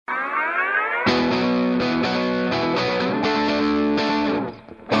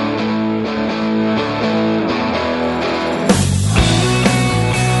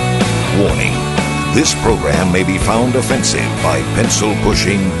This program may be found offensive by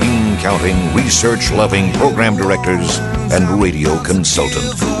pencil-pushing, bean-counting, research-loving program directors and radio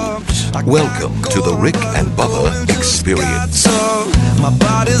consultant groups. Welcome to the Rick and Bubba Experience. My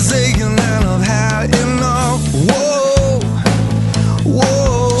body's aching and I've had enough.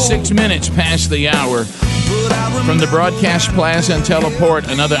 Whoa. 6 minutes past the hour. From the Broadcast Plaza and Teleport,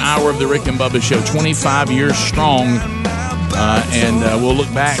 another hour of the Rick and Bubba Show, 25 years strong. And we'll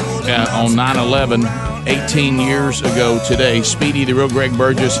look back on 9/11, 18 years ago today. Speedy, the real Greg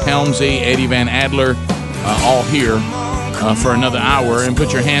Burgess, Helmsy, Eddie Van Adler, all here for another hour. And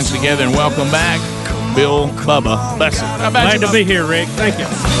put your hands together and welcome back Bill Bubba Bussey. Glad to be here, Rick. Thank you.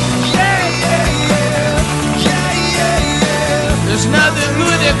 There's nothing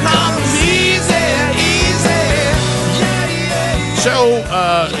good that comes easy. So,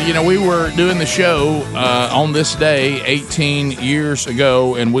 we were doing the show on this day 18 years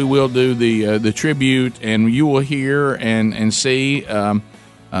ago, and we will do the tribute, and you will hear and see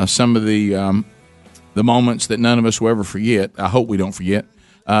some of the moments that none of us will ever forget. I hope we don't forget.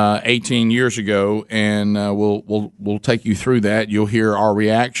 18 years ago, and we'll take you through that. You'll hear our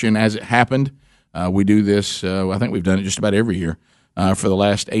reaction as it happened. We do this. I think we've done it just about every year for the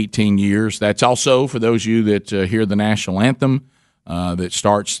last 18 years. That's also for those of you that hear the national anthem. That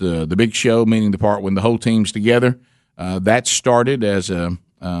starts the big show, meaning the part when the whole team's together. That started as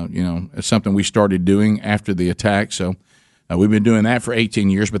as something we started doing after the attack. So we've been doing that for 18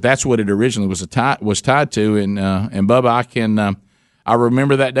 years. But that's what it originally was tied to. And Bubba, I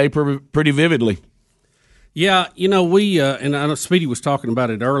remember that day pretty vividly. Yeah, we and I know Speedy was talking about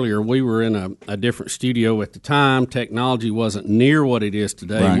it earlier. We were in a different studio at the time. Technology wasn't near what it is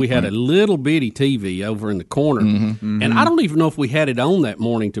today. Right, we had a little bitty TV over in the corner, and I don't even know if we had it on that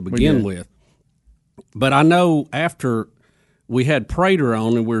morning to begin with. But I know after we had Prater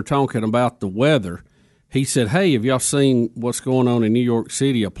on and we were talking about the weather, he said, "Hey, have y'all seen what's going on in New York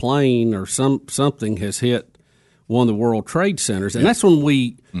City? A plane or something has hit one of the World Trade Centers," and that's when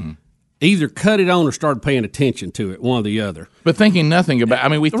we. Either cut it on or started paying attention to it, one or the other. But thinking nothing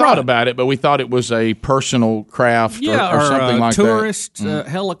about we thought about it, but we thought it was a personal craft or something like that. Tourist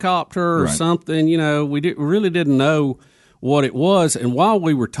helicopter or something. We really didn't know what it was. And while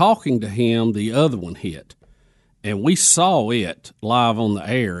we were talking to him, the other one hit. And we saw it live on the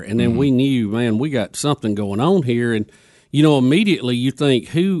air. And then we knew, man, we got something going on here. And, immediately you think,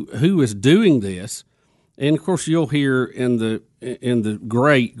 who is doing this? And, of course, you'll hear in the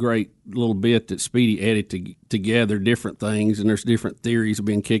great little bit that Speedy edited together different things, and there's different theories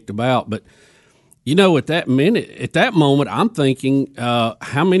being kicked about. But, at that moment, I'm thinking,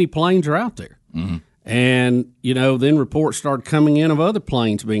 how many planes are out there? Mm-hmm. And, then reports started coming in of other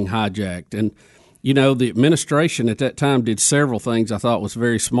planes being hijacked. And, the administration at that time did several things I thought was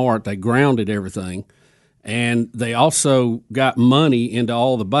very smart. They grounded everything. And they also got money into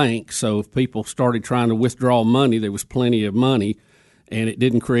all the banks, so if people started trying to withdraw money, there was plenty of money, and it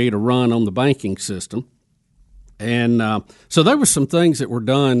didn't create a run on the banking system. And so there were some things that were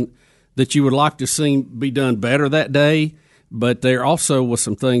done that you would like to see be done better that day, but there also was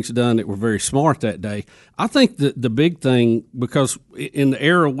some things done that were very smart that day. I think that the big thing, because in the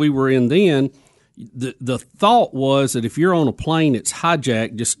era we were in then, the thought was that if you're on a plane that's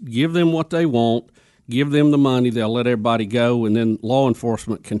hijacked, just give them what they want, give them the money, they'll let everybody go, and then law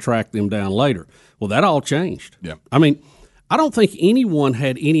enforcement can track them down later. Well, that all changed. Yeah. I don't think anyone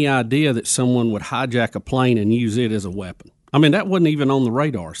had any idea that someone would hijack a plane and use it as a weapon. That wasn't even on the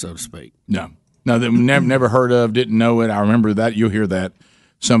radar, so to speak. No, that never heard of, didn't know it. I remember that. You'll hear that,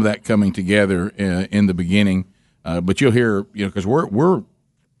 some of that coming together in the beginning. But you'll hear, because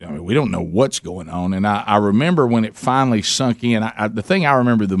we don't know what's going on. And I remember when it finally sunk in, the thing I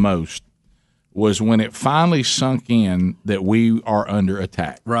remember the most was when it finally sunk in that we are under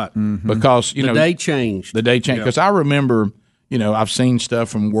attack. Right. Mm-hmm. Because, the day changed. The day changed. Because I remember, I've seen stuff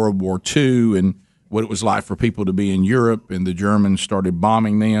from World War II and what it was like for people to be in Europe, and the Germans started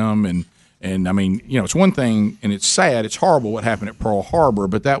bombing them. And it's one thing, and it's sad, it's horrible what happened at Pearl Harbor,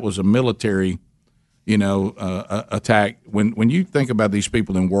 but that was a military, attack. When you think about these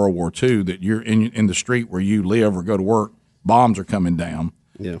people in World War II, that you're in the street where you live or go to work, bombs are coming down.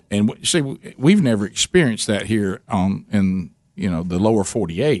 Yeah, and see, we've never experienced that here in the lower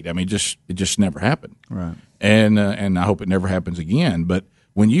 48. It just never happened. Right. And I hope it never happens again. But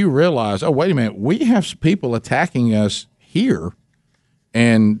when you realize, oh, wait a minute, we have people attacking us here,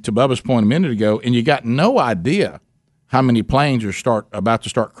 and to Bubba's point a minute ago, and you got no idea how many planes are about to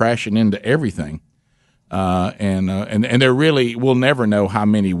start crashing into everything, and there really we'll never know how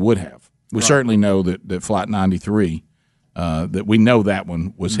many would have. We certainly know that Flight 93. that we know that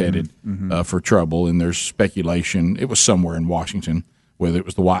one was headed for trouble, and there's speculation it was somewhere in Washington, whether it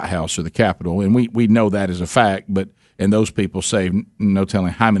was the White House or the Capitol, and we know that as a fact. And those people saved no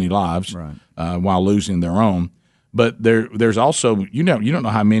telling how many lives while losing their own. But there's also you don't know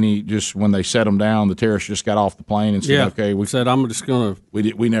how many just when they set them down, the terrorists just got off the plane and said, "Okay, we said I'm just going to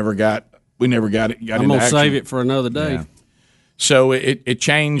we never got it. I'm going to save it for another day." Yeah. So it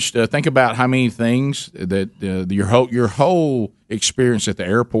changed. Think about how many things that your whole experience at the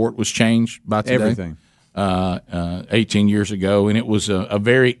airport was changed by today. Everything. 18 years ago, and it was a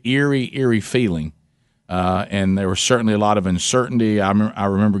very eerie feeling. And there was certainly a lot of uncertainty. I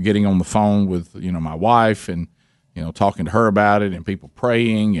remember getting on the phone with my wife and talking to her about it, and people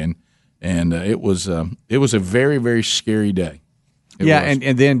praying, and it was a very, very scary day.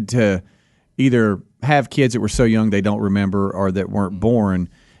 And then to either have kids that were so young they don't remember or that weren't born,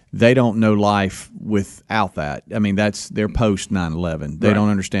 they don't know life without that. I mean, they're post 9/11. They don't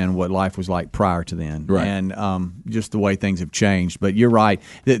understand what life was like prior to then, and just the way things have changed. But you're right.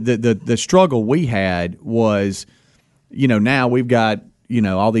 The struggle we had was, now we've got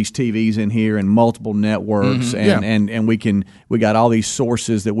all these TVs in here and multiple networks, and we got all these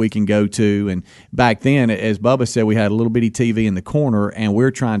sources that we can go to. And back then, as Bubba said, we had a little bitty TV in the corner, and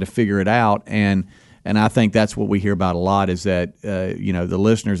we're trying to figure it out. And I think that's what we hear about a lot is that, the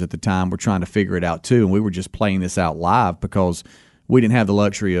listeners at the time were trying to figure it out too. And we were just playing this out live because we didn't have the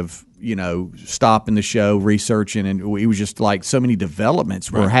luxury of, stopping the show, researching. And it was just like so many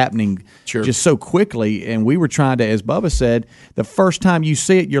developments were happening just so quickly. And we were trying to, as Bubba said, the first time you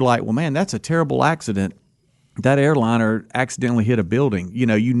see it, you're like, well, man, that's a terrible accident. That airliner accidentally hit a building.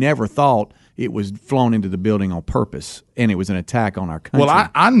 You never thought it was flown into the building on purpose, and it was an attack on our country. Well,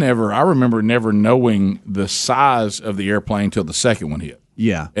 I remember never knowing the size of the airplane until the second one hit.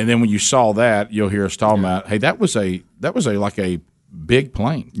 Yeah, and then when you saw that, you'll hear us talking about, hey, that was like a big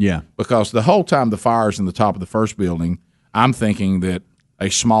plane. Yeah, because the whole time the fire's in the top of the first building, I'm thinking that a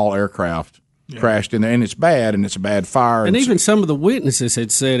small aircraft crashed in there, and it's bad, and it's a bad fire. And even some of the witnesses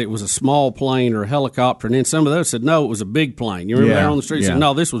had said it was a small plane or a helicopter, and then some of those said, no, it was a big plane. You remember there on the street said,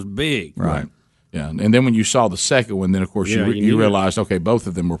 no, this was big. Right. Yeah, and then when you saw the second one, then, of course, you realized, okay, both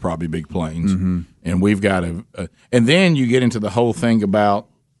of them were probably big planes, and we've got to and then you get into the whole thing about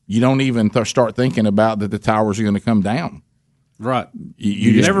you don't even start thinking about that the towers are going to come down. Right.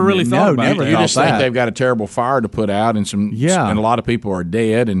 You just never really thought about it. You just think they've got a terrible fire to put out, and and a lot of people are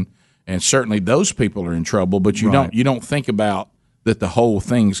dead, and certainly those people are in trouble. But you don't think about that the whole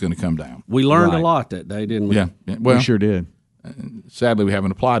thing's going to come down. We learned a lot that day, didn't we? Yeah. Well, we sure did. Sadly, we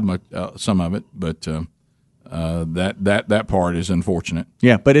haven't applied much some of it, but that part is unfortunate.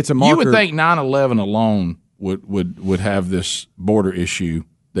 Yeah, but it's a marker. You would think 9/11 alone would have this border issue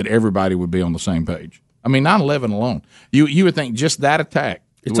that everybody would be on the same page. I mean, 9/11 alone. You would think just that attack.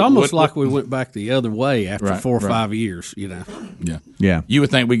 It's almost like we went back the other way after 4 or 5 years, Yeah. Yeah. You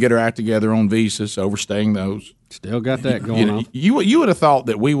would think we'd get our act together on visas, overstaying those. Still got that going on. You would have thought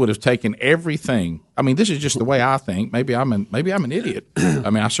that we would have taken everything. I mean, this is just the way I think. Maybe I'm an idiot. I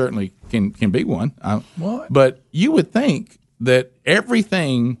mean, I certainly can be one. But you would think that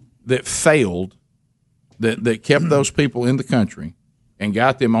everything that failed, that kept those people in the country and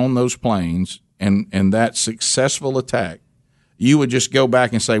got them on those planes, and that successful attack, you would just go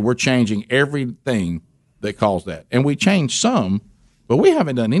back and say, we're changing everything that caused that. And we changed some, but we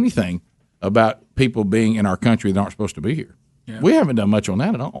haven't done anything about people being in our country that aren't supposed to be here. Yeah. We haven't done much on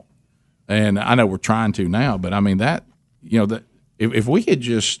that at all. And I know we're trying to now, but I mean that if we had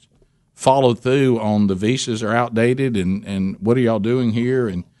just followed through on the visas are outdated and what are y'all doing here,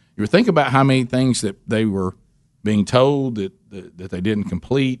 and you think about how many things that they were being told that they didn't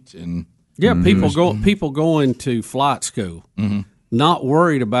complete, and people going to flight school, not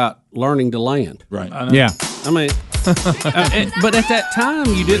worried about learning to land. Right. I mean, but at that time,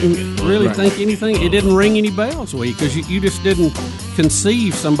 you didn't really think anything. It didn't ring any bells with you because you just didn't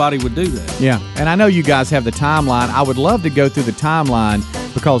conceive somebody would do that. Yeah, and I know you guys have the timeline. I would love to go through the timeline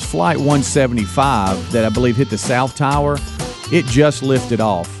because Flight 175 that I believe hit the South Tower, it just lifted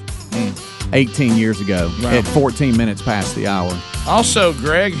off 18 years ago at 14 minutes past the hour. Also,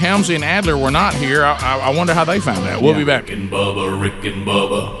 Greg, Helmsley, and Adler were not here. I wonder how they found out. We'll be back. Rick and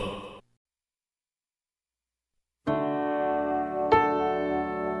Bubba.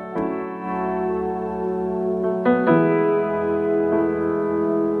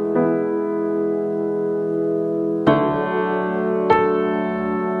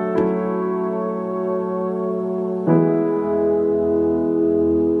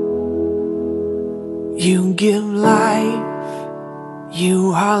 You give life,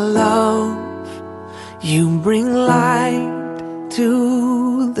 you are love, You bring light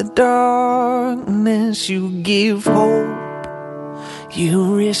to the darkness. You give hope.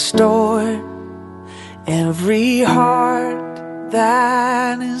 You restore every heart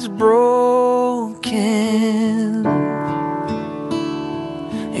that is broken.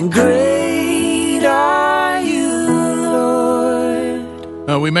 And great are you,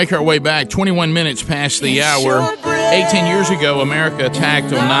 Lord. We make our way back 21 minutes past the hour. 18 years ago, America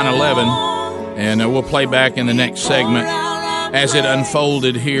attacked on 9/11, and we'll play back in the next segment as it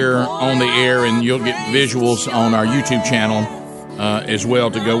unfolded here on the air, and you'll get visuals on our YouTube channel as well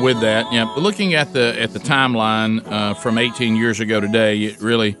to go with that. Yeah, but looking at the timeline from 18 years ago today, it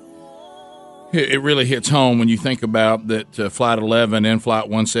really hits home when you think about that. Flight 11 and Flight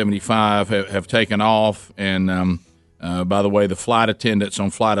 175 have taken off, and by the way, the flight attendants on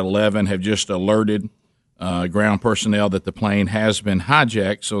Flight 11 have just alerted ground personnel that the plane has been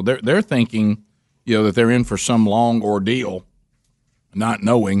hijacked. So they're thinking, that they're in for some long ordeal, not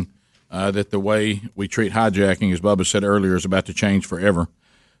knowing that the way we treat hijacking, as Bubba said earlier, is about to change forever.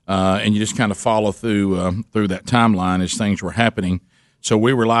 And you just kind of follow through that timeline as things were happening. So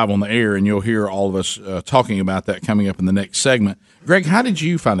we were live on the air, and you'll hear all of us talking about that coming up in the next segment. Greg, how did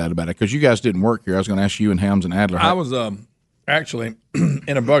you find out about it? Because you guys didn't work here. I was going to ask you and Helms and Adler. I was actually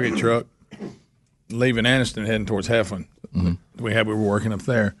in a bucket truck leaving Anniston heading towards Heflin. Mm-hmm. We were working up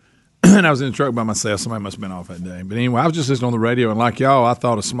there. And I was in the truck by myself. Somebody must have been off that day. But anyway, I was just listening on the radio, and like y'all, I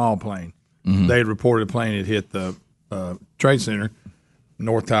thought a small plane. Mm-hmm. They had reported a plane had hit the Trade Center,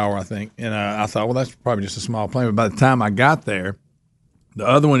 North Tower, I think. And I thought, well, that's probably just a small plane. But by the time I got there, the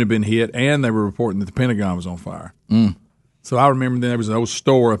other one had been hit, and they were reporting that the Pentagon was on fire. Mm. So I remember then there was an old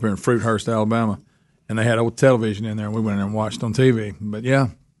store up here in Fruithurst, Alabama, and they had old television in there, and we went in there and watched on TV. But, yeah,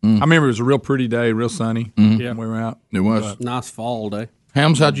 I remember it was a real pretty day, real sunny when we were out. It was. Nice fall day.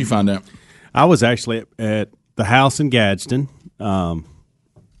 Helms, how'd you find out? I was actually at the house in Gadsden. I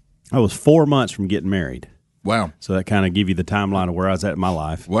was 4 months from getting married. Wow. So that kind of give you the timeline of where I was at in my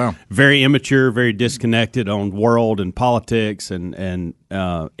life. Wow. Very immature, very disconnected on world and politics. And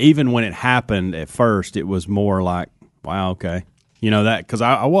even when it happened at first, it was more like, wow, okay. That because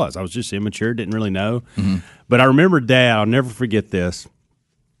I was just immature, didn't really know. Mm-hmm. But I remember Dad, I'll never forget this.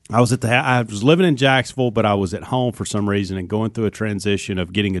 I was living in Jacksonville, but I was at home for some reason and going through a transition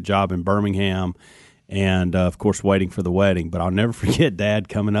of getting a job in Birmingham and, of course, waiting for the wedding. But I'll never forget Dad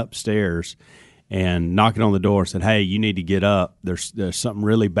coming upstairs and knocking on the door and said, hey, you need to get up. There's something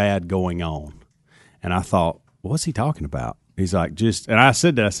really bad going on. And I thought, what's he talking about? He's like, and I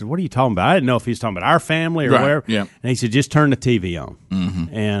said, what are you talking about? I didn't know if he was talking about our family or whatever. Yeah. And he said, just turn the TV on.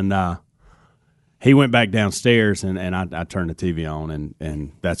 Mm-hmm. And he went back downstairs, and I turned the TV on,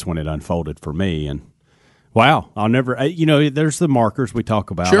 and that's when it unfolded for me. And, wow, I'll never there's the markers we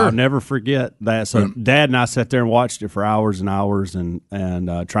talk about. Sure. I'll never forget that. So Dad and I sat there and watched it for hours and hours and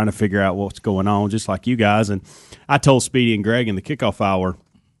trying to figure out what's going on, just like you guys. And I told Speedy and Greg in the kickoff hour,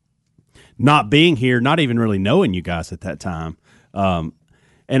 not being here, not even really knowing you guys at that time, and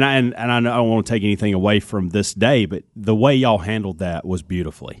I don't want to take anything away from this day, but the way y'all handled that was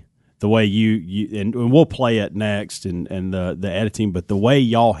beautifully. The way you and we'll play it next and the editing, but the way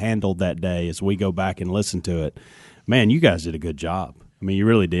y'all handled that day as we go back and listen to it, man, you guys did a good job. I mean, you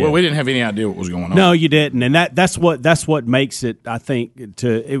really did. Well, we didn't have any idea what was going on. No, you didn't, and that's what makes it. I think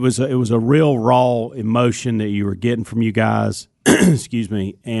it was a real raw emotion that you were getting from you guys. Excuse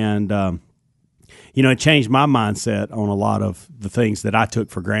me, and it changed my mindset on a lot of the things that I took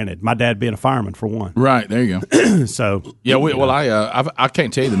for granted. My dad being a fireman, for one. Right, there you go. So yeah, I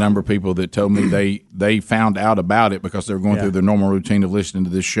can't tell you the number of people that told me they found out about it because they were going through their normal routine of listening to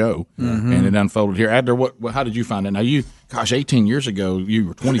this show, and it unfolded here. Adler, how did you find it? Now 18 years ago, you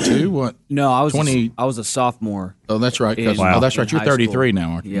were 22. What? No, I was 20. I was a sophomore. Oh, that's right. Wow. Oh, that's right. You're 33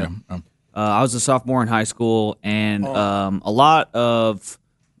 now, aren't you? Yeah. I was a sophomore in high school, and a lot of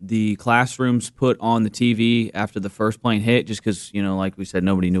the classrooms put on the TV after the first plane hit, just because, like we said,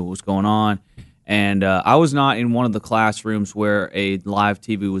 nobody knew what was going on. And I was not in one of the classrooms where a live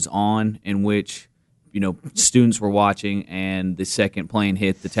TV was on, in which, students were watching, and the second plane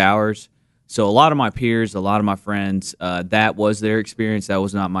hit the towers. So a lot of my peers, a lot of my friends, that was their experience. That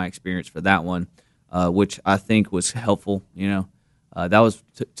was not my experience for that one, which I think was helpful, That was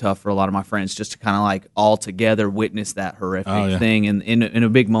tough for a lot of my friends, just to kind of all together witness that horrific thing in a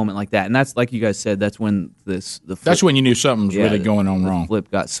big moment like that. And that's, like you guys said, that's when that's when you knew something's really going on wrong. The flip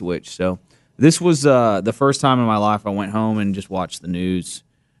got switched. So this was the first time in my life I went home and just watched the news,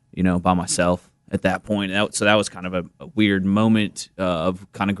 by myself. at that point. So that was kind of a weird moment of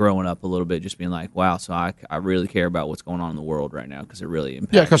kind of growing up a little bit, just being like, wow, so I really care about what's going on in the world right now because it really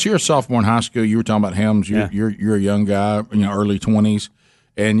impacts. Yeah, because you're a sophomore in high school. You were talking about Helms. You're a young guy, early 20s.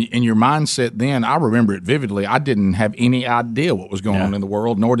 And in your mindset then, I remember it vividly. I didn't have any idea what was going on in the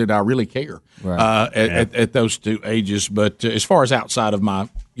world, nor did I really care at those two ages. But as far as outside of my,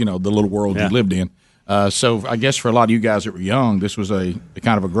 the little world you lived in. So I guess for a lot of you guys that were young, this was a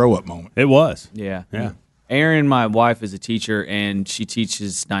kind of a grow-up moment. It was. Yeah. Erin, my wife, is a teacher, and she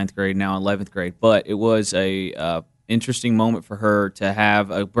teaches 9th grade now, 11th grade. But it was a interesting moment for her to have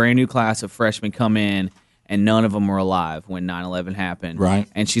a brand-new class of freshmen come in, and none of them were alive when 9/11 happened. Right.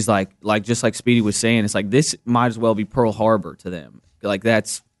 And she's like just like Speedy was saying, it's like this might as well be Pearl Harbor to them. Like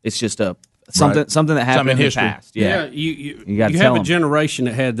it's just something that happened in the past. Yeah, you you have a generation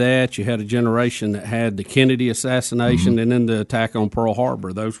that had that. You had a generation that had the Kennedy assassination, and then the attack on Pearl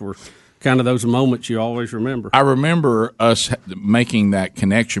Harbor. Those were kind of those moments you always remember. I remember us making that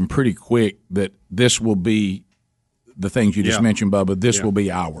connection pretty quick that this will be the things you just mentioned, Bubba. This will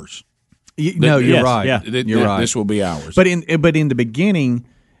be ours. You're right. Yeah. You're right. This will be ours. But in the beginning,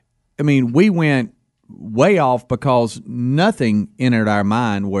 I mean, we went way off because nothing entered our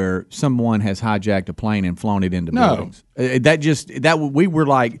mind where someone has hijacked a plane and flown it into buildings. We were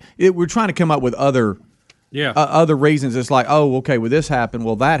like, we're trying to come up with other reasons. It's like, oh, okay, well, this happened,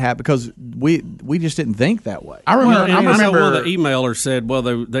 well, that happened, because we just didn't think that way. I remember one of the emailers said, well,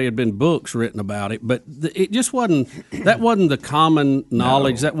 they had been books written about it, but it just wasn't. That wasn't the common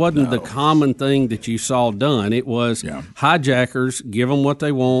knowledge. That wasn't the common thing that you saw done. It was hijackers give them what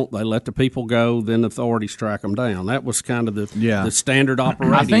they want, they let the people go, then the authorities track them down. That was kind of the standard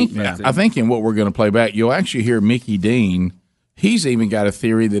operating method. I think in what we're going to play back, you'll actually hear Mickey Dean. He's even got a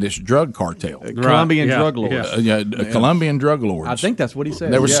theory that it's drug cartel, Colombian drug lords. Colombian drug lords. I think that's what he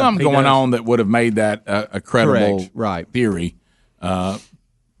said. There was something going on that would have made that a credible theory. I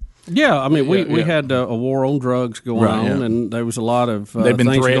mean, we had a war on drugs going on, and there was a lot of things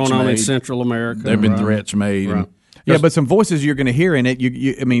going on in Central America. There have been threats made. Right. But some voices you're going to hear in it.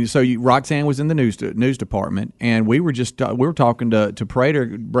 Roxanne was in the news department, and we were talking to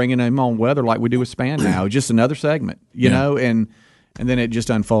Prater, bringing him on weather like we do with Span now, just another segment, you know, and then it just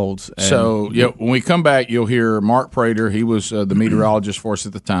unfolds. So when we come back, you'll hear Mark Prater. He was the meteorologist for us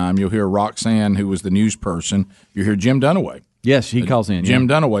at the time. You'll hear Roxanne, who was the news person. You'll hear Jim Dunaway. Yes, he calls in. Jim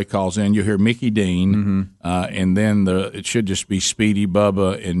Dunaway calls in. You'll hear Mickey Dean, and then it should just be Speedy,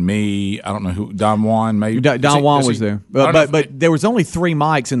 Bubba, and me. I don't know who. Don Juan, maybe. Don Juan was there, but there was only 3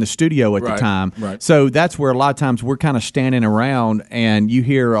 mics in the studio at the time, so that's where a lot of times we're kind of standing around, and you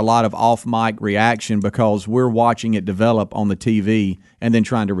hear a lot of off mic reaction because we're watching it develop on the TV and then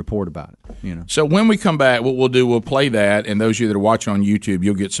trying to report about it. So when we come back, what we'll do, we'll play that, and those of you that are watching on YouTube,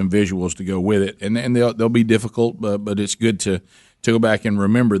 you'll get some visuals to go with it, and they'll be difficult, but it's good to go back and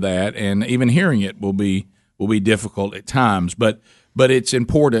remember that, and even hearing it will be difficult at times, but it's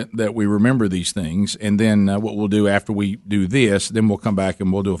important that we remember these things, and then what we'll do after we do this, then we'll come back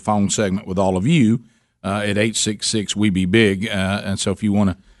and we'll do a phone segment with all of you at 866-WE-BE-BIG, and so if you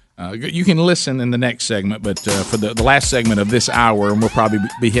want to, you can listen in the next segment, but for the last segment of this hour, and we'll probably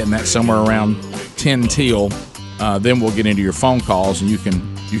be hitting that somewhere around 10 till, then we'll get into your phone calls, and you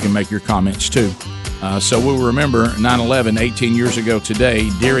can make your comments too. So we'll remember 9/11, 18 years ago today,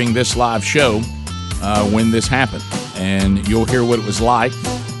 during this live show when this happened. And you'll hear what it was like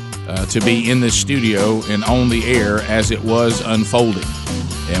to be in this studio and on the air as it was unfolding.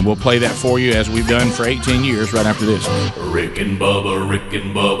 And we'll play that for you as we've done for 18 years right after this. Rick and Bubba, Rick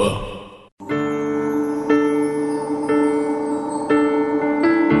and Bubba.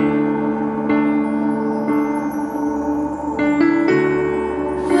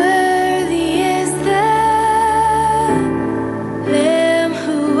 Worthy is the Lamb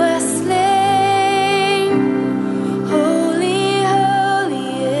who was slain. Holy,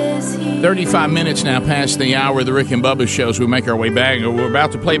 holy is He. 35 minutes now past the hour of the Rick and Bubba show as we make our way back. We're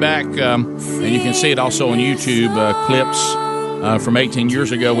about to play back, and you can see it also on YouTube, clips from 18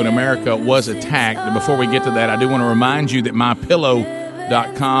 years ago when America was attacked. And before we get to that, I do want to remind you that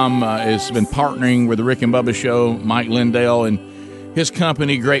MyPillow.com has been partnering with the Rick and Bubba show, Mike Lindell and his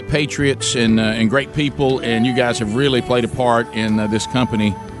company, Great Patriots and great people, and you guys have really played a part in this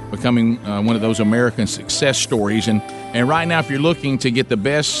company becoming one of those American success stories. And right now, if you're looking to get the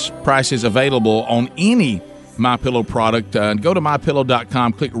best prices available on any MyPillow product, go to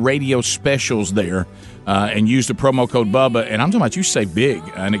MyPillow.com, click Radio Specials there, and use the promo code Bubba. And I'm talking about you save big.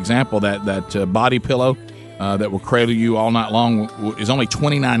 An example, that body pillow that will cradle you all night long is only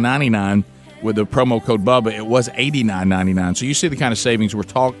 $29.99 with the promo code Bubba. It was $89.99. So you see the kind of savings we're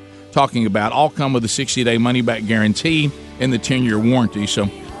talking about all come with a 60-day money-back guarantee and the 10-year warranty. So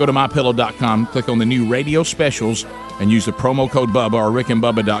go to MyPillow.com, click on the new radio specials, and use the promo code Bubba or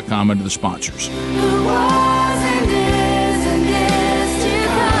RickandBubba.com under the sponsors.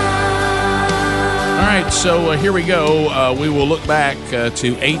 All right, so here we go. We will look back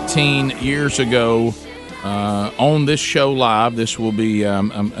to 18 years ago on this show live. This will be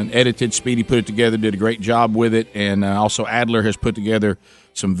an edited. Speedy put it together, did a great job with it, and also Adler has put together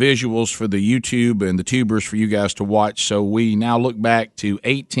some visuals for the YouTube and the tubers for you guys to watch. So we now look back to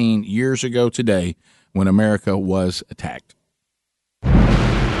 18 years ago today when America was attacked.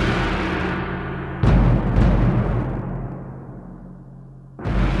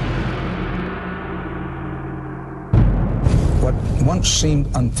 What once seemed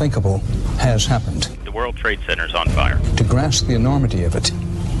unthinkable has happened. The World Trade Center's on fire. To grasp the enormity of it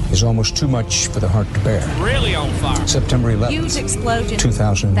is almost too much for the heart to bear. Really on fire. September 11th, Huge explosion.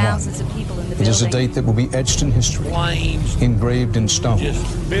 2001. Thousands of people in the building. It is a date that will be etched in history, Flames. engraved in stone,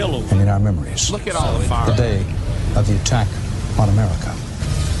 and in our memories. Look at all the fire. The day of the attack on America.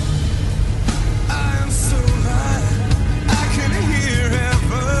 I'm so high, I can hear heaven.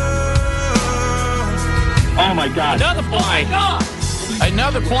 Oh my God! Another plane.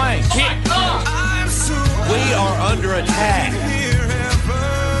 Another plane. I'm so We are under attack. hear heaven.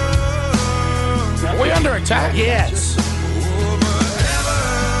 Are we under attack? Yes.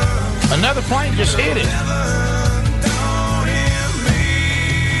 Another plane just hit it.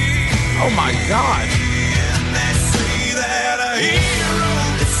 Oh my God. They say that a hero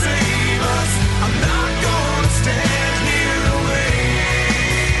can save us. I'm not gonna stand here and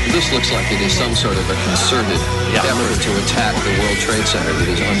wait. This looks like it is some sort of a concerted effort to attack the World Trade Center that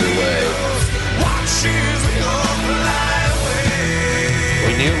is underway. Watch as we all fly away.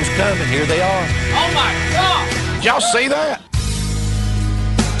 We knew it was coming. Here they are. Oh my God! Did y'all see that?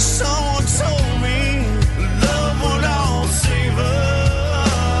 Someone told me love would all save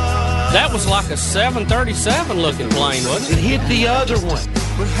us. That was like a 737 looking plane, wasn't it? It hit the other one.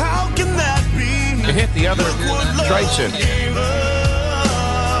 But how can that be? It hit the other Trade Center. Gave us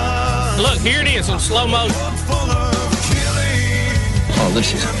Look, here it is in slow motion. full of killing. Oh,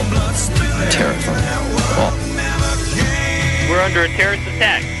 this is terrifying. Oh. We're under a terrorist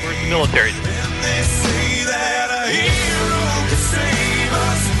attack. Where's the military? They say that a hero can save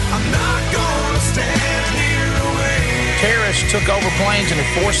us. I'm not gonna stand here and wait. Terrorists took over planes and had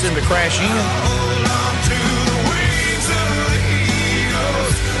forced them to crash in. Hold on to the wings of the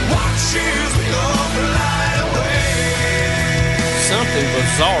eagles. Watch as we all fly away. Something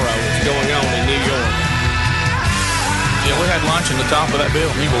bizarro is going on in New York. Yeah, we had lunch in the top of that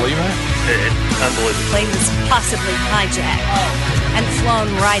building. Can you believe that? It's unbelievable. Plane was possibly hijacked and flown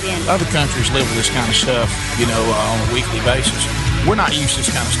right in. Other countries live with this kind of stuff, on a weekly basis. We're not used to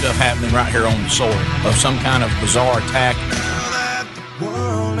this kind of stuff happening right here on the soil of some kind of bizarre attack. That the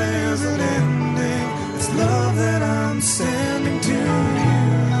world isn't ending. It's love that I'm sending to you.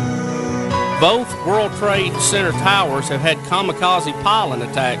 Both World Trade Center towers have had kamikaze piloting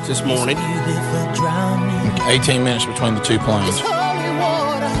attacks this morning. 18 minutes between the two planes.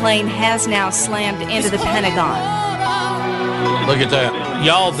 The plane has now slammed into the Pentagon. Look at that.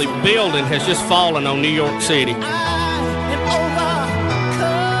 Y'all, the building has just fallen on New York City. The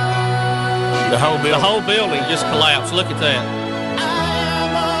whole building. The whole building just collapsed. Look at that.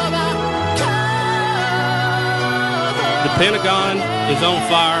 The Pentagon is on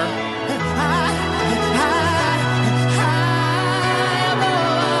fire.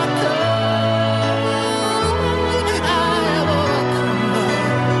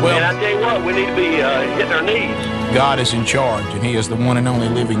 And I tell you what, we need to be hitting our knees. God is in charge, and He is the one and only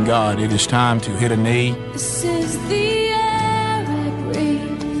living God. It is time to hit a knee, This is the air I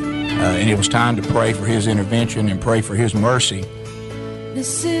breathe. and it was time to pray for His intervention and pray for His mercy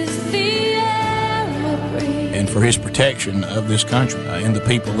This is the air I breathe. and for His protection of this country and the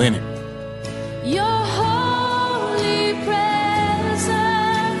people in it. Your holy presence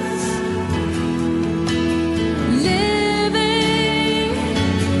living in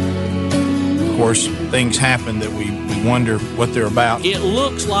me. Of course, things happen that we wonder what they're about. It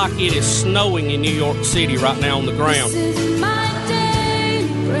looks like it is snowing in New York City right now on the ground. This is my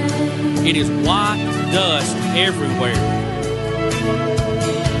daily bread. It is white dust everywhere.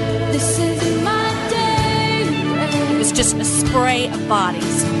 This is my daily bread. It's just a spray of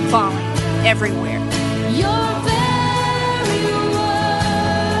bodies falling everywhere. Your very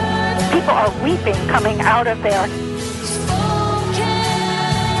word People are weeping coming out of there.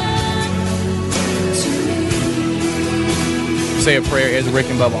 Say a prayer as a Rick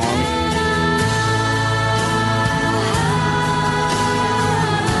and Bubba Army.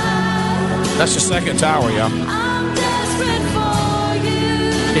 That's the second tower, y'all.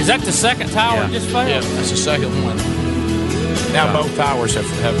 Is that the second tower just failed? Yeah, that's the second one. Now both towers have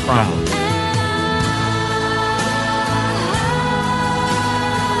crumbled.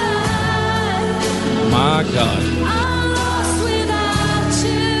 My God.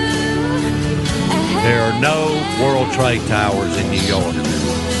 There are no World Trade Towers in New York.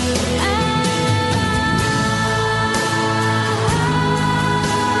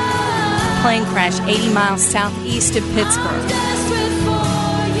 Plane crash 80 miles southeast of Pittsburgh.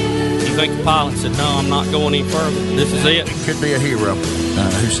 You think the pilot said, no, I'm not going any further. This is it? It could be a hero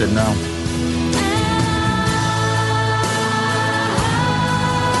who said no.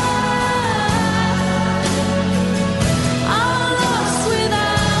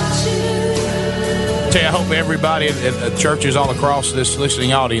 Tell you, I hope everybody at churches all across this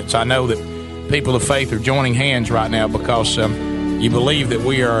listening audience, I know that people of faith are joining hands right now because you believe that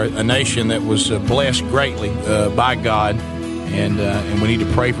we are a nation that was blessed greatly by God, and we need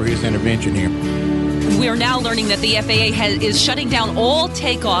to pray for His intervention here. We are now learning that the FAA is shutting down all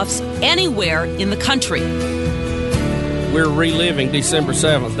takeoffs anywhere in the country. We're reliving December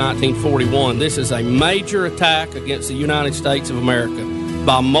 7th, 1941. This is a major attack against the United States of America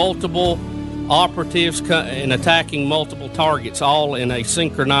by multiple operatives and attacking multiple targets, all in a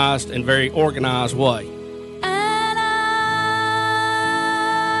synchronized and very organized way.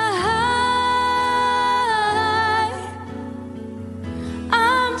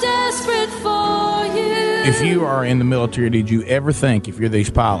 If you are in the military, did you ever think, if you're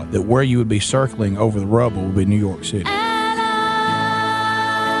these pilots, that where you would be circling over the rubble would be New York City?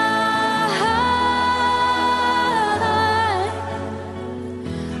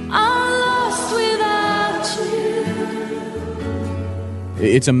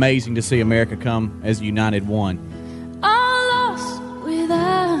 It's amazing to see America come as a united one.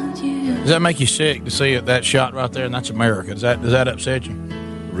 Does that make you sick to see that shot right there? And that's America. Does that upset you?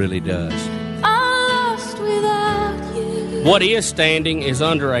 Really does. What is standing is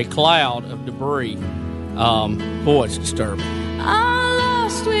under a cloud of debris. Boy, it's disturbing.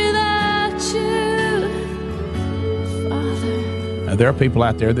 There are people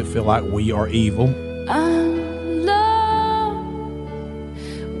out there that feel like we are evil.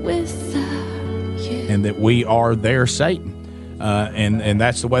 And that we are their Satan. And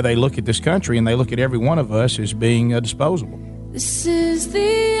that's the way they look at this country, and they look at every one of us as being disposable. This is the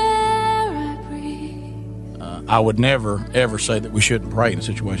air I breathe. I would never, ever say that we shouldn't pray in a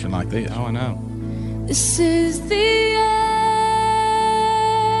situation like this. Oh, I know. This is the air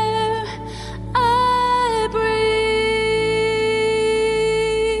I breathe.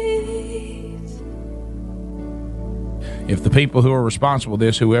 If the people who are responsible for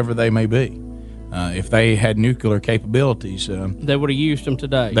this, whoever they may be, if they had nuclear capabilities, they would have used them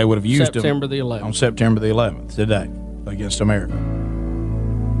today. They would have used September them the 11th. on September the 11th today against America.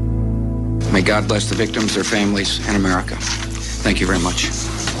 May God bless the victims, their families, and America. Thank you very much.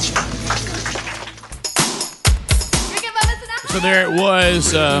 So there it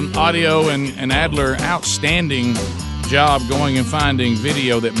was, Audio and Adler, outstanding job going and finding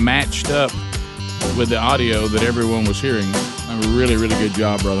video that matched up with the audio that everyone was hearing. A really, really good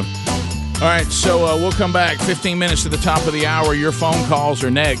job, brother. All right, so we'll come back 15 minutes to the top of the hour. Your phone calls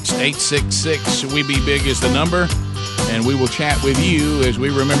are next. 866-WE-BE-BIG is the number, and we will chat with you as we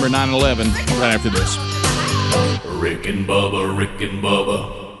remember 9/11 right after this. Rick and Bubba, Rick and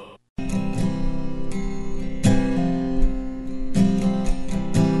Bubba.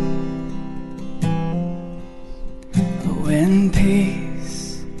 When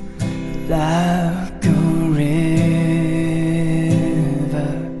peace like a river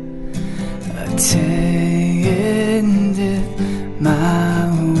attended my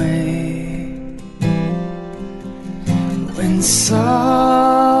way, when sorrows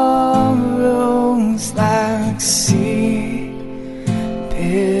like sea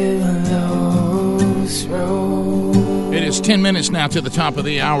billows roll. It is 10 minutes now to the top of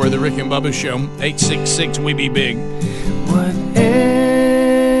the hour of the Rick and Bubba Show. 866-WE-BE-BIG. Whatever,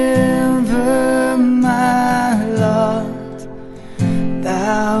 my Lord,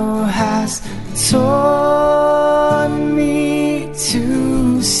 thou hast taught me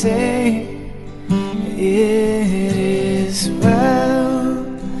to say, it is well,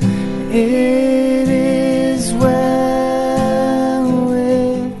 it is well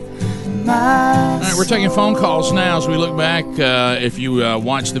with my All right, we're taking phone calls now as we look back. If you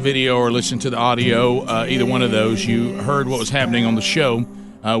watched the video or listened to the audio, either one of those, you heard what was happening on the show.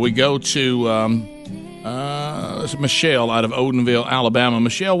 We go to Michelle out of Odenville, Alabama.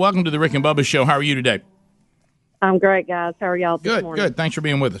 Michelle, welcome to the Rick and Bubba Show. How are you today? I'm great, guys. How are y'all this morning? Good. Thanks for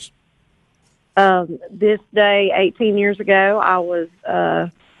being with us. this day 18 years ago,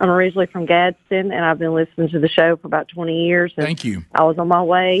 I'm originally from Gadsden, and I've been listening to the show for about 20 years. And Thank you. I was on my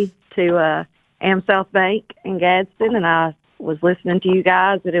way to AmSouth Bank in Gadsden, and I was listening to you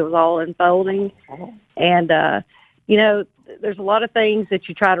guys, and it was all unfolding. And, there's a lot of things that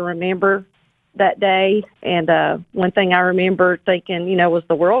you try to remember that day. And one thing I remember thinking, was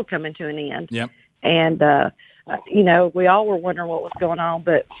the world coming to an end. Yep. And, we all were wondering what was going on.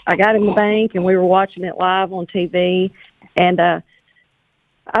 But I got in the bank, and we were watching it live on TV. And I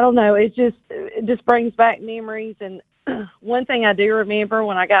don't know, it just brings back memories. And one thing I do remember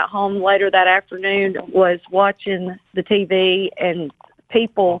when I got home later that afternoon was watching the TV and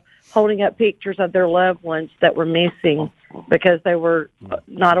people holding up pictures of their loved ones that were missing because they were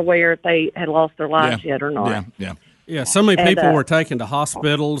not aware if they had lost their lives yet or not. Yeah, so many people were taken to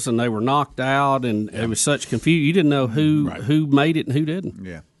hospitals and they were knocked out, and it was such confusion. You didn't know who made it and who didn't.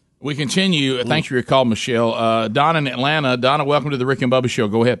 Yeah. We continue. Thanks for your call, Michelle. Donna in Atlanta. Donna, welcome to the Rick and Bubba Show.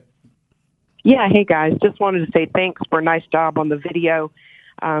 Go ahead. Yeah, hey, guys. Just wanted to say thanks for a nice job on the video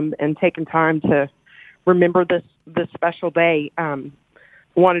and taking time to remember this special day.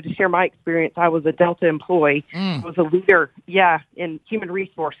 Wanted to share my experience. I was a Delta employee. I was a leader, in human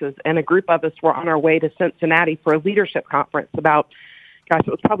resources, and a group of us were on our way to Cincinnati for a leadership conference. It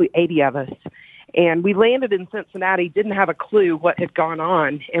was probably 80 of us. And we landed in Cincinnati, didn't have a clue what had gone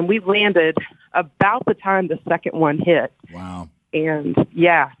on, and we landed about the time the second one hit. Wow. And,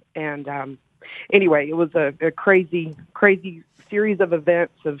 anyway, it was a crazy, crazy series of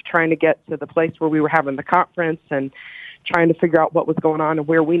events of trying to get to the place where we were having the conference and trying to figure out what was going on and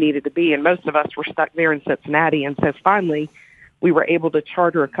where we needed to be. And most of us were stuck there in Cincinnati. And so finally, we were able to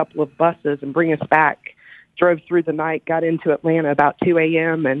charter a couple of buses and bring us back, drove through the night, got into Atlanta about 2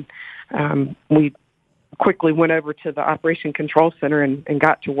 a.m., and we quickly went over to the Operation Control Center and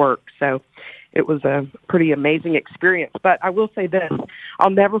got to work. So it was a pretty amazing experience. But I will say this,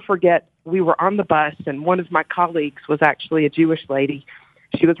 I'll never forget, we were on the bus, and one of my colleagues was actually a Jewish lady.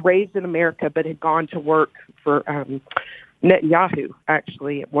 She was raised in America but had gone to work for Netanyahu,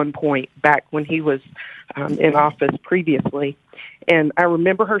 actually, at one point back when he was in office previously. And I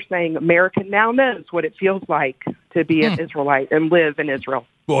remember her saying, America now knows what it feels like to be an Israelite and live in Israel.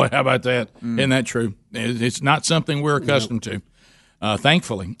 Boy, how about that? Isn't that true? It's not something we're accustomed to,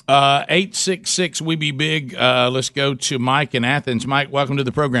 thankfully. 866-WE-BE-BIG. Let's go to Mike in Athens. Mike, welcome to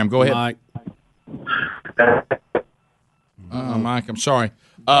the program. Go ahead. Mike. Mike, I'm sorry.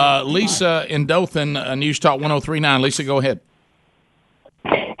 Lisa in Dothan, News Talk 1039. Lisa, go ahead.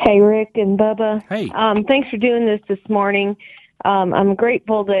 Hey, Rick and Bubba. Hey. Thanks for doing this morning. I'm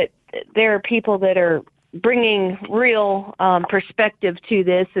grateful that there are people that are bringing real perspective to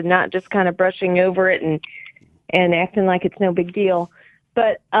this and not just kind of brushing over it and acting like it's no big deal.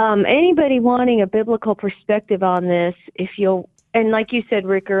 But anybody wanting a biblical perspective on this, and like you said,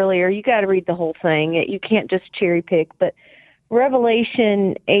 Rick, earlier, you got to read the whole thing. You can't just cherry pick. But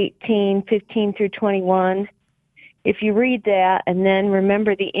Revelation 18:15 through 21, if you read that and then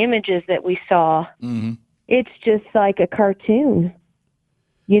remember the images that we saw, it's just like a cartoon.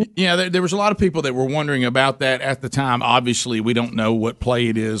 Yeah, there was a lot of people that were wondering about that at the time. Obviously, we don't know what play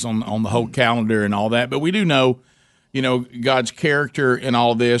it is on the whole calendar and all that, but we do know, God's character in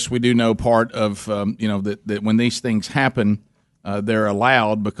all this. We do know part of, that when these things happen, they're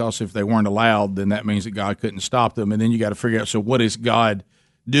allowed, because if they weren't allowed, then that means that God couldn't stop them. And then you got to figure out, so what is God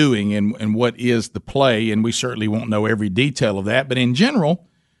doing and what is the play? And we certainly won't know every detail of that. But in general,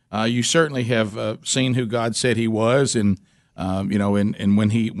 you certainly have seen who God said he was, and and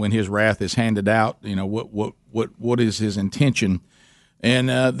when his wrath is handed out, what is his intention? And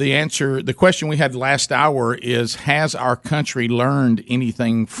the question we had last hour is, has our country learned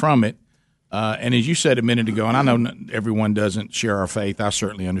anything from it? And as you said a minute ago, and I know everyone doesn't share our faith, I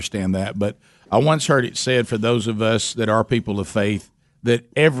certainly understand that, but I once heard it said, for those of us that are people of faith, that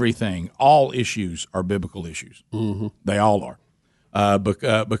all issues are biblical issues. Mm-hmm. They all are.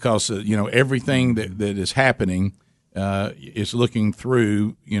 Because everything that is happening is looking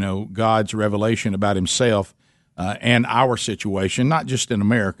through God's revelation about himself and our situation, not just in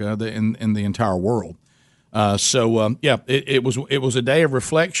America, in the entire world. It was a day of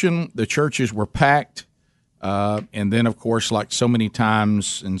reflection. The churches were packed, and then, of course, like so many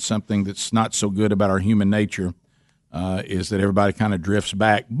times, and something that's not so good about our human nature is that everybody kind of drifts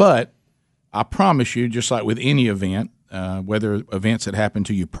back. But I promise you, just like with any event, whether events that happen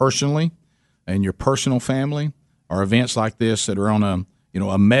to you personally and your personal family, or events like this that are on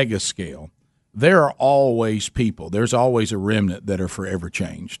a mega scale, there are always people. There's always a remnant that are forever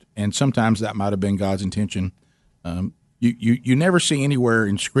changed, and sometimes that might have been God's intention. You never see anywhere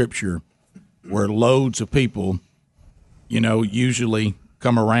in Scripture where loads of people, usually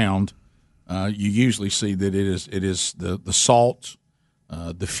come around, you usually see that it is the salt,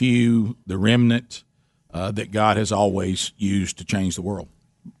 the few, the remnant that God has always used to change the world.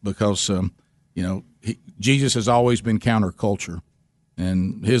 Because Jesus has always been counterculture,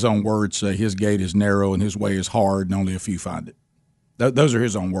 and his own words say his gate is narrow and his way is hard, and only a few find it. Those are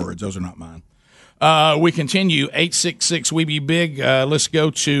his own words. Those are not mine. We continue. 866-WE-BE-BIG. Let's go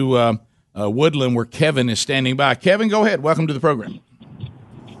to Woodland, where Kevin is standing by. Kevin, go ahead. Welcome to the program.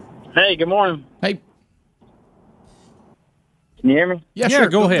 Hey, good morning. Hey. Can you hear me? Yeah, sure.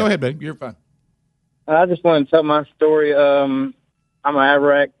 Go ahead. Go ahead, babe. You're fine. I just want to tell my story. I'm an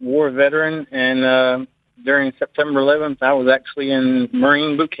Iraq war veteran, and during September 11th, I was actually in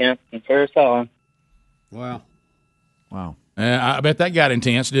Marine boot camp in Paris Island. Wow. I bet that got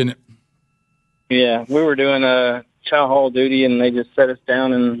intense, didn't it? Yeah, we were doing chow hall duty, and they just set us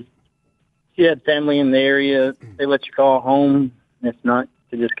down, and if you had family in the area, they let you call home. If not,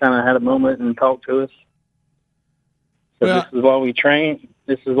 they just kind of had a moment and talked to us. So this is why we train.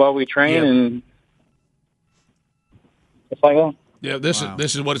 And it's like that. Yeah, this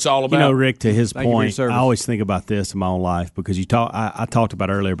is what it's all about. Rick, to his point, I always think about this in my own life because I talked about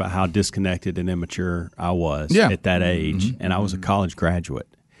earlier about how disconnected and immature I was at that age, and I was a college graduate.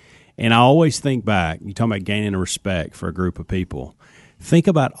 And I always think back, you're talking about gaining a respect for a group of people. Think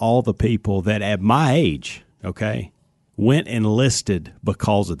about all the people that at my age, went enlisted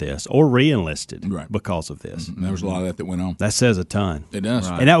because of this or re-enlisted because of this. There was a lot of that went on. That says a ton. It does.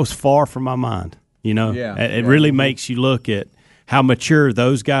 And that was far from my mind. It really makes you look at how mature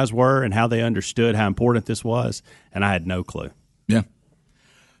those guys were and how they understood how important this was, and I had no clue. Yeah.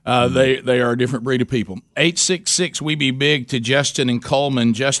 They are a different breed of people. 866-WE-BE-BIG to Justin and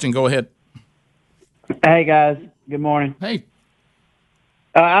Coleman. Justin, go ahead. Hey, guys. Good morning. Hey.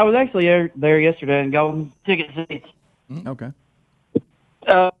 I was actually there yesterday in golden ticket seats. Okay.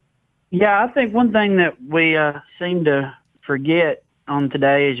 Yeah, I think one thing that we seem to forget on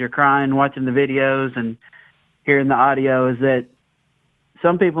today as you're crying, watching the videos and hearing the audio is that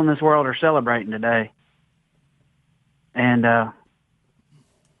some people in this world are celebrating today. And,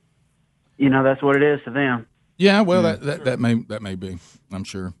 that's what it is to them. Yeah, well, that may be. I'm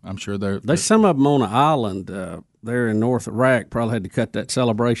sure There's some of them on an island there in North Iraq probably had to cut that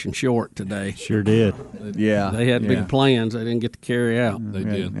celebration short today. Sure did. Yeah. They had big plans they didn't get to carry out. They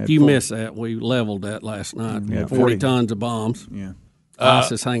did. If you missed that, we leveled that last night. 40 tons of bombs. Yeah.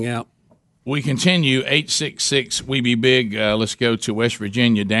 ISIS hang out. We continue. 866-WE-BE-BIG. Let's go to West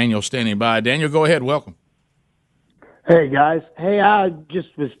Virginia. Daniel standing by. Daniel, go ahead. Welcome. Hey, guys. Hey, I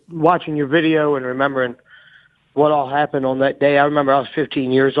just was watching your video and remembering what all happened on that day. I remember I was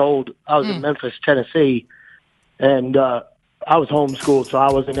 15 years old. I was in Memphis, Tennessee, and I was homeschooled, so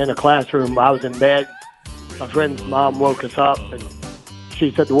I wasn't in a classroom. I was in bed. My friend's mom woke us up, and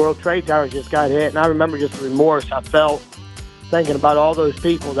she said the World Trade Towers just got hit, and I remember just the remorse I felt thinking about all those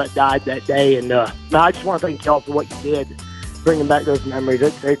people that died that day. And I just want to thank y'all for what you did, bringing back those memories.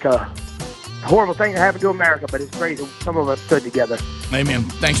 It's a horrible thing that happened to America, but it's great that some of us stood together. Amen.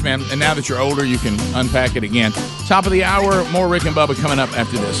 Thanks, man. And now that you're older, you can unpack it again. Top of the hour, more Rick and Bubba coming up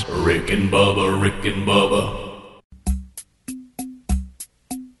after this. Rick and Bubba, Rick and Bubba.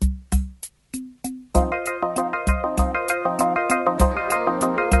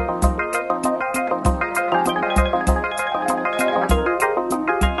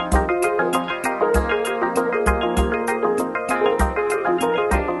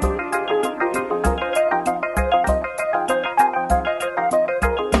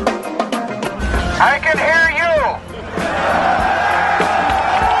 I can hear you.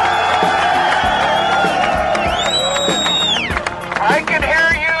 I can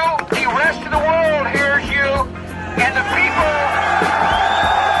hear you. The rest of the world hears you. And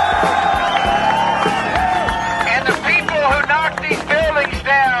the people who knock these buildings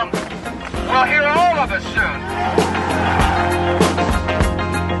down will hear all of us soon.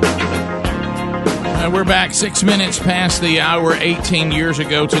 We're back 6 minutes past the hour. 18 years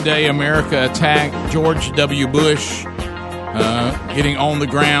ago today, America attacked. George W. Bush getting on the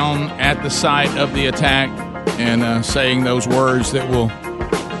ground at the site of the attack and saying those words that will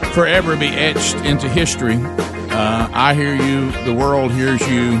forever be etched into history. I hear you, the world hears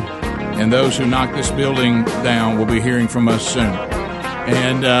you, and those who knock this building down will be hearing from us soon.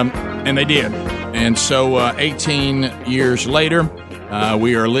 And they did. And so 18 years later,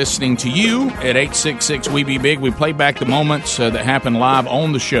 we are listening to you at 866-WE-BE-BIG. We play back the moments that happened live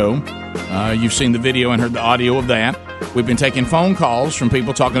on the show. You've seen the video and heard the audio of that. We've been taking phone calls from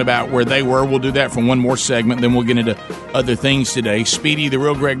people talking about where they were. We'll do that for one more segment, then we'll get into other things today. Speedy, the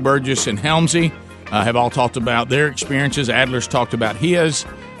real Greg Burgess, and Helmsy have all talked about their experiences. Adler's talked about his.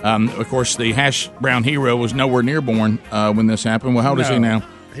 Of course, the Hash Brown Hero was nowhere near born when this happened. Well, how old is he now?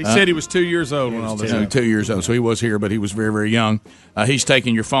 He said he was 2 years old when all this happened. 2 years old, so he was here, but he was very, very young. He's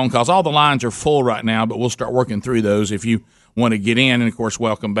taking your phone calls. All the lines are full right now, but we'll start working through those if you want to get in. And, of course,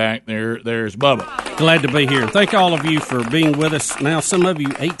 welcome back. There's Bubba. Glad to be here. Thank all of you for being with us. Now, some of you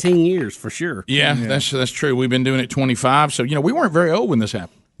 18 years for sure. Yeah. That's true. We've been doing it 25. So, we weren't very old when this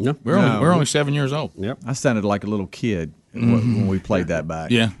happened. No. We're only 7 years old. Yep. I sounded like a little kid when we played that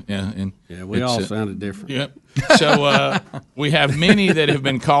back. Yeah. We all sounded different. Yep. So we have many that have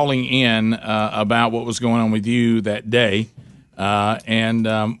been calling in about what was going on with you that day. And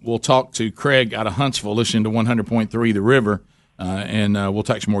we'll talk to Craig out of Huntsville, listening to 100.3 The River, and we'll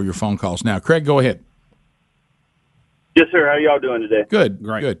take some more of your phone calls. Now, Craig, go ahead. Yes, sir. How y'all doing today? Good.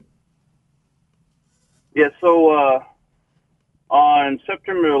 Great. Good. Yeah, so on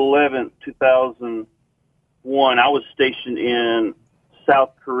September 11th, 2001, I was stationed in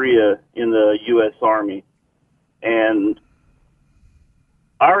South Korea in the U.S. Army, and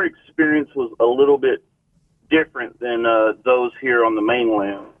our experience was a little bit different than those here on the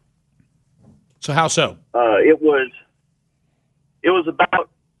mainland. So how so? It was about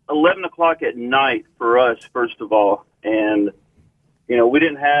 11 o'clock at night for us, first of all, and we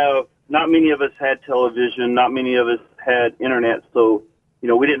didn't have. Not many of us had television. Not many of us had internet, so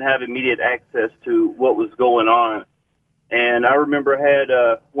we didn't have immediate access to what was going on. And I remember I had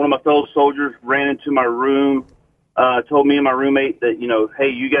one of my fellow soldiers ran into my room, told me and my roommate that hey,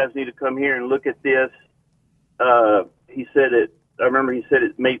 you guys need to come here and look at this. He said it. I remember he said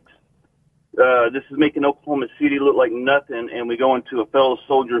it makes this is making Oklahoma City look like nothing. And we go into a fellow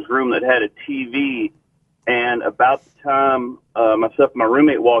soldier's room that had a TV. And about the time myself and my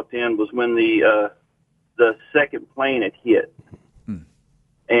roommate walked in was when the second plane had hit.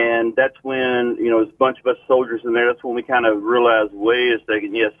 And that's when, there's a bunch of us soldiers in there. That's when we kind of realized, wait a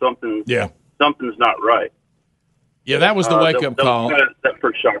second, something's not right. Yeah, that was the wake-up call. That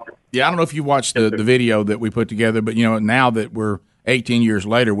first shocker. Yeah, I don't know if you watched the video that we put together, but, now that we're 18 years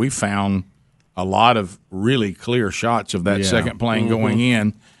later, we found a lot of really clear shots of that second plane going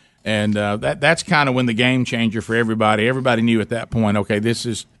in. And that's kind of when the game changer for everybody. Everybody knew at that point, okay, this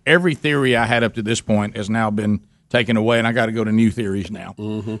is every theory I had up to this point has now been taken away, and I got to go to new theories now.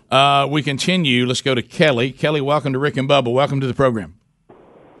 We continue. Let's go to Kelly. Kelly, welcome to Rick and Bubba. Welcome to the program.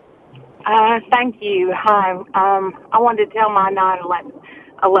 Thank you. Hi. I wanted to tell my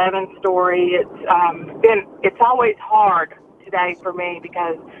 9/11 story. It's always hard today for me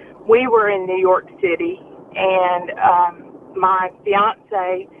because we were in New York City, and my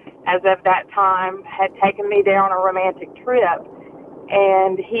fiance, as of that time, had taken me there on a romantic trip,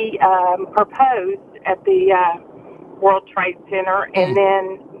 and he proposed at the World Trade Center, and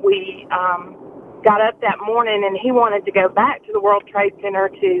then we got up that morning, and he wanted to go back to the World Trade Center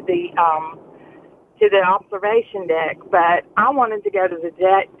to the observation deck, but I wanted to go to the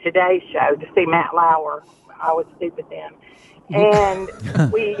Today Show to see Matt Lauer. I was stupid then. And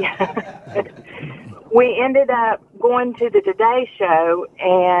we ended up going to the Today Show,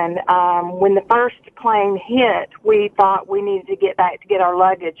 and when the first plane hit, we thought we needed to get back to get our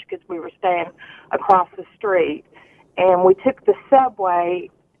luggage because we were staying across the street. And we took the subway,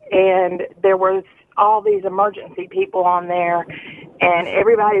 and there was all these emergency people on there, and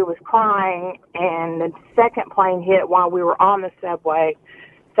everybody was crying, and the second plane hit while we were on the subway.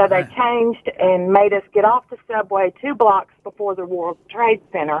 So they changed and made us get off the subway 2 blocks before the World Trade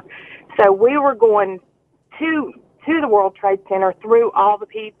Center. So we were going to the World Trade Center through all the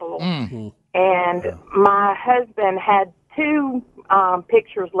people. And my husband had 2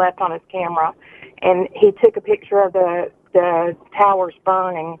 pictures left on his camera, and he took a picture of the towers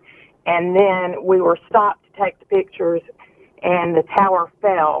burning, and then we were stopped to take the pictures, and the tower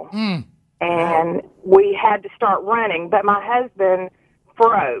fell. And we had to start running, but my husband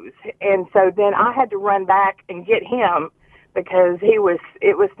froze, and so then I had to run back and get him because it was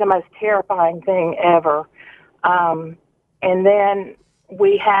the most terrifying thing ever. And then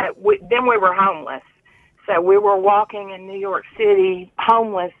we were homeless. So we were walking in New York City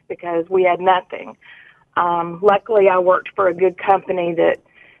homeless because we had nothing. Luckily, I worked for a good company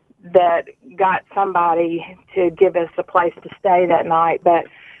that got somebody to give us a place to stay that night. But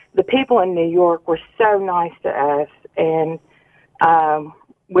the people in New York were so nice to us, and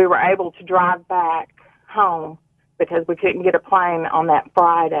we were able to drive back home because we couldn't get a plane on that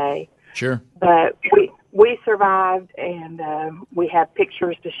Friday. Sure. But we survived, and we have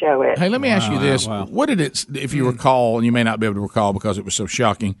pictures to show it. Hey, let me ask you this: what did it, if you recall, and you may not be able to recall because it was so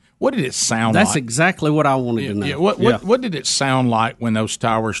shocking, what did it sound like? That's exactly what I wanted to know. Yeah, what did it sound like when those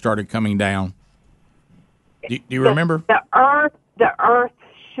towers started coming down? Do you remember? The earth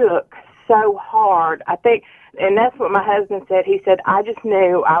shook so hard. I think, and that's what my husband said. He said, I just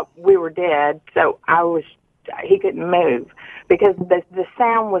knew we were dead, so he couldn't move because the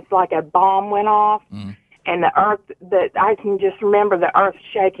sound was like a bomb went off, and the earth. I can just remember the earth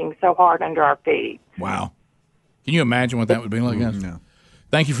shaking so hard under our feet. Wow! Can you imagine what that would be like? No.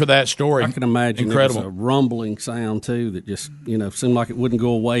 Thank you for that story. I can imagine Incredible. It was a rumbling sound too that just seemed like it wouldn't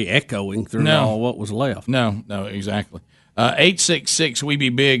go away, echoing through all what was left. No, exactly. 866 We Be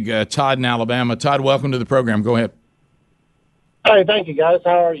Big. Todd in Alabama. Todd, welcome to the program. Go ahead. Hey, thank you, guys.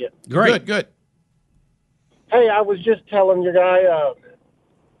 How are you? Great. Good. Hey, I was just telling your guy,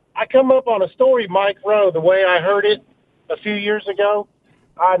 I come up on a story, Mike Rowe, the way I heard it a few years ago.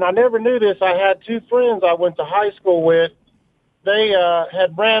 And I never knew this. I had two friends I went to high school with. They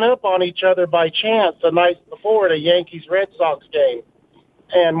had ran up on each other by chance the night before at a Yankees-Red Sox game.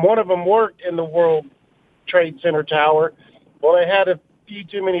 And one of them worked in the World Trade Center tower. Well, they had a few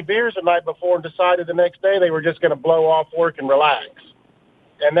too many beers the night before and decided the next day they were just going to blow off work and relax.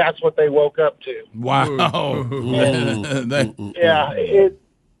 And that's what they woke up to. Wow. Yeah,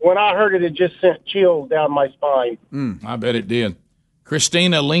 when I heard it, it just sent chills down my spine. I bet it did.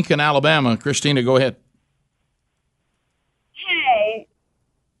 Christina, Lincoln, Alabama. Christina, go ahead. Hey.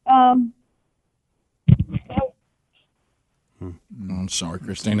 I'm sorry,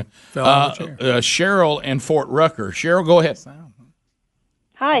 Christina. Cheryl in Fort Rucker. Cheryl, go ahead.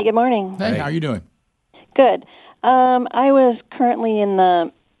 Hi, good morning. Hey, how are you doing? Good. I was currently in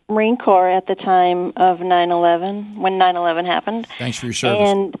the Marine Corps at the time of 9/11, when 9/11 happened. Thanks for your service.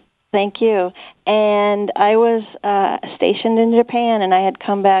 And thank you. And I was stationed in Japan, and I had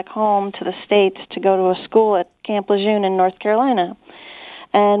come back home to the States to go to a school at Camp Lejeune in North Carolina.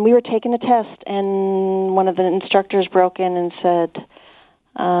 And we were taking a test, and one of the instructors broke in and said,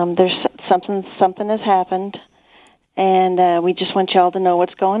 "There's something has happened, and we just want y'all to know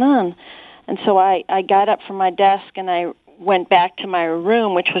what's going on." And so I got up from my desk and I went back to my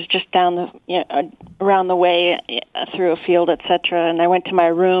room, which was just down around the way through a field, etc. And I went to my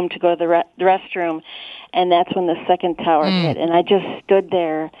room to go to the restroom, and that's when the second tower hit. And I just stood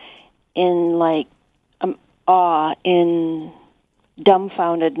there in awe, in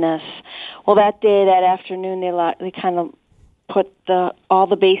dumbfoundedness. Well, that afternoon, they kind of put all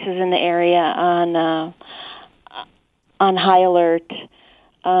the bases in the area on high alert.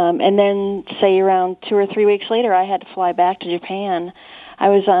 And then, say, around 2 or 3 weeks later, I had to fly back to Japan. I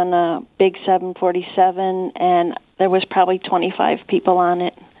was on a big 747, and there was probably 25 people on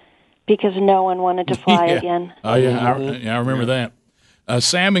it because no one wanted to fly again. Oh, yeah, I remember that.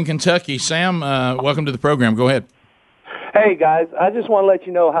 Sam in Kentucky. Sam, welcome to the program. Go ahead. Hey, guys, I just want to let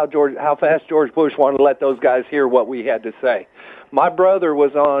you know how fast George Bush wanted to let those guys hear what we had to say. My brother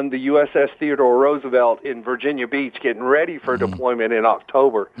was on the USS Theodore Roosevelt in Virginia Beach getting ready for deployment in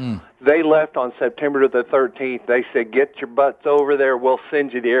October. They left on September the 13th. They said, get your butts over there. We'll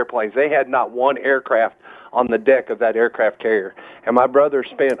send you the airplanes. They had not one aircraft on the deck of that aircraft carrier. And my brother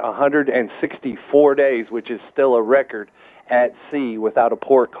spent 164 days, which is still a record, at sea without a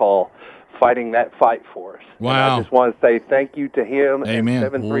port call, fighting that fight for us. Wow. And I just want to say thank you to him. Amen.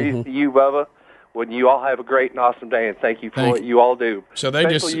 And 7-3 to you, Bubba. Well, you all have a great and awesome day, and thank you for what you all do. So they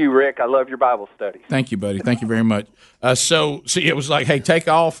Especially you, Rick. I love your Bible studies. Thank you, buddy. Thank you very much. So, see, it was like, hey, take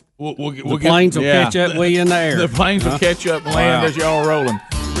off. We'll the planes will catch up with you in the air. The planes will catch up and land as y'all are rolling.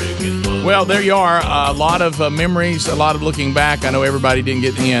 Well, there you are. A lot of memories, a lot of looking back. I know everybody didn't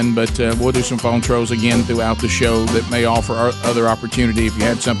get in, but we'll do some phone trolls again throughout the show that may offer other opportunity if you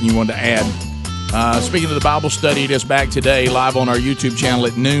had something you wanted to add. Speaking of the Bible study, it is back today, live on our YouTube channel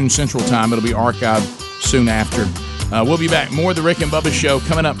at noon Central Time. It'll be archived soon after. We'll be back. More of the Rick and Bubba Show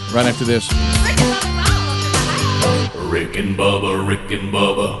coming up right after this. Rick and Bubba, Rick and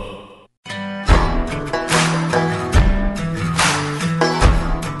Bubba.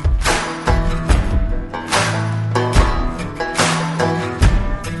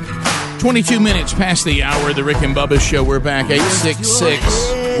 $22 minutes past the hour of the Rick and Bubba Show. We're back.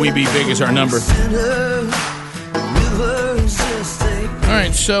 866 We Be Big is our number. All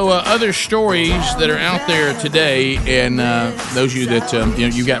right, so other stories that are out there today, and those of you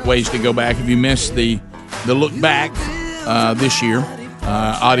that you got ways to go back. If you missed the look back this year,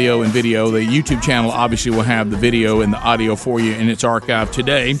 audio and video, the YouTube channel obviously will have the video and the audio for you in its archive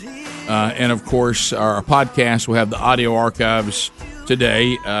today. And of course, our podcast will have the audio archives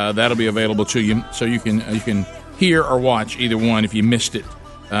today. That'll be available to you, so you can hear or watch either one if you missed it.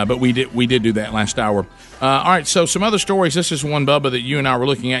 But we did do that last hour. All right, so some other stories. This is one, Bubba, that you and I were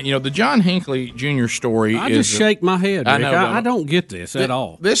looking at. You know, the John Hinckley Jr. story. I just shake my head, Rick. I don't get this at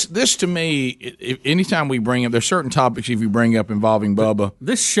all. This to me, anytime we bring up, there's certain topics if you bring up involving Bubba.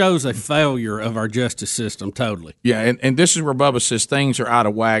 This shows a failure of our justice system totally. Yeah, and this is where Bubba says things are out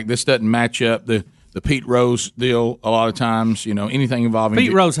of whack. This doesn't match up. The Pete Rose deal, a lot of times, you know, anything involving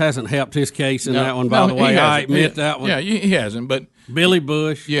Pete Rose hasn't helped his case in that one, by the way. I admit that one. Yeah, he hasn't, but Billy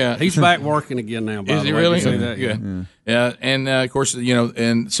Bush, yeah, he's back working again now. By is the he way. really? You see that? Yeah. And of course, you know,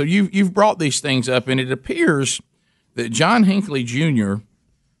 and so you've brought these things up, and it appears that John Hinckley Jr.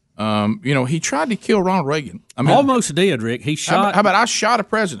 You know, he tried to kill Ronald Reagan. I mean, almost did, Rick. He shot. How about I shot a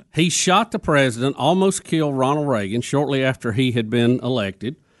president? He shot the president, almost killed Ronald Reagan shortly after he had been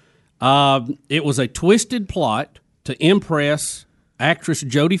elected. It was a twisted plot to impress actress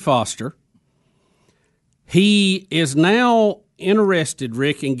Jodie Foster. He is now interested,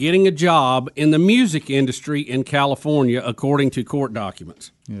 Rick, in getting a job in the music industry in California, according to court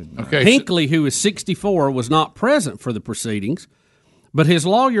documents. Okay, Hinckley, who is 64, was not present for the proceedings, but his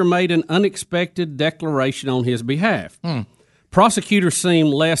lawyer made an unexpected declaration on his behalf. Prosecutors seem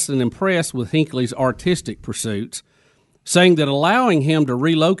less than impressed with Hinckley's artistic pursuits, saying that allowing him to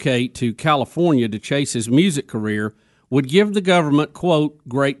relocate to California to chase his music career would give the government, quote,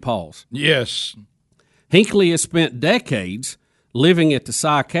 great pause. Yes. Hinckley has spent decades living at the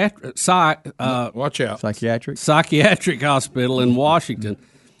psychiatric hospital in Washington.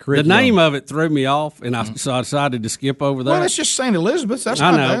 The name of it threw me off, and so I decided to skip over that. Well, it's just St. Elizabeth's. That's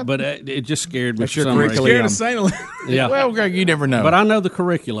I not know, bad. but it just scared me. That's for your some reason. curriculum. Scared of St. Elizabeth. Yeah. Well, Greg, you never know. But I know the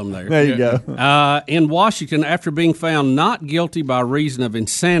curriculum there. There you go. In Washington, after being found not guilty by reason of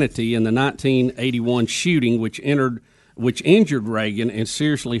insanity in the 1981 shooting, which injured Reagan and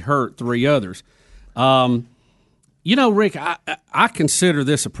seriously hurt 3 others. You know, Rick, I consider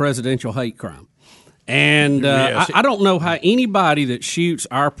this a presidential hate crime. And I don't know how anybody that shoots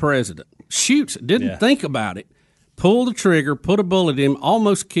our president, didn't think about it, pulled the trigger, put a bullet in him,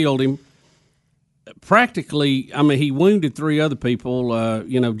 almost killed him. Practically, I mean, he wounded 3 other people.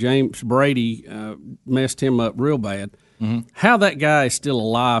 You know, James Brady messed him up real bad. Mm-hmm. How that guy is still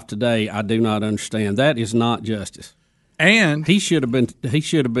alive today, I do not understand. That is not justice. And he should have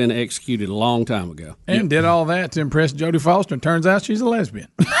been executed a long time ago. And did all that to impress Jodie Foster, and turns out she's a lesbian.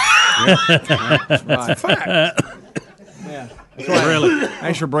 That's a fact. Yeah. Really?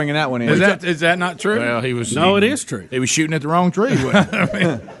 Thanks for bringing that one in. Is that not true? Well, he was. No, it is true. He was shooting at the wrong tree.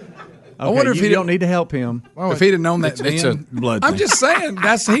 I wonder if you don't need to help him. If he'd have known that it's then. a blood I'm thing. just saying,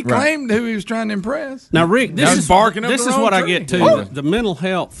 he claimed who he was trying to impress. Now, Rick, this is what I tree. get to. The mental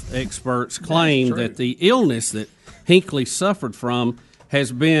health experts claim that the illness that Hinckley suffered from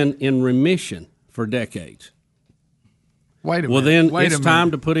has been in remission for decades. Wait a minute. Well, then Wait it's a time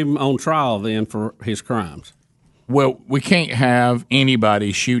minute. to put him on trial then for his crimes. Well, we can't have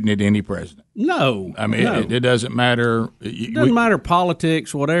anybody shooting at any president. No, I mean, no. it doesn't matter. It doesn't matter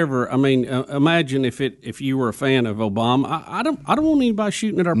politics, whatever. I mean, imagine if you were a fan of Obama. I don't want anybody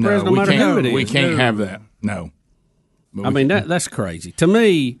shooting at our president, no matter who it is. We can't have that. No. I mean, that's crazy to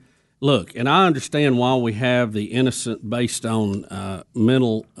me. Look, and I understand why we have the innocent based on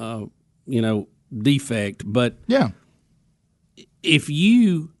mental, defect. But if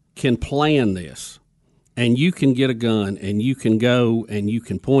you can plan this, and you can get a gun, and you can go, and you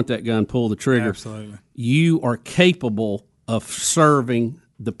can point that gun, pull the trigger, absolutely, you are capable of serving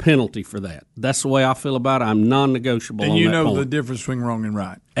the penalty for that. That's the way I feel about it. I'm non-negotiable. And on you that know point. the difference between wrong and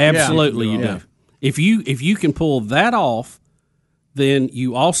right. Absolutely, you do. If you can pull that off, then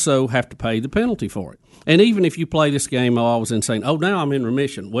you also have to pay the penalty for it. And even if you play this game, I was insane. Oh, now I'm in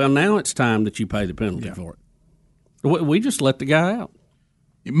remission. Well, now it's time that you pay the penalty for it. We just let the guy out.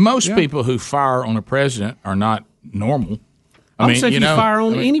 Most people who fire on a president are not normal. I mean, if you fire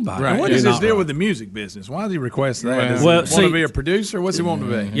on anybody. Right. What is his deal with the music business? Why does he request that? Does he want to be a producer? What's he want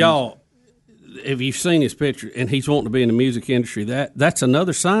to be? Y'all, if you've seen his picture and he's wanting to be in the music industry, that's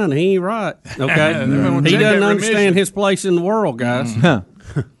another sign he ain't right. Okay, he doesn't understand his place in the world, guys.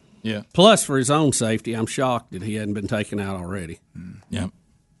 Yeah. Plus, for his own safety, I'm shocked that he hadn't been taken out already. Yeah.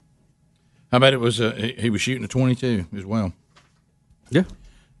 How about it was he was shooting a .22 as well? Yeah.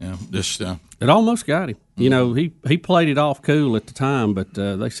 Yeah. Just it almost got him. You know, he played it off cool at the time, but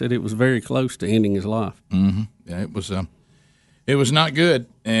they said it was very close to ending his life. Mm-hmm. Yeah, it was not good,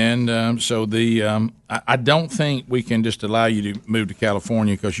 and so I don't think we can just allow you to move to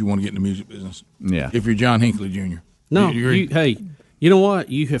California because you want to get in the music business. Yeah. If you're John Hinckley Jr. No, you You know what?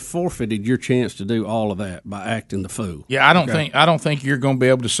 You have forfeited your chance to do all of that by acting the fool. Yeah, I don't think you're going to be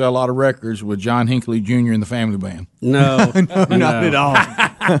able to sell a lot of records with John Hinckley Jr. and the Family Band. No, not at all.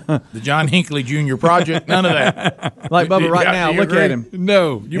 The John Hinckley Jr. Project, none of that. Like Bubba right Yeah, now, you look agree? at him.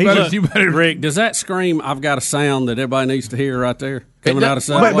 No, you better. Rick, does that scream? I've got a sound that everybody needs to hear right there coming out of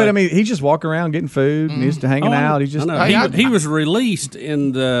Subway. But I mean, he's just walking around getting food and he's hanging out. He's just He was released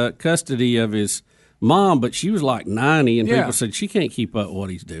in the custody of his mom, but she was like 90, and people said she can't keep up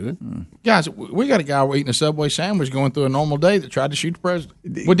what he's doing. Guys, we got a guy eating a Subway sandwich going through a normal day that tried to shoot the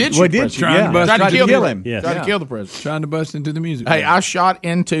president. Well, did shoot the president. Tried to kill him. Tried to kill the president. Trying to bust into the music. Hey, I shot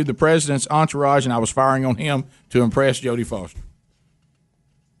into the president's entourage, and I was firing on him to impress Jodie Foster.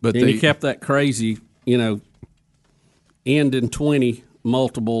 But and he kept that crazy, end in 20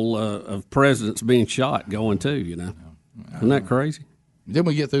 multiple of presidents being shot going too, Isn't that crazy? Didn't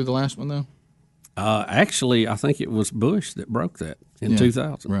we get through the last one, though? Actually, I think it was Bush that broke that in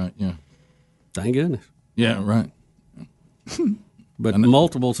 2000. Right, yeah. Thank goodness. Yeah, right. But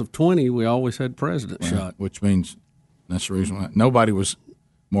multiples of 20, we always had president shot. Which means that's the reason why nobody was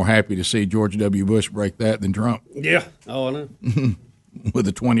more happy to see George W. Bush break that than Trump. Yeah. Oh, I know. With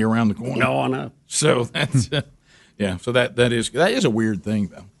the 20 around the corner. Oh, I know. So that's so that is a weird thing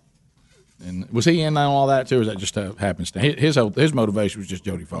though. And was he in on all that too, or is that just happenstance? His motivation was just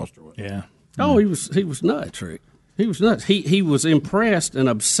Jodie Foster. Yeah. Oh, he was nuts, Rick. He was nuts. He was impressed and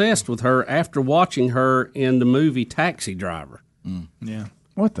obsessed with her after watching her in the movie Taxi Driver. Yeah.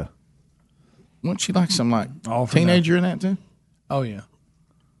 What the? Wasn't she like some teenager in that too? Oh yeah.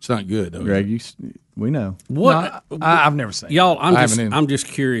 It's not good though. Greg, we know. What? No, I've never seen it. Y'all, I'm just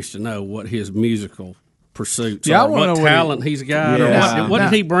curious to know what his musical pursuits Yeah, I are. wanna What know what talent he's got. Yeah. Or what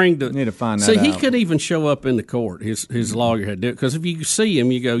did he bring to? Need to find that See, he out. could even show up in the court. His lawyer had to do it because if you see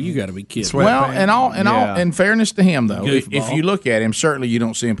him, you go, you got to be kidding. Well, all in fairness to him though, if Goofball. you look at him, certainly you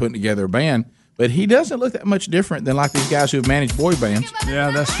don't see him putting together a band, but he doesn't look that much different than like these guys who have managed boy bands.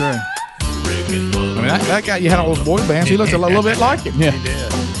 Yeah, that's true. I mean, that guy you had all those boy bands, he looked a little bit like him. Yeah.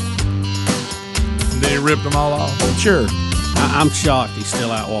 And then he ripped them all off. Sure. I'm shocked he's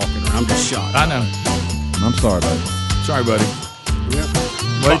still out walking around. I'm just shocked. I know. I'm sorry, buddy. Sorry, buddy.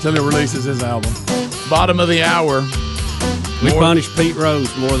 Wait till he releases his album. Bottom of the hour. We punish Pete Rose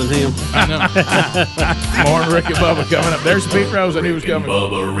more than him. I know. More Rick and Bubba coming up. There's Pete Rose. I knew he was coming.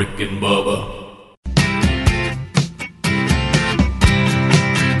 Bubba, Rick and Bubba.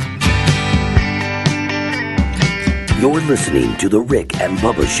 You're listening to The Rick and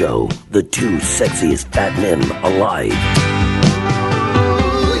Bubba Show, the two sexiest fat men alive.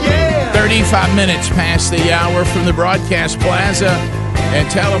 35 minutes past the hour from the broadcast plaza and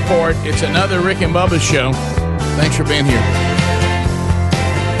teleport. It's another Rick and Bubba Show. Thanks for being here.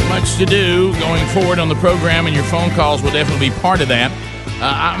 Much to do going forward on the program, and your phone calls will definitely be part of that.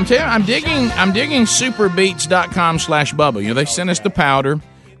 I'm telling you, I'm digging superbeats.com/Bubba. They sent us the powder.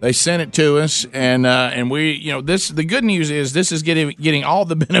 They sent it to us, and we, the good news is this is getting all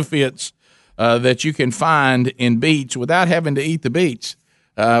the benefits that you can find in beets without having to eat the beets,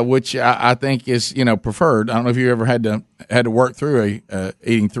 which I think is preferred. I don't know if you ever had to work through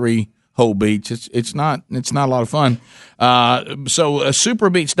eating 3 whole beets. It's not a lot of fun. So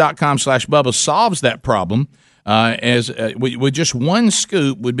superbeats.com/Bubba solves that problem. With just one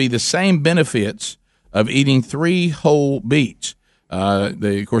scoop would be the same benefits of eating 3 whole beets.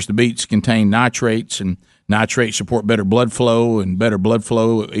 Of course, the beets contain nitrates, and nitrates support better blood flow, and better blood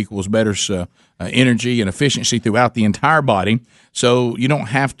flow equals better energy and efficiency throughout the entire body. So you don't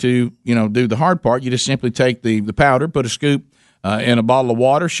have to, do the hard part. You just simply take the powder, put a scoop in a bottle of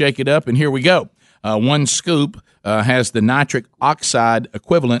water, shake it up, and here we go. One scoop has the nitric oxide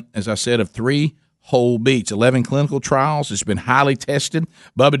equivalent, as I said, of 3 whole beets. 11 clinical trials. It's been highly tested.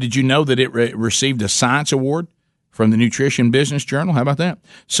 Bubba, did you know that it received a science award from the Nutrition Business Journal? How about that?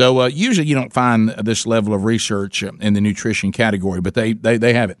 So usually you don't find this level of research in the nutrition category, but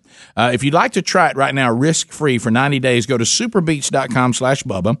they have it. If you'd like to try it right now, risk-free for 90 days, go to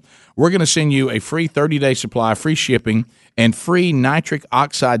superbeats.com/Bubba. We're going to send you a free 30-day supply, free shipping, and free nitric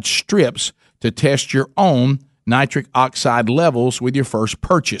oxide strips to test your own nitric oxide levels with your first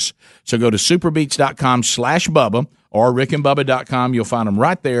purchase. So go to superbeats.com/Bubba or rickandbubba.com. You'll find them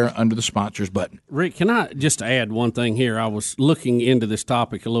right there under the sponsors button. Rick, can I just add one thing here? I was looking into this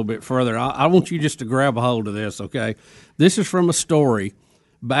topic a little bit further. I want you just to grab a hold of this, okay? This is from a story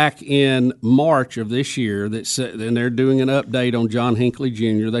back in March of this year that said, and they're doing an update on John Hinckley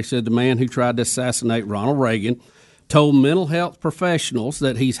Jr. They said the man who tried to assassinate Ronald Reagan told mental health professionals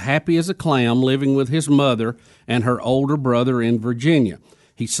that he's happy as a clam living with his mother and her older brother in Virginia.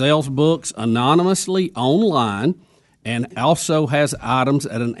 He sells books anonymously online, and also has items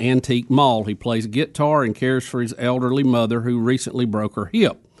at an antique mall. He plays guitar and cares for his elderly mother who recently broke her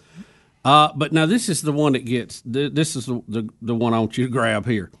hip. But now this is the one that gets, this is the one I want you to grab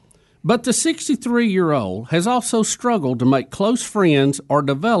here. But the 63-year-old has also struggled to make close friends or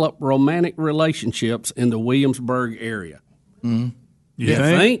develop romantic relationships in the Williamsburg area. Mm-hmm. You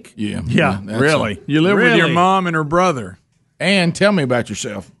think? Yeah. Yeah, really. You live with your mom and her brother. And tell me about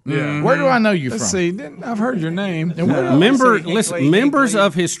yourself. Yeah. Where do I know you Let's from? see. I've heard your name. Members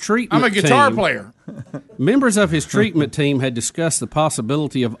of his treatment I'm a guitar team- player. Members of his treatment team had discussed the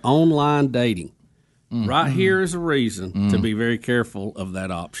possibility of online dating. Right here is a reason to be very careful of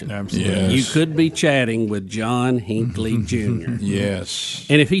that option. Absolutely. Yes. You could be chatting with John Hinckley Jr. Yes.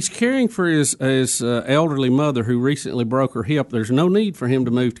 And if he's caring for his elderly mother who recently broke her hip, there's no need for him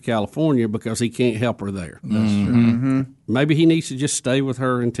to move to California because he can't help her there. That's true. Maybe he needs to just stay with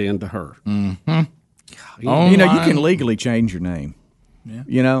her and tend to her. You know, you can legally change your name. Yeah.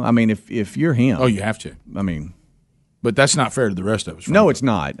 You know, I mean, if you're him. Oh, you have to. I mean, but that's not fair to the rest of us. No, it's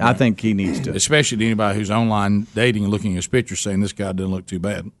not. I think he needs to. Especially to anybody who's online dating and looking at his picture saying this guy doesn't look too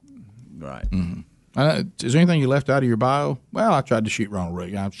bad. Right. Mm-hmm. Is there anything you left out of your bio? Well, I tried to shoot Ronald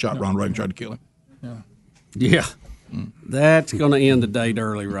Reagan. I shot Ronald Reagan, tried to kill him. Yeah. That's going to end the date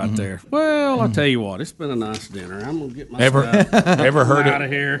early right there. Well, I'll tell you what, it's been a nice dinner. I'm going to get my stuff Ever heard out of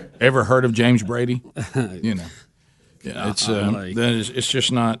of here. Ever heard of James Brady? You know, yeah, Golly. it's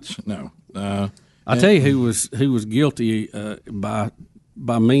just not no. I'll tell you who was guilty by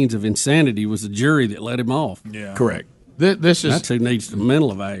means of insanity was the jury that let him off. Yeah, correct. This is that's who needs the mental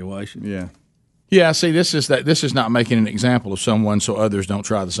evaluation. Yeah, yeah. See, this is not making an example of someone so others don't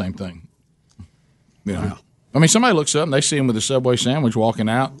try the same thing. You know? Wow. I mean, somebody looks up and they see him with a Subway sandwich walking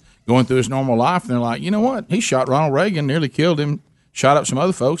out, going through his normal life, and they're like, you know what? He shot Ronald Reagan, nearly killed him, shot up some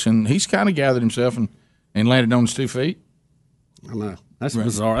other folks, and he's kind of gathered himself and landed on his 2 feet. I know. That's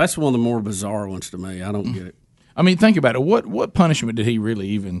bizarre. That's one of the more bizarre ones to me. I don't get it. I mean, think about it. What punishment did he really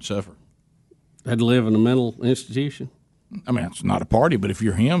even suffer? Had to live in a mental institution. I mean, it's not a party, but if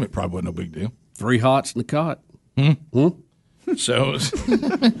you're him, it probably wasn't no big deal. 3 hots in the cot. So,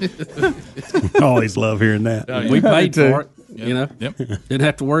 always love hearing that. We paid for it. Yep. You know, didn't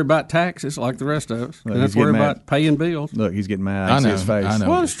have to worry about taxes like the rest of us. Didn't have to worry about paying bills. Look, he's getting mad. I see his face. I know.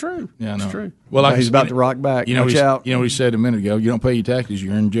 Well, it's true. Yeah, I know. It's true. Well, like he's about to rock back. You know, Watch out. You know what he said a minute ago. You don't pay your taxes,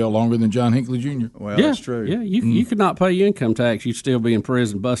 you're in jail longer than John Hinckley Jr. Well, Yeah, that's true. Yeah, you could not pay your income tax. You'd still be in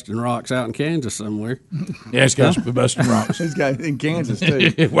prison busting rocks out in Kansas somewhere. Yeah, it's got to be busting rocks. He's got in Kansas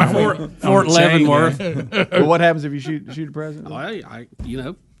too. Fort Leavenworth. Well, what happens if you shoot the president? I you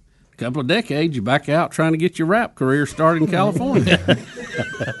know, a couple of decades, you're back out trying to get your rap career started in California.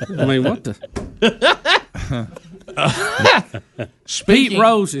 I mean, what the? Pete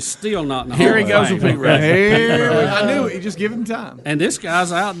Rose is still not in the Here he Hall of goes with Fame. Pete Rose. I knew it. You just give him time. And this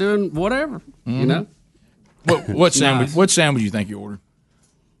guy's out doing whatever, you know. What sandwich? Nice. What sandwich you think you ordered?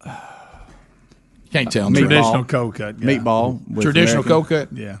 Can't tell. Traditional cold cut. Yeah. Meatball. with Traditional American- cold cut.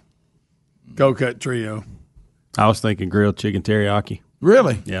 Yeah. Cold cut trio. I was thinking grilled chicken teriyaki.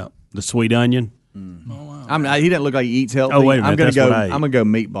 Really? Yeah, the sweet onion. He doesn't look like he eats healthy. Oh, wait a minute, I'm gonna that's go. what I ate. I'm gonna go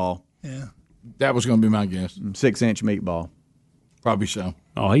meatball. Yeah. That was going to be my guess. 6-inch meatball. Probably so.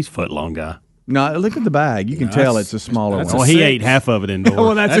 Oh, he's a foot long guy. No, look at the bag. You can tell it's a smaller that's one. Oh, he ate half of it indoors.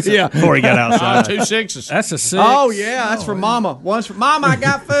 Well, that's yeah. Before he got outside. 2 6s. That's a 6. Oh yeah, that's for Mama. One's for Mama. I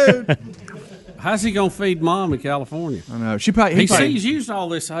got food. How's he gonna feed Mom in California? I know. She probably. He sees used all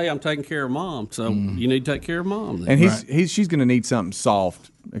this. Hey, I'm taking care of Mom, so you need to take care of Mom. Then. And she's going to need something soft.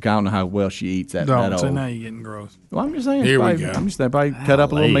 Like, I don't know how well she eats that. Don't. That So old. now you're getting gross. Well, I'm just saying. Here we probably, go. I'm just saying, probably cut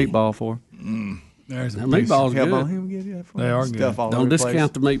up a little meatball for her. There's a That piece. meatball's Help good. on him get that for They her. are Stuff good. all Don't over the place.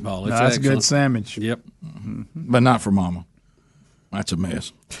 discount the meatball. It's That's a good excellent. sandwich. Yep. But not for Mama. That's a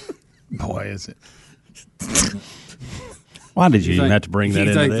mess. Boy, is it. Why did you even have to bring that you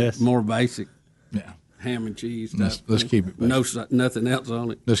into think this? more basic Yeah. ham and cheese Let's stuff. keep it basic. No, nothing else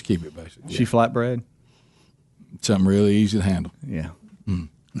on it. Let's keep it basic. She flatbread. Something really easy to handle. Yeah.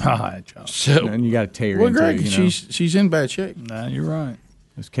 All right, Josh. So, And you got to tear well, into Greg, it, you know? she's in bad shape. Nah, you're right.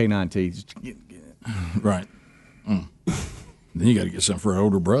 It's K9T. Just Right. Then you got to get something for an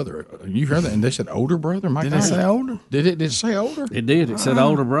older brother. You heard that? And they said older brother? My Did God. they say older? Did it say older? It did. It said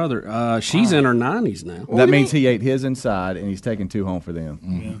older brother. She's in her 90s now. that means he ate his inside, and he's taking 2 home for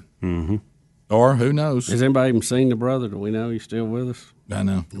them. Or who knows? Has anybody even seen the brother? Do we know he's still with us? I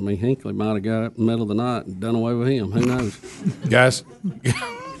know. I mean, Hinckley might have got up in the middle of the night and done away with him. Who knows? Guys,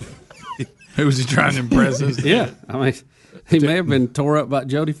 Who was he trying to impress us? Yeah. I mean, he may have been tore up by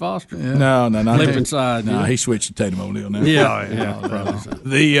Jodie Foster. no, not Flip him. inside. No, you know? he switched to Tatum O'Neal now. Yeah, probably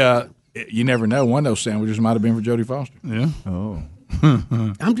so. you never know. One of those sandwiches might have been for Jodie Foster. Yeah. Oh.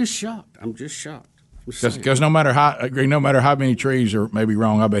 I'm just shocked. Because no matter how many trees are maybe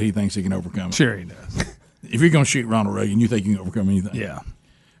wrong, I bet he thinks he can overcome it. Sure he does. If you're going to shoot Ronald Reagan, you think you can overcome anything. Yeah.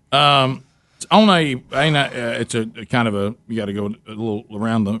 It's a kind of a, you got to go a little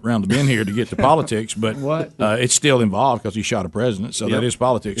around the bend here to get to politics, but it's still involved because he shot a president, so that is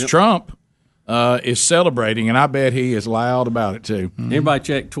politics. Yep. Trump is celebrating, and I bet he is loud about it too. Everybody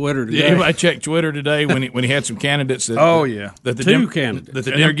check Twitter today. Yeah, everybody checked Twitter today when he had some candidates. That, that the Two candidates.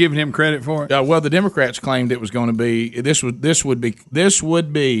 That they're giving him credit for it. Well, the Democrats claimed it was going to be this would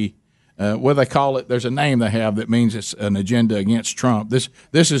be. What do they call it? There's a name they have that means it's an agenda against Trump. This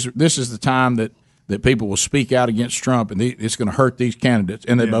is the time that people will speak out against Trump, and it's going to hurt these candidates.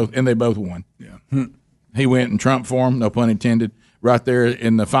 And they both won. Yeah, he went and Trump for him, no pun intended, right there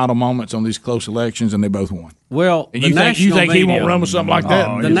in the final moments on these close elections, and they both won. Well, and you think he won't run with something like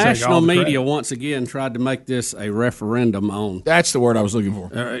that? The national media once again tried to make this a referendum on. That's the word I was looking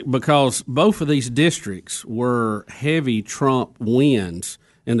for. Because both of these districts were heavy Trump wins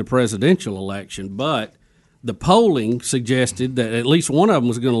in the presidential election, but the polling suggested that at least one of them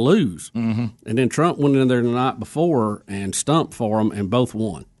was going to lose. Mm-hmm. And then Trump went in there the night before and stumped for them, and both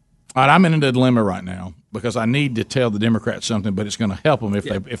won. All right, I'm in a dilemma right now because I need to tell the Democrats something, but it's going to help them if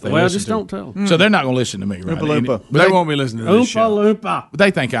they well, listen just to don't tell them. So they're not going to listen to me, right? But they won't be listening to this show. But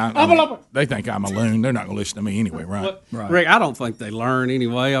they think I'm a loon. They're not going to listen to me anyway, right? Right. Rick, I don't think they learn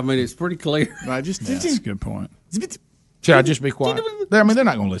anyway. I mean, it's pretty clear. Right, That's a good point. Should I just be quiet? They're not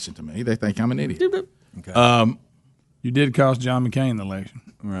going to listen to me. They think I'm an idiot. Okay. You did cost John McCain the election.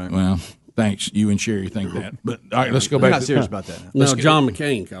 Right. Well, thanks. You and Sherry think that. But all right, let's go back. I'm not serious about that. No, John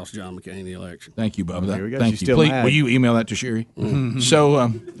McCain cost John McCain the election. Thank you, Bubba. There we go. Thank She's you. still Please, mad. will you email that to Sherry? Mm-hmm. So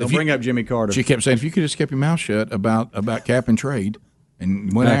don't bring up Jimmy Carter. She kept saying, if you could just kept your mouth shut about cap and trade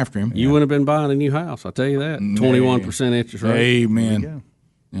and went after him. You wouldn't have been buying a new house, I'll tell you that. 21% interest rate. Amen.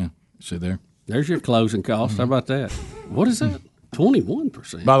 Yeah, see there. There's your closing cost. How about that? What is that?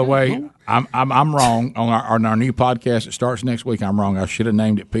 21%. By the way, I'm wrong on our new podcast that starts next week. I'm wrong. I should have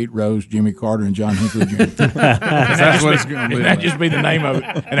named it Pete Rose, Jimmy Carter, and John Hinckley Jr. That's what it's going to be. That'd just be the name of it,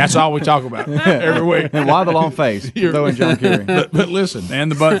 and that's all we talk about every week. And why the long face? Throwing John Kerry. But listen, and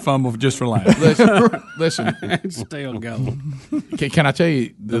the butt fumble just for laughs. Listen, still going. Can I tell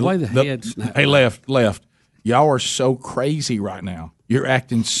you the way the head snapped? Hey, left. Y'all are so crazy right now. You're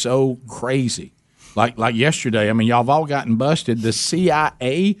acting so crazy. Like yesterday, I mean, y'all have all gotten busted. The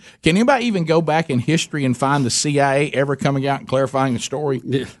CIA, can anybody even go back in history and find the CIA ever coming out and clarifying a story?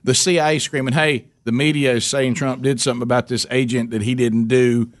 Yeah. The CIA screaming, hey, the media is saying Trump did something about this agent that he didn't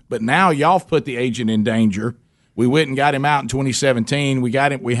do, but now y'all have put the agent in danger. We went and got him out in 2017. We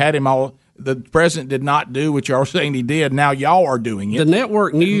had him all. The president did not do what y'all are saying he did. Now y'all are doing it. The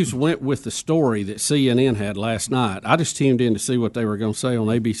network news went with the story that CNN had last night. I just tuned in to see what they were going to say on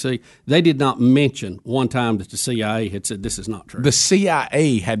ABC. They did not mention one time that the CIA had said this is not true. The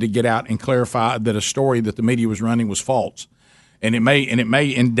CIA had to get out and clarify that a story that the media was running was false, and it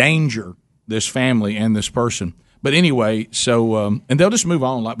may endanger this family and this person. But anyway, so and they'll just move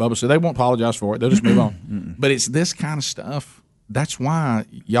on, like Bubba said. They won't apologize for it. They'll just move on. But it's this kind of stuff. That's why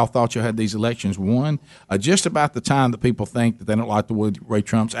y'all thought you had these elections won just about the time that people think that they don't like the way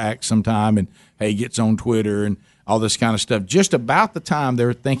Trump's acts sometime, and hey, he gets on Twitter and all this kind of stuff. Just about the time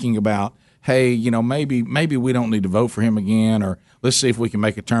they're thinking about, hey, maybe we don't need to vote for him again, or let's see if we can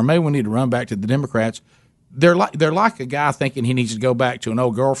make a turn. Maybe we need to run back to the Democrats. They're like a guy thinking he needs to go back to an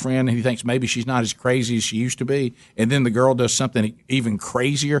old girlfriend, and he thinks maybe she's not as crazy as she used to be, and then the girl does something even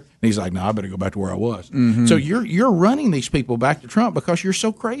crazier, and he's like, no, I better go back to where I was. Mm-hmm. So you're running these people back to Trump because you're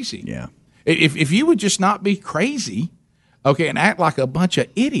so crazy. Yeah. If you would just not be crazy, okay, and act like a bunch of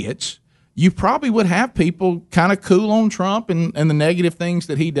idiots, you probably would have people kind of cool on Trump and the negative things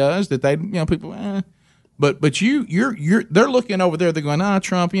that he does that they, people, But they're looking over there. They're going,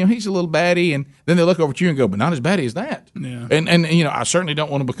 Trump, he's a little baddie, and then they look over at you and go, but not as baddie as that. Yeah. And I certainly don't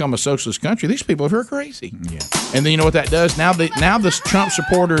want to become a socialist country. These people over here are crazy. Yeah. And then you know what that does? Now the Trump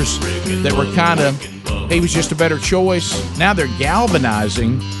supporters that were kind of, he was just a better choice. Now they're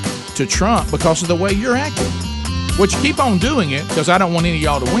galvanizing to Trump because of the way you're acting. Which keep on doing it because I don't want any of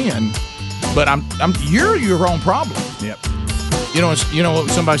y'all to win. But you're your own problem. Yep. You know what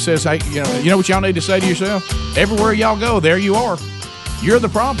somebody says, hey, you know what y'all need to say to yourself? Everywhere y'all go, there you are. You're the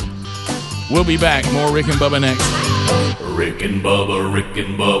problem. We'll be back. More Rick and Bubba next. Rick and Bubba, Rick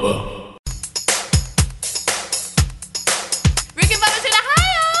and Bubba. Rick and Bubba's in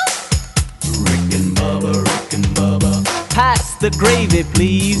Ohio. Rick and Bubba, Rick and Bubba. Pass the gravy,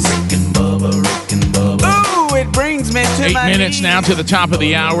 please. Rick and Bubba, Rick and Bubba. Ooh! it brings me to 8 my minutes knees. now to the top of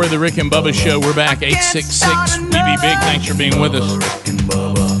the hour. The Rick and Bubba Show. We're back. 866-BB Big. Thanks for being with us.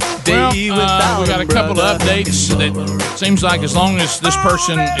 Well, we got a couple of updates that seems like as long as this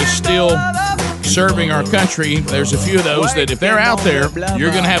person is still serving our country, there's a few of those that if they're out there,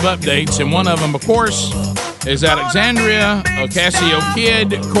 you're going to have updates. And one of them, of course, is Alexandria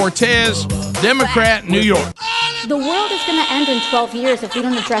Ocasio-Cortez, Democrat, New York. The world is going to end in 12 years if we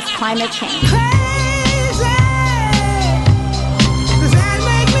don't address climate change.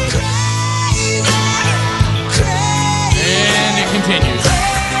 And it continues.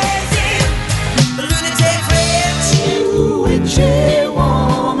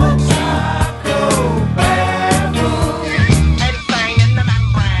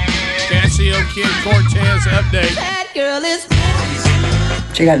 Ocasio-Cortez update. That girl is.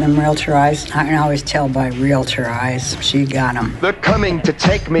 She got them realtor eyes. I can always tell by realtor eyes. She got them. They're coming to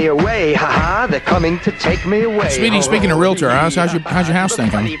take me away, haha. They're coming to take me away. Speedy, speaking of realtor eyes, how's your house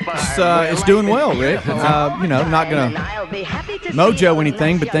thing coming? It's doing well, Rick. Not going to mojo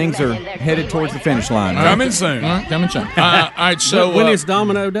anything, but things are headed towards the finish line. Coming soon. All right, so when is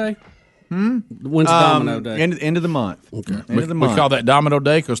Domino Day? When's Domino Day? End of the month. Okay. End of the month. We call that Domino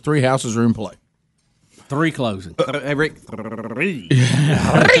Day because 3 houses are in play. 3 closing. Hey, Rick.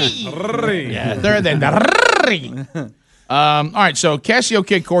 Yeah, third then. All right, so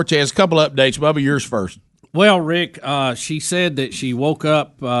Ocasio-Cortez, a couple updates. Bubba, yours first. Well, Rick, she said that she woke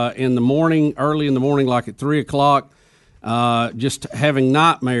up in the morning, early in the morning, like at 3 o'clock, just having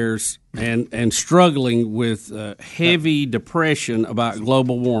nightmares and struggling with heavy depression about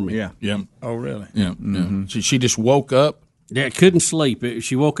global warming. Yeah. Oh, really? Yeah. She just woke up. Yeah, couldn't sleep.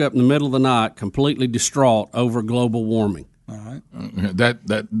 She woke up in the middle of the night, completely distraught over global warming. All right.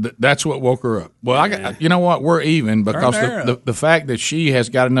 That's what woke her up. Well, you know what? We're even because the fact that she has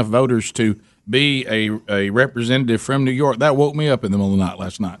got enough voters to be a representative from New York, that woke me up in the middle of the night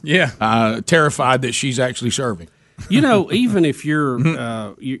last night. Yeah. Terrified that she's actually serving. You know, even if you're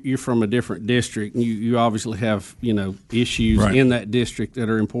from a different district, you obviously have issues in that district that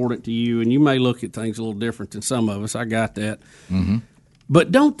are important to you, and you may look at things a little different than some of us. I got that,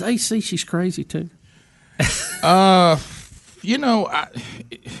 but don't they see she's crazy too? I don't know.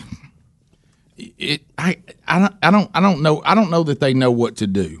 I don't know that they know what to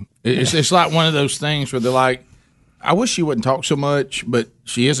do. It's like one of those things where they're like, I wish she wouldn't talk so much, but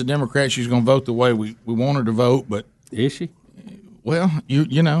she is a Democrat. She's going to vote the way we want her to vote. But is she? Well, you're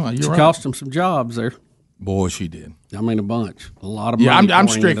she right. cost them some jobs there. Boy, she did. I mean, a bunch, a lot of money. I'm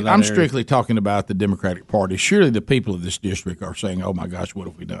strictly talking about the Democratic Party. Surely the people of this district are saying, "Oh my gosh, what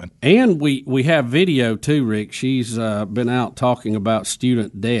have we done?" And we have video too, Rick. She's been out talking about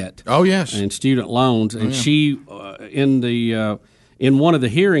student debt. Oh yes, and student loans. And she in one of the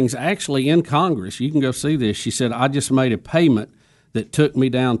hearings, actually in Congress, you can go see this. She said, "I just made a payment that took me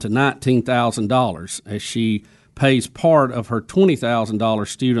down to $19,000 as she pays part of her $20,000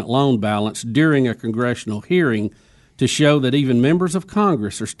 student loan balance during a congressional hearing to show that even members of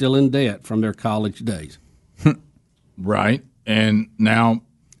Congress are still in debt from their college days." Right. And now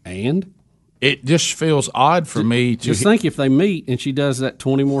it just feels odd for me to just think if they meet and she does that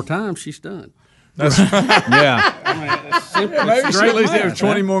 20 more times, she's done. That's yeah. Maybe she at least have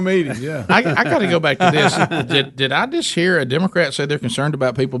 20 more meetings. Yeah. I got to go back to this. Did I just hear a Democrat say they're concerned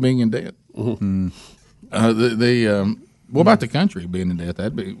about people being in debt? Mm-hmm. What about the country being in debt?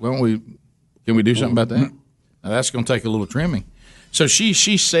 Can we do something about that? That's going to take a little trimming. So she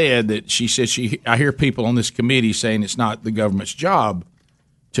said I hear people on this committee saying it's not the government's job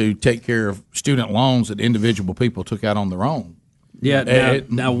to take care of student loans that individual people took out on their own. Yeah.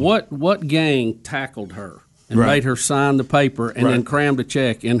 Now what gang tackled her and made her sign the paper and then crammed a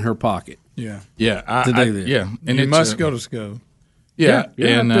check in her pocket? Yeah. Yeah. To do this. Yeah. And you must go to school. Yeah.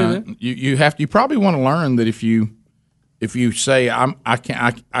 And you probably want to learn that if you say I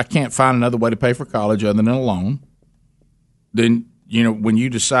can't find another way to pay for college other than a loan, then when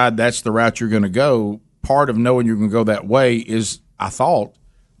you decide that's the route you're going to go, part of knowing you're going to go that way is, I thought,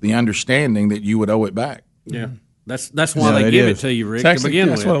 the understanding that you would owe it back. Yeah. That's why they give it to you, Rick, to begin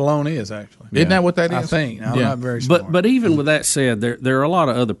with. That's what a loan is, actually. Isn't that what that is? I think. I'm not very smart. But even with that said, there are a lot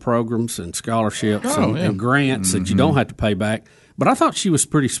of other programs and scholarships and grants that you don't have to pay back. But I thought she was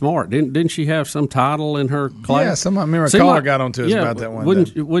pretty smart. Didn't she have some title in her class? Yeah, I remember a caller got on to us about that one.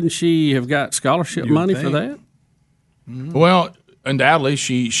 Wouldn't she have got scholarship money for that? Mm-hmm. Well, undoubtedly,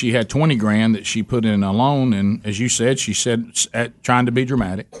 she had $20,000 that she put in a loan, and as you said, she said, trying to be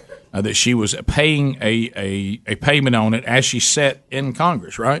dramatic, that she was paying a payment on it as she sat in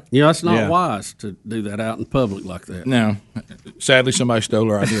Congress, right? Yeah, it's not wise to do that out in public like that. No, sadly, somebody stole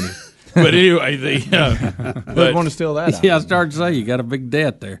her identity. But anyway, Who'd want to steal that out? Yeah, I started to say you got a big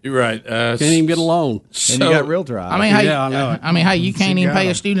debt there. You're right. Can't even get a loan. And you got realtor eyes. I mean, hey, Yeah, I know it. I mean, hey, you can't even pay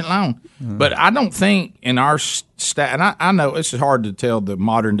a student loan. But I don't think in our stat, and I know it's hard to tell the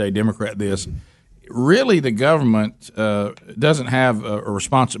modern day Democrat this. Really, the government doesn't have a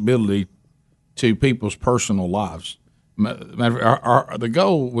responsibility to people's personal lives. The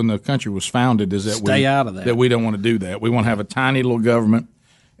goal when the country was founded is that Stay out of that. That we don't want to do that. We want to have a tiny little government,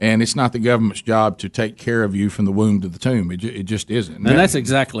 and it's not the government's job to take care of you from the womb to the tomb. It just isn't. And that's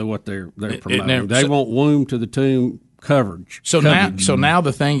exactly what they're promoting. They want womb to the tomb coverage. So now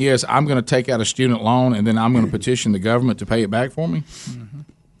the thing is, I'm going to take out a student loan, and then I'm going to petition the government to pay it back for me.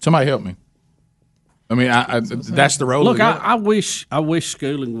 Somebody help me. I mean, that's the role. Look, I wish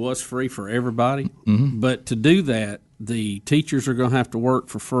schooling was free for everybody, but to do that, the teachers are going to have to work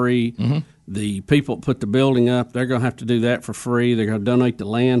for free. The people that put the building up, they're going to have to do that for free. They're going to donate the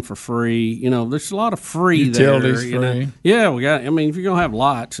land for free. You know, there's a lot of free Utilities there. You know? free. Yeah, we got. I mean, if you're going to have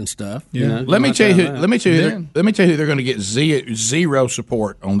lots and stuff, you know, Let me tell you who they're going to get zero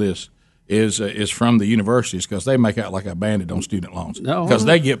support on this is from the universities, because they make out like a bandit on student loans because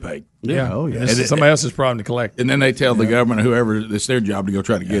they get paid. Yeah. Oh, yeah. It's somebody else's problem to collect. And then they tell the government or whoever it's their job to go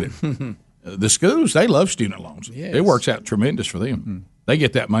try to get it. The schools, they love student loans. Yes. It works out tremendous for them. They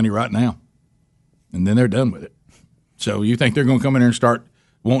get that money right now, and then they're done with it. So you think they're going to come in there and start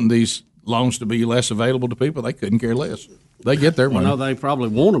wanting these loans to be less available to people? They couldn't care less. They get their money. no, they probably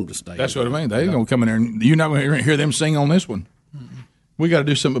want them to stay. That's what I mean. They're going to come in there, and you're not going to hear them sing on this one. We got to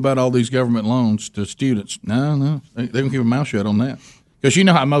do something about all these government loans to students. No, they're going to keep a mouth shut on that. Because you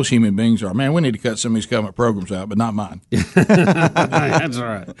know how most human beings are. Man, we need to cut some of these government programs out, but not mine. That's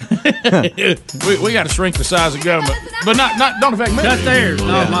right. we got to shrink the size of government, but don't affect me. Cut theirs,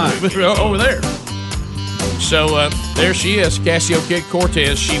 not mine. Over there. So there she is,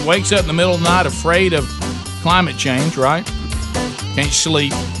 Ocasio-Cortez. She wakes up in the middle of the night afraid of climate change, right? Can't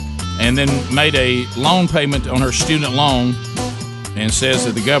sleep. And then made a loan payment on her student loan and says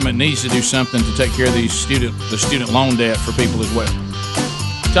that the government needs to do something to take care of the student loan debt for people as well.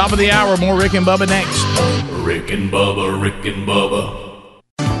 Top of the hour, more Rick and Bubba next. Rick and Bubba, Rick and Bubba.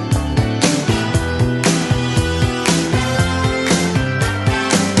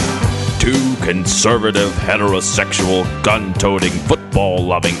 Two conservative, heterosexual, gun-toting,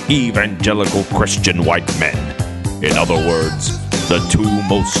 football-loving, evangelical Christian white men. In other words, the two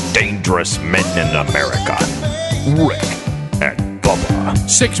most dangerous men in America. Rick and Bubba.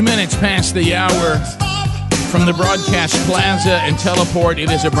 6 minutes past the hour. From the broadcast plaza and teleport,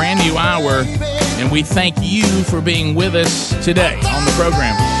 it is a brand new hour, and we thank you for being with us today on the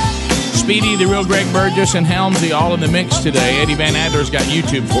program. Speedy, the real Greg Burgess, and Helmsy all in the mix today. Eddie Van Adler's got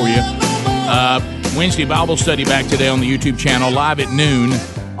YouTube for you. Wednesday Bible study back today on the YouTube channel, live at noon.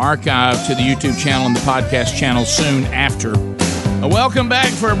 Archived to the YouTube channel and the podcast channel soon after. Welcome back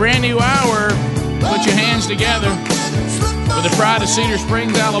for a brand new hour. Put your hands together. For the pride of Cedar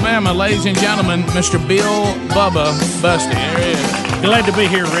Springs, Alabama, ladies and gentlemen, Mr. Bill Bubba Busty. There he is. Glad to be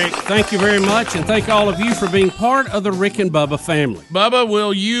here, Rick. Thank you very much, and thank all of you for being part of the Rick and Bubba family. Bubba,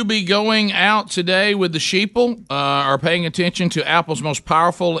 will you be going out today with the sheeple or paying attention to Apple's most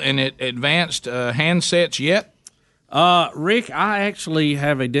powerful and advanced handsets yet? Rick, I actually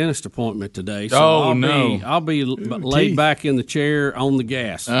have a dentist appointment today, so I'll be laid back in the chair on the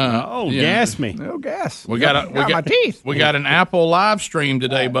gas. Gas me. No gas. We got my teeth. We got an Apple live stream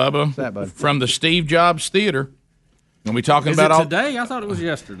today, Bubba. What's that, bud? From the Steve Jobs Theater. We'll be talking Is about it all today? I thought it was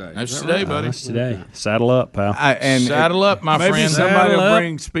yesterday. That's today, buddy. That's today. Saddle up, pal. Saddle up, my Maybe friend. somebody Saddle will up.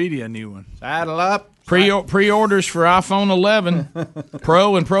 bring Speedy a new one. Saddle up. Pre-orders for iPhone 11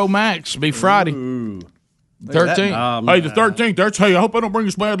 Pro and Pro Max be Friday. 13th. Hey, the 13th. Hey, I hope I don't bring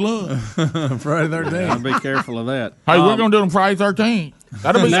us bad luck. Friday 13th. I'll be careful of that. Hey, we're going to do it on Friday 13th.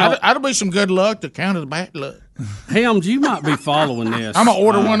 That'll be some good luck to counter the bad luck. Helms, you might be following this. I'm going to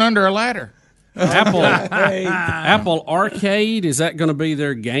order one under a ladder. Apple Arcade, is that going to be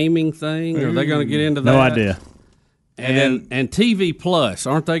their gaming thing? Are they going to get into that? No idea. And TV Plus,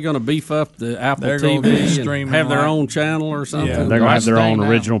 aren't they going to beef up the Apple They're gonna be TV and streaming have their like- own channel or something? Yeah, they're going to have their own now.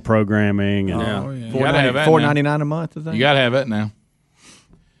 original programming. And You gotta have that now. $4.99 a month. I think. You got to have that now.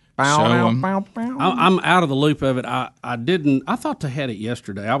 I'm out of the loop of it. I thought they had it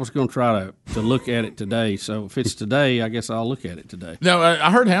yesterday. I was going to try to look at it today. So if it's today, I guess I'll look at it today. No,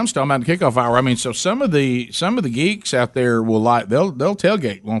 I heard Helms talking about the kickoff hour. I mean, so some of the geeks out there will they'll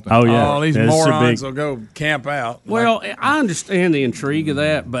tailgate, won't they? Oh yeah, All these It's a morons big- will go camp out. Well, I understand the intrigue of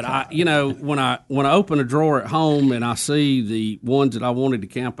that, but when I open a drawer at home and I see the ones that I wanted to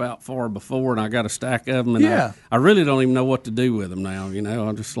camp out for before, and I got a stack of them, and Yeah. I really don't even know what to do with them now.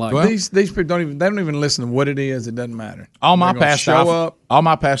 I'm just like, Well, these people don't even listen to what it is. It doesn't matter. All my They're gonna past show up. all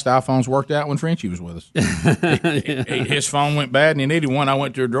my past iPhones worked out when Frenchie was with us. His phone went bad and he needed one. I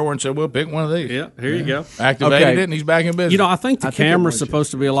went to a drawer and said, "Well, pick one of these." Yeah, here you go. Activated it, and he's back in business. You know, I think the camera's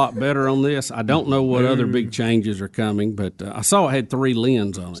supposed to be a lot better on this. I don't know what other big changes are coming, but I saw it had 3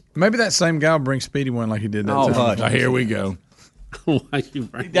 lens on it. Maybe that same guy will bring Speedy one like he did that Oh, time. hush. Here we go.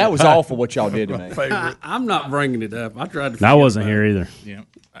 That was awful what y'all did to me. I'm not bringing it up. I tried to. I wasn't here either. Yeah.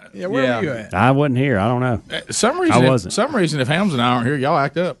 Yeah, where were you at? I wasn't here. I don't know. Some I reason, wasn't. some reason, if Helms and I aren't here, y'all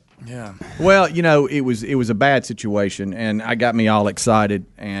act up. Yeah. Well, you know, it was a bad situation, and I got me all excited,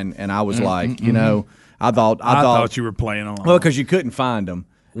 and I was like, you know, I thought you were playing on. Well, because you couldn't find them,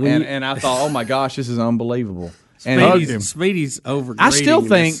 and I thought, oh my gosh, this is unbelievable. Speedy's over. I still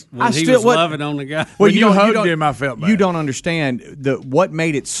think he was loving on the guy. Well, when you hugged him, I felt bad. You don't understand what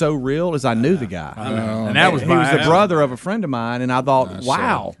made it so real is I knew the guy, and that was he was the brother of a friend of mine, and I thought,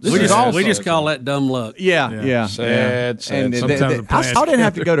 wow, this is awesome. We just call that dumb luck. Yeah. Sad. And Sometimes I didn't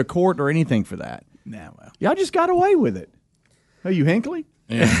have to go to court or anything for that. Nah, well. Y'all just got away with it. Are you Hinckley?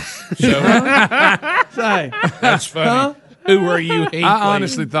 Yeah. Say, that's funny. Who were you? I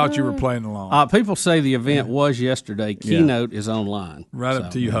honestly thought you were playing along. People say the event was yesterday. Keynote is online. Right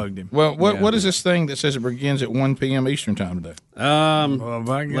up till you hugged him. Well, what is this thing that says it begins at 1 p.m. Eastern time today?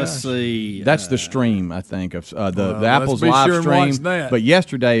 Let's see. That's the stream, I think, of the let's Apple's be live sure and watch stream. that. But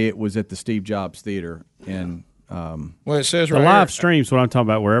yesterday it was at the Steve Jobs Theater in. Well, it says The right live here. stream's what I'm talking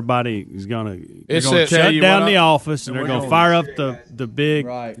about, where everybody is going It to says- shut you down what the up- office, and they're we're going to gonna- fire up the big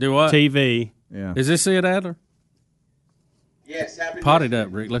Do what? TV. Yeah. Is this it, Adler? Yes. Pot it up,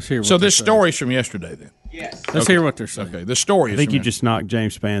 Rick. Let's hear. What So they're this saying. story's from yesterday, then. Yes. Let's hear what they're saying. Okay, the story. I Is think from you just knocked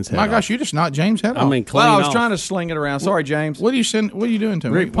James Spann's head My off. gosh, you just knocked James' head off. I mean, clean Well, I was off. trying to sling it around. Sorry, James. What are you saying? What are you doing to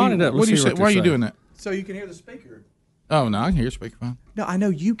me? Rick, point it up. What Let's do you hear say? what Why are they're you doing that? So you can hear the speaker. Oh no, I can hear you speakerphone. No, I know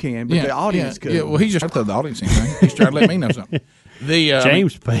you can, but the audience could. Yeah, well, he's just told the audience anything. He's trying to let me know something. The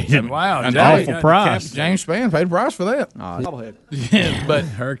James paid an an awful price. James Spann paid a price for that. But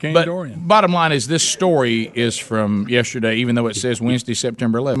Hurricane but Dorian. bottom line is this story is from yesterday, even though it says Wednesday,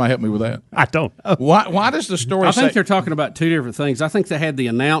 September 11th. Might help me with that. I don't know. Why does the story I say? think they're talking about two different things. I think they had the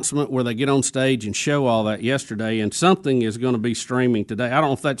announcement where they get on stage and show all that yesterday, and something is going to be streaming today. I don't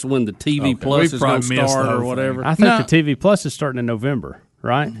know if that's when the TV Plus We've is going to probably missed start the or whole whatever. I think the TV Plus is starting in November,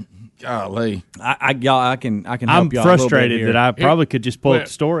 right? Golly, I can help I'm y'all a little bit frustrated here. that I probably could just pull up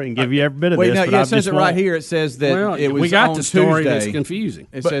the story and give you every bit of Wait, this. no, but yeah, I it says just it right won't. here. It says that Well, it was we got on the story Tuesday. that's confusing.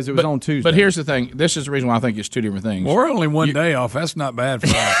 It says it was on Tuesday. But here's the thing. This is the reason why I think it's two different things. Well, we're only one day off. That's not bad for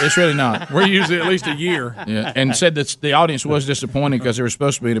us. It's really not. We're usually at least a year. Yeah, and said that the audience was disappointed because there was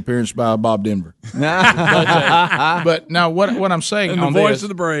supposed to be an appearance by Bob Denver. But now, what I'm saying And the on voice this, of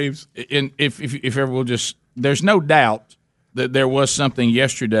the Braves. and if ever we'll just, there's no doubt that there was something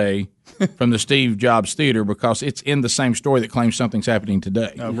yesterday from the Steve Jobs Theater because it's in the same story that claims something's happening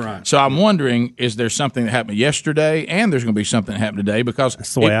today. Right. So I'm wondering, is there something that happened yesterday, and there's going to be something that happened today? Because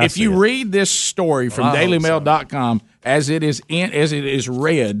the way I if see you it. read this story from DailyMail.com as it is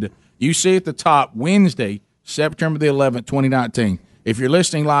read, you see at the top Wednesday, September the 11th, 2019. If you're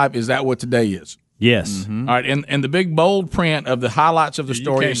listening live, is that what today is? Yes. All right, and the big bold print of the highlights of the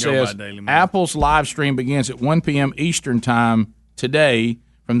story can't it go by says Daily Mail. Apple's live stream begins at 1 p.m. Eastern time today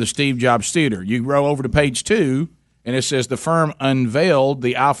from the Steve Jobs Theater. You roll over to page 2, and it says the firm unveiled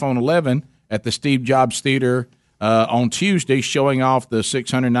the iPhone 11 at the Steve Jobs Theater on Tuesday, showing off the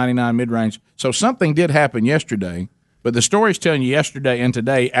 699 mid-range. So something did happen yesterday, but the story's telling you yesterday and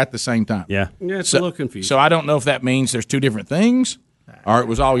today at the same time. Yeah. Yeah, it's a little confusing. So I don't know if that means there's two different things, or it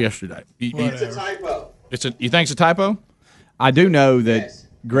was all yesterday. It's a typo. You think it's a typo? I do know that,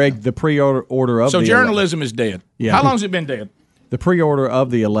 Greg, the pre-order of So the journalism is dead. Yeah. How long has it been dead? The pre-order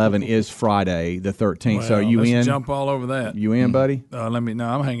of the 11 is Friday, the 13th. so are you let's in? Jump all over that. You in, buddy? No,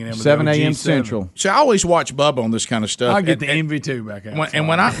 I'm hanging in. With 7 that with a.m. G7. Central. See, I always watch Bubba on this kind of stuff. I'll get And- the and MV2 back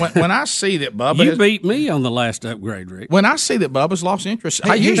out. when I see that Bubba, You has- beat me on the last upgrade, Rick. when I see that Bubba's lost interest,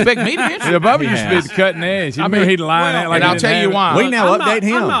 how you expect me to be interested? Yeah, Bubba He used to be has. the cutting edge. You I remember mean, he'd line out like and he I'll didn't tell you have it. why. We now update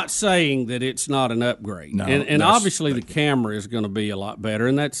him. I'm not saying that it's not an upgrade. No, and that's- obviously the camera is going to be a lot better,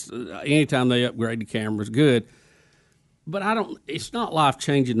 and that's anytime they upgrade the camera is good. But it's not life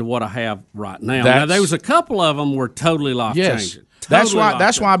changing to what I have right now. Now there was a couple of them were totally life changing. That's why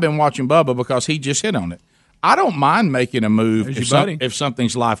I've been watching Bubba because he just hit on it. I don't mind making a move if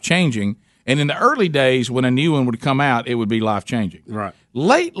something's life changing. And in the early days, when a new one would come out, it would be life changing. Right.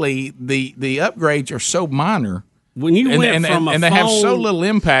 Lately, the upgrades are so minor. When you went from a and they have so phone- little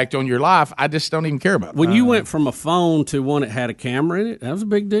impact on your life, I just don't even care about it. When you went from a phone to one that had a camera in it, that was a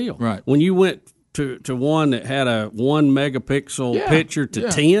big deal. Right. When you went to one that had a 1 megapixel picture to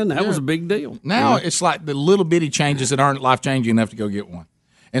 10, that was a big deal. Now it's like the little bitty changes that aren't life changing enough to go get one.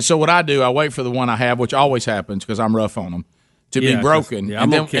 And so what I do, I wait for the one I have, which always happens because I'm rough on them, to be broken. I'm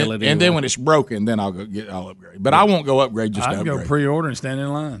gonna kill it and then anyway. when it's broken, then I'll upgrade. But I won't go upgrade just to I'd upgrade. go pre-order and stand in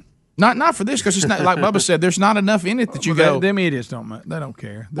line. Not for this because it's not like Bubba said. There's not enough in it that you go. Them idiots don't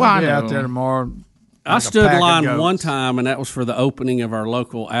care. They'll Well, I be know. out there tomorrow. I like a stood pack in of line goats. one time, and that was for the opening of our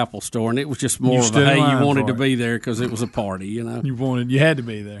local Apple store, and it was just more You of stood a, in hey, line you wanted for to it. be there because it was a party, you know. You had to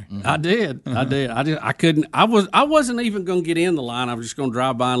be there. I did. I couldn't. I wasn't even going to get in the line. I was just going to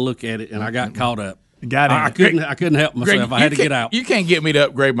drive by and look at it, and I got caught up. I couldn't help myself. Greg, I had to you get can't- out. You can't get me to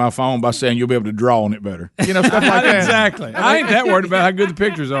upgrade my phone by saying you'll be able to draw on it better. You know, stuff like that. Exactly. I ain't that worried about how good the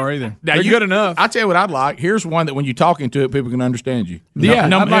pictures are either. Now, They're good enough. I tell you what I'd like. Here's one that when you're talking to it, people can understand you. Yeah,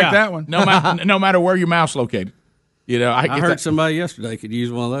 I'd like that one. No matter where your mouth's located. You know, I heard somebody yesterday could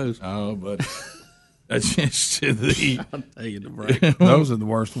use one of those. Oh, but that's just the. I'll tell you the break. Those are the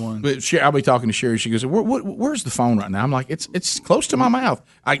worst ones. But I'll be talking to Sherry. She goes, "Where's the phone right now?" I'm like, "It's close to my mouth.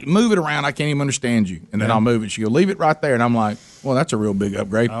 I move it around. I can't even understand you." And then I'll move it. She goes, "Leave it right there." And I'm like, "Well, that's a real big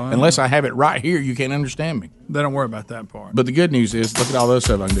upgrade. Unless I have it right here, you can't understand me." They don't worry about that part. But the good news is, look at all those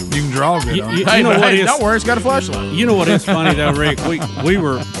stuff I can do. You can draw good on it. You know what is- don't worry, it's got a flashlight. You know what is funny though, Rick?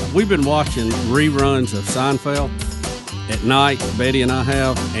 We've been watching reruns of Seinfeld at night. Betty and I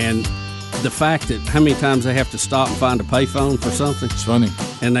have, and the fact that how many times they have to stop and find a payphone for something. It's funny.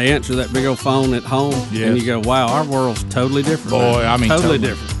 And they answer that big old phone at home, and you go, "Wow, our world's totally different." Boy, now. I mean, totally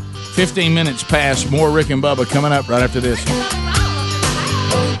different. 15 minutes past. More Rick and Bubba coming up right after this.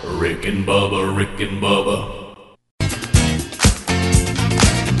 Rick and Bubba, Rick and Bubba.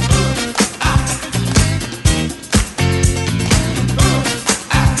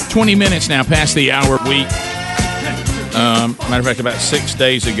 20 minutes now past the hour week. Matter of fact, about 6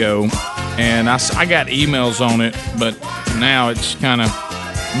 days ago. And I got emails on it, but now it's kind of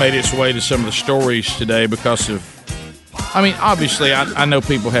made its way to some of the stories today because of, I mean, obviously, I know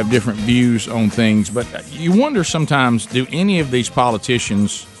people have different views on things, but you wonder sometimes, do any of these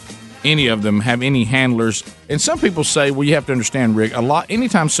politicians, any of them, have any handlers? And some people say, well, you have to understand, Rick,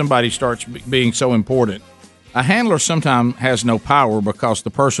 anytime somebody starts being so important, a handler sometimes has no power because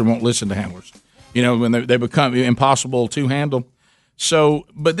the person won't listen to handlers. You know, when they become impossible to handle. So,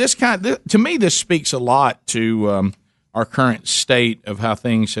 but to me, this speaks a lot to our current state of how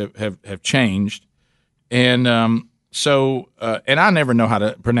things have changed. And and I never know how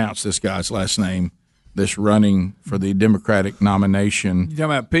to pronounce this guy's last name, this running for the Democratic nomination. You talking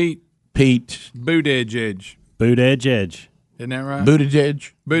about Pete Buttigieg. Buttigieg. Isn't that right?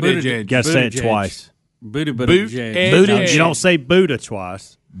 Buttigieg. Buttigieg. Got to say it twice. Buttigieg. You don't say Buddha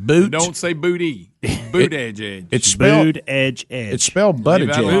twice. Don't say booty. Buttigieg. It's spelled Buttigieg. It's spelled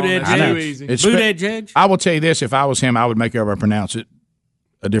Buttigieg. I know. Easy. Buttigieg. I will tell you this: if I was him, I would make everybody pronounce it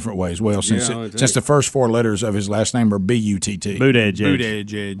a different way as well, since the first four letters of his last name are B-U-T-T.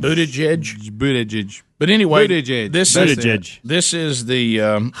 Buttigieg. Buttigieg. But anyway, Buttigieg. This is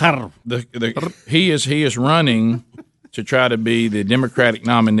the he is running to try to be the Democratic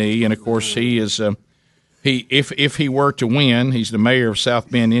nominee, and of course he is. If he were to win, he's the mayor of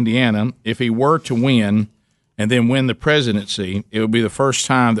South Bend, Indiana. If he were to win and then win the presidency, it would be the first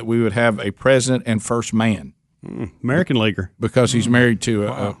time that we would have a president and first man. American leaguer. Because he's married to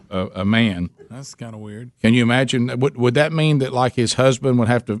a man. That's kind of weird. Can you imagine? Would that mean that like his husband would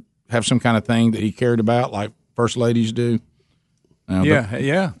have to have some kind of thing that he cared about, like first ladies do?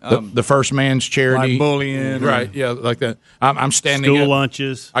 The first man's charity, like bullying, right? Yeah, like that. I'm standing school up.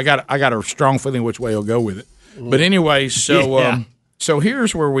 lunches. I got a strong feeling which way he'll go with it. But anyway, so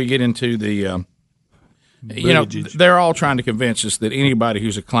here's where we get into the. They're all trying to convince us that anybody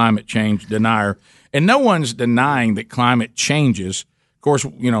who's a climate change denier, and no one's denying that climate changes. Of course,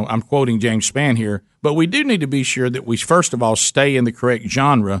 I'm quoting James Spann here, but we do need to be sure that we first of all stay in the correct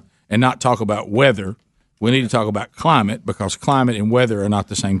genre and not talk about weather. We need to talk about climate because climate and weather are not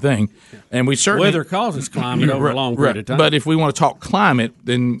the same thing. And we certainly Weather causes climate over a long period of time. But if we want to talk climate,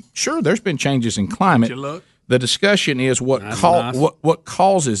 then sure, there's been changes in climate. The discussion is what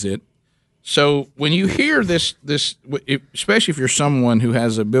causes it. So when you hear this, especially if you're someone who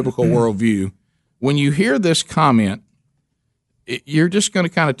has a biblical worldview, when you hear this comment, you're just going to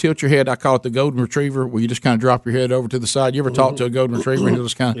kind of tilt your head. I call it the golden retriever, where you just kind of drop your head over to the side. You ever talk to a golden retriever and he'll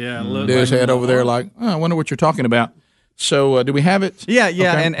just kind of do his head over there like, I wonder what you're talking about. So do we have it? Yeah,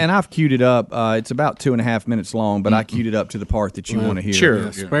 Okay. and I've queued it up. It's about 2.5 minutes long, but I queued it up to the part that you want to hear.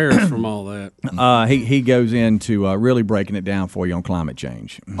 Sure. Spare us from all that. He goes into really breaking it down for you on climate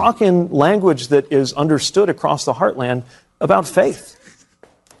change. Talk in language that is understood across the heartland about faith.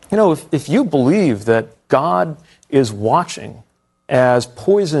 You know, if you believe that God is watching as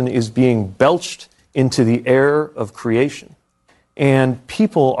poison is being belched into the air of creation, and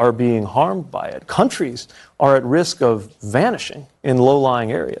people are being harmed by it, countries are at risk of vanishing in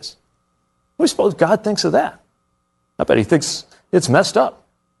low-lying areas, what do you suppose God thinks of that? I bet he thinks it's messed up.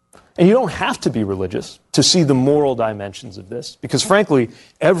 And you don't have to be religious to see the moral dimensions of this, because frankly,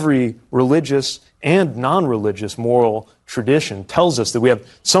 every religious and non-religious moral tradition tells us that we have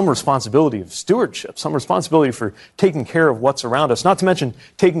some responsibility of stewardship, some responsibility for taking care of what's around us, not to mention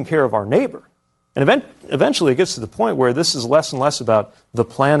taking care of our neighbor. And eventually it gets to the point where this is less and less about the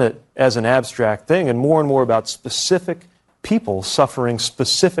planet as an abstract thing and more about specific people suffering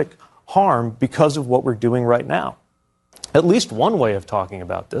specific harm because of what we're doing right now. At least one way of talking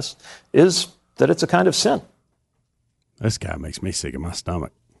about this is that it's a kind of sin. This guy makes me sick in my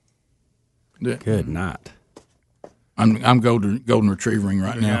stomach. Yeah. Good night. I'm golden retrievering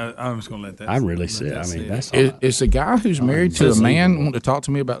right now. I'm just going to let that. I'm really sick. I mean, that's is the guy who's married to a man want to talk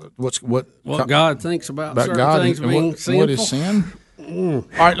to me about what God thinks about certain God things being what is sin? All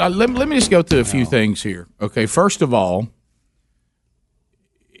right, let me just go through a few things here. Okay, first of all,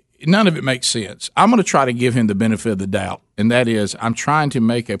 none of it makes sense. I'm going to try to give him the benefit of the doubt, and that is I'm trying to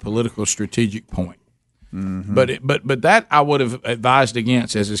make a political strategic point. Mm-hmm. But that I would have advised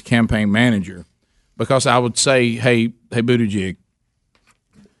against as his campaign manager, because I would say, hey Buttigieg,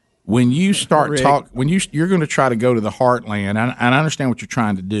 when you start you're going to try to go to the heartland, and I understand what you're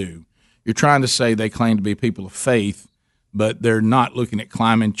trying to do. You're trying to say they claim to be people of faith, but they're not looking at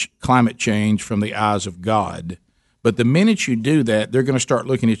climate change from the eyes of God. But the minute you do that, they're going to start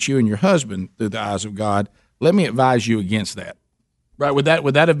looking at you and your husband through the eyes of God. Let me advise you against that. Right? Would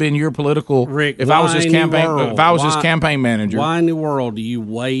that have been your political? Rick, if I was his campaign manager, why in the world do you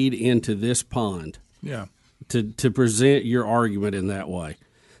wade into this pond? Yeah. To present your argument in that way,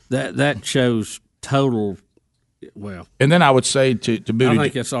 that shows total. Well, and then I would say to Buttigieg, I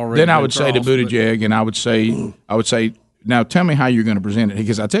think it's already. Then I would say to Buttigieg, and I would say, now tell me how you're going to present it,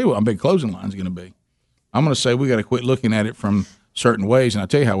 because I tell you what, a big closing line is going to be. I'm going to say we got to quit looking at it from certain ways, and I'll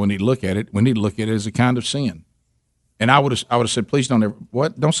tell you how we need to look at it. We need to look at it as a kind of sin. And I would have said, please don't ever.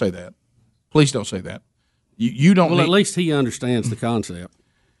 What? Don't say that. Please don't say that. You don't. Well, at least he understands the concept,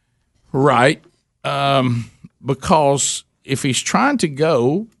 right? Because if he's trying to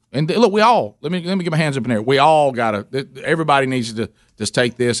go, and look, we all let me get my hands up in there. We all got to. Everybody needs to just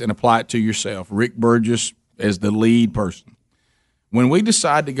take this and apply it to yourself. Rick Burgess as the lead person. When we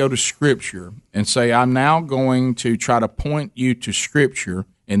decide to go to Scripture and say, I'm now going to try to point you to Scripture,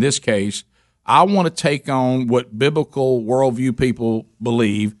 in this case, I want to take on what biblical worldview people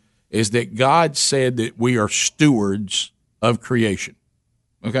believe is that God said that we are stewards of creation.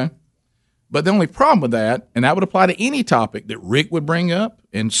 Okay? But the only problem with that, and that would apply to any topic that Rick would bring up,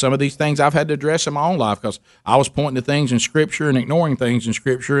 and some of these things I've had to address in my own life because I was pointing to things in Scripture and ignoring things in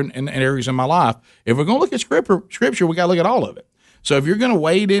Scripture and areas in my life. If we're going to look at Scripture, we got to look at all of it. So if you're going to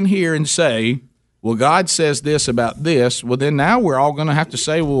wade in here and say, well, God says this about this, well, then now we're all going to have to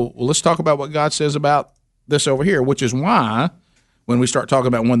say, well, let's talk about what God says about this over here, which is why when we start talking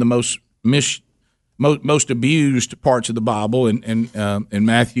about one of the most abused parts of the Bible in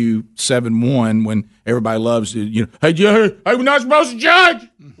Matthew 7:1, when everybody loves to, hey, we're not supposed to judge.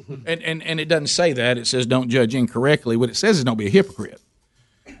 and it doesn't say that. It says don't judge incorrectly. What it says is don't be a hypocrite.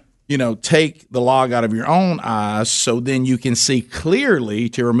 Take the log out of your own eyes so then you can see clearly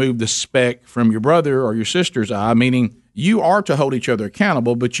to remove the speck from your brother or your sister's eye, meaning you are to hold each other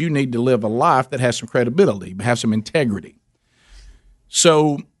accountable, but you need to live a life that has some credibility, have some integrity.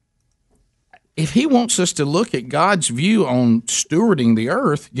 So if he wants us to look at God's view on stewarding the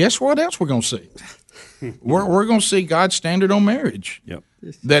earth, guess what else we're going to see? We're going to see God's standard on marriage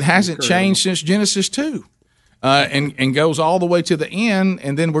that hasn't changed since Genesis 2. And goes all the way to the end,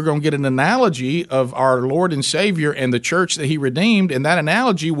 and then we're going to get an analogy of our Lord and Savior and the church that He redeemed, and that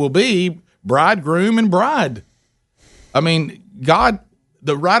analogy will be bridegroom and bride. I mean, God,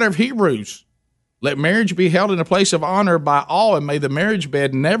 the writer of Hebrews, let marriage be held in a place of honor by all, and may the marriage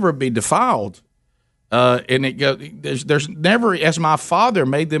bed never be defiled. And it goes, there's never, as my Father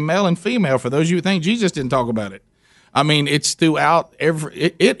made them male and female. For those of you who think Jesus didn't talk about it, I mean, it's throughout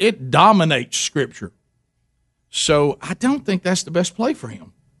it dominates Scripture. So I don't think that's the best play for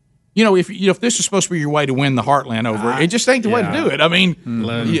him. If this is supposed to be your way to win the heartland over, it just ain't the way to do it. I mean,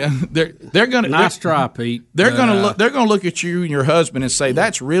 they're going to nice try, Pete. They're going to look at you and your husband and say,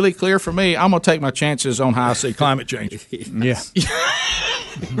 "That's really clear for me. I'm going to take my chances on how I see climate change." Yeah.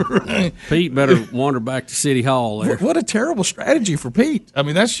 Pete better wander back to City Hall there. What a terrible strategy for Pete. I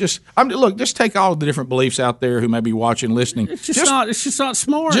mean, that's just. Look, just take all the different beliefs out there who may be watching, listening. It's just not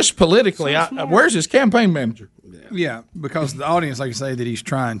smart. Just politically, where's his campaign manager? Yeah, because the audience, like you say, that he's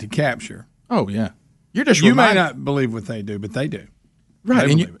trying to capture. Oh yeah, you may not believe what they do, but they do. Right,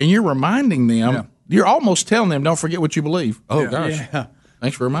 They and you're reminding them. Yeah. You're almost telling them, don't forget what you believe. Oh gosh, Yeah.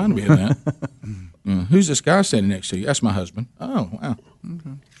 thanks for reminding me of that. Who's this guy standing next to you? That's my husband. Oh wow.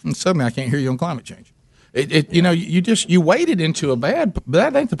 And suddenly I can't hear you on climate change. You waded into a bad.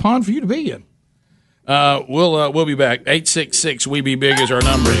 That ain't the pond for you to be in. We'll be back. 866 We Be Big is our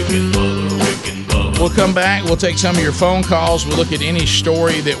number. We'll come back. We'll take some of your phone calls. We'll look at any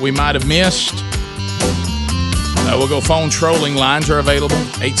story that we might have missed. We'll go phone trolling. Lines are available.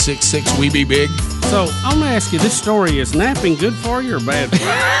 866 We Be Big. So I'm gonna ask you, this story, is napping good for you or bad for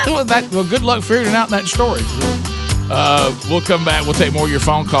you? well, good luck figuring out that story. We'll come back. We'll take more of your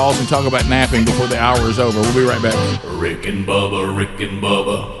phone calls and talk about napping before the hour is over. We'll be right back. Rick and Bubba, Rick and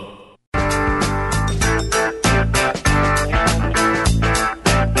Bubba.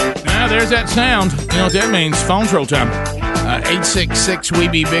 Now, there's that sound. You know what that means? Phone troll time. 866 We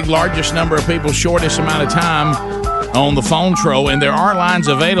Be Big, largest number of people, shortest amount of time on the phone troll, and there are lines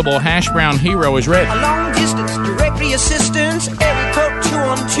available. Hash Brown Hero is ready. Long distance directory assistance, area code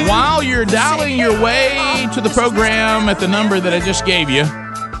 212. While you're dialing your way to the program at the number that I just gave you,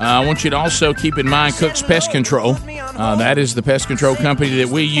 I want you to also keep in mind Cook's Pest Control. That is the pest control company that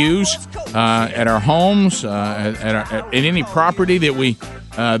we use at our homes, at any property that we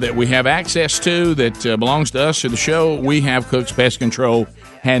have access to that belongs to us or the show. We have Cook's Pest Control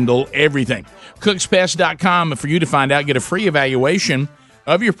handle everything. CooksPest.com for you to find out. Get a free evaluation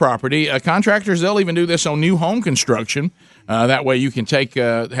of your property. Contractors, they'll even do this on new home construction. That way you can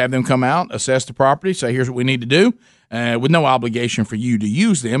have them come out, assess the property, say here's what we need to do, with no obligation for you to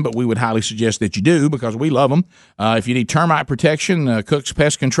use them, but we would highly suggest that you do because we love them. If you need termite protection, Cook's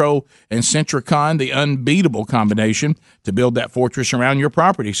Pest Control and Centricon, the unbeatable combination to build that fortress around your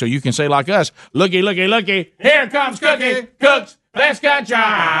property. So you can say like us, looky, looky, looky, here comes Cookie, Cook's Pest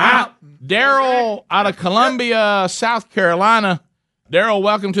Control. Daryl out of Columbia, South Carolina. Daryl,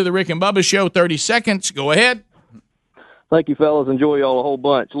 welcome to the Rick and Bubba Show. 30 seconds. Go ahead. Thank you, fellas. Enjoy y'all a whole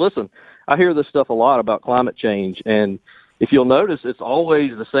bunch. Listen, I hear this stuff a lot about climate change, and if you'll notice, it's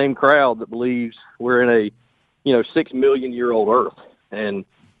always the same crowd that believes we're in a 6 million year old Earth. And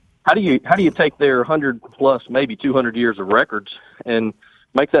how do you take their 100 plus, maybe 200 years of records and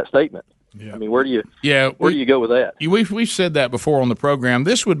make that statement? Yeah. I mean, where do you go with that? We've said that before on the program.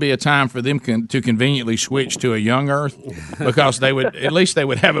 This would be a time for them to conveniently switch to a young Earth because they would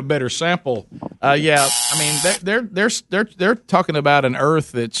have a better sample. I mean, they're talking about an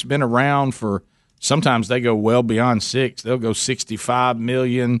Earth that's been around for. Sometimes they go well beyond 6. They'll go 65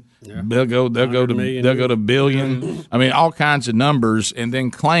 million. Yeah. They'll go to billion. I mean, all kinds of numbers, and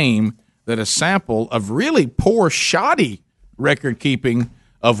then claim that a sample of really poor, shoddy record keeping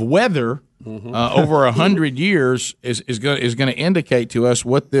of weather over 100 years is going to indicate to us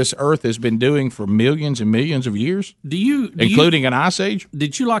what this Earth has been doing for millions and millions of years. Including an ice age?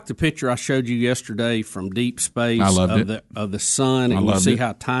 Did you like the picture I showed you yesterday from deep space? I loved it. Of the sun, and you see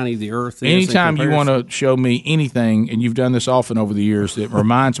how tiny the Earth is. Anytime you want to show me anything, and you've done this often over the years, that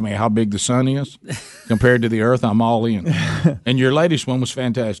reminds me how big the sun is compared to the Earth, I'm all in. And your latest one was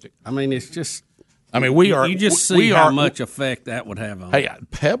fantastic. I mean, it's just. I mean, you just see how much effect that would have on. Hey,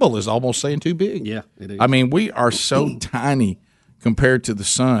 Pebble is almost saying too big. Yeah, it is. I mean, we are so tiny compared to the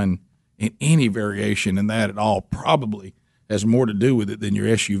sun, and any variation in that at all probably has more to do with it than your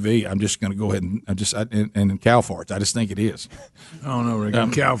SUV. I'm just going to go ahead and cow farts. I just think it is. I don't know, Rick.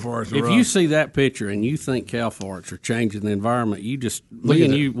 Cow farts are If rough. you see that picture and you think cow farts are changing the environment,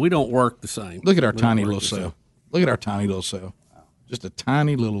 we don't work the same. Look at our tiny little cell. Look at our tiny little cell. Just a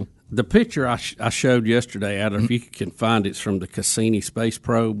tiny little. The picture I showed yesterday, Adam, if you can find it's from the Cassini space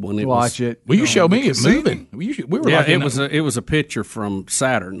probe when it Watch was. it. Will you show me it moving? It was a picture from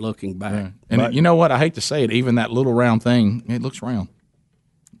Saturn looking back. Yeah. And you know what? I hate to say it, even that little round thing, it looks round.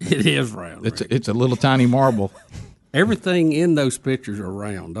 It is round. It's a little tiny marble. Everything in those pictures are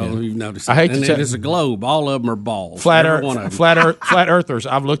round. I don't know if you've noticed that. I hate to tell it is a globe. All of them are balls. Flat earthers.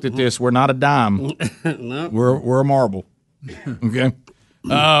 I've looked at this. We're not a dime. No. We're a marble. Okay.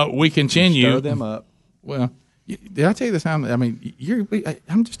 We continue. Stir them up. Well, did I tell you this time? I mean,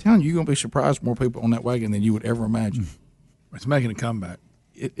 I'm just telling you, you're going to be surprised more people on that wagon than you would ever imagine. It's making a comeback.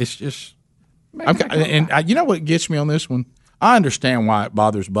 It's just. You know what gets me on this one? I understand why it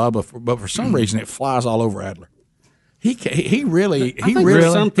bothers Bubba, but for some reason it flies all over Adler. He really I think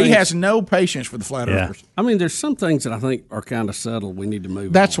there's some he things- has no patience for the flat earthers. I mean, there's some things that I think are kind of settled. We need to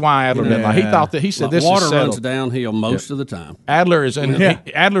move. That's on. why Adler didn't like. He thought that he said Like this water is runs settled. downhill most of the time. Adler is in Yeah.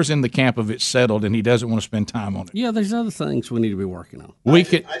 Adler's in the camp of it's settled, and he doesn't want to spend time on it. Yeah, there's other things we need to be working on. We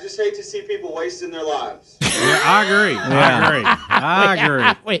could. I just hate to see people wasting their lives. I agree. I agree.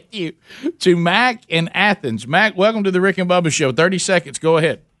 I'm with you. To Mac in Athens. Mac, welcome to the Rick and Bubba Show. 30 seconds. Go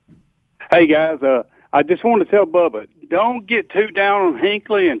ahead. Hey guys, I just want to tell Bubba, don't get too down on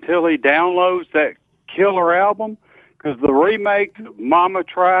Hinckley until he downloads that killer album, because the remakes of Mama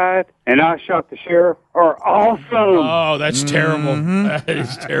Tried and I Shot the Sheriff are awesome. Oh, that's terrible. That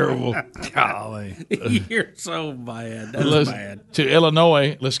is terrible. Golly, you're so bad. That's Let's- bad. To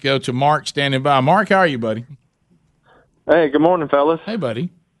Illinois, let's go to Mark standing by. Mark, how are you, buddy? Hey, good morning, fellas. Hey,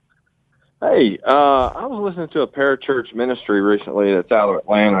 buddy. Hey, I was listening to a parachurch ministry recently that's out of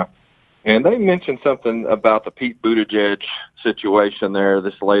Atlanta, and they mentioned something about the Pete Buttigieg situation there.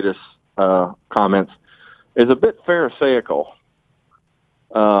 This latest comments is a bit pharisaical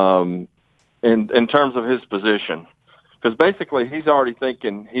in terms of his position, because basically he's already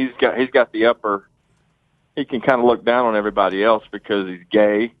thinking he's got the upper. He can kind of look down on everybody else because he's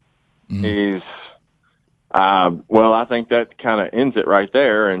gay. He's well, I think that kind of ends it right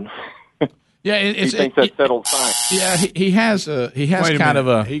there, and Yeah, he thinks that's settled fine. Yeah, he has Wait a kind of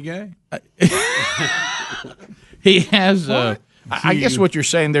a minute. He gay? he has I guess what you're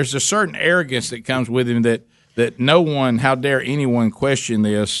saying, there's a certain arrogance that comes with him that no one, how dare anyone question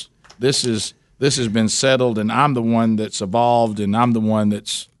this. This has been settled, and I'm the one that's evolved, and I'm the one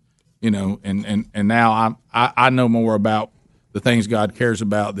that's, and now I know more about the things God cares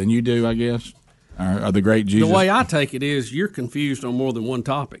about than you do, I guess, or the great Jesus. The way I take it is you're confused on more than one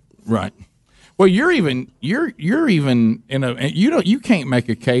topic. Right. Well, you're even in a you can't make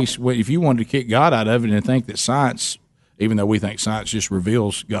a case if you wanted to kick God out of it and think that science, even though we think science just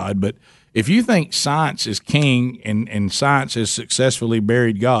reveals God, but if you think science is king and science has successfully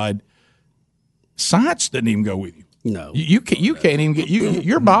buried God, science doesn't even go with you. No, you can't even get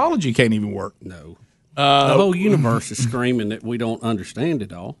your biology can't even work. No, the whole universe is screaming that we don't understand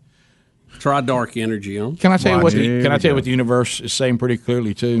it all. Try dark energy on. Can I tell you what? Can I tell you what the universe is saying pretty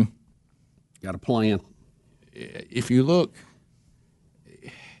clearly too? Got a plan. If you look,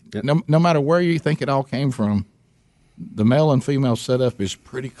 no matter where you think it all came from, the male and female setup is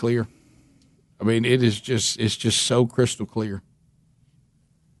pretty clear. I mean, it's just so crystal clear.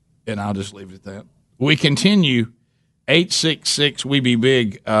 And I'll just leave it at that. We continue. 866 We Be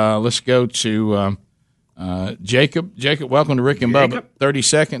Big. Let's go to Jacob. Jacob, welcome to Rick and Bubba. 30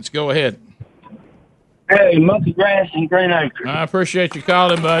 seconds. Go ahead. Hey, Monkey Grass and Green Acres. I appreciate you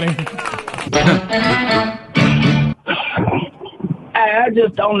calling, buddy. Hey, I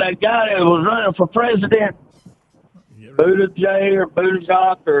just on that guy that was running for president, Buttigieg or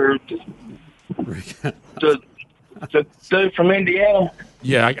Buttigieg or the dude from Indiana.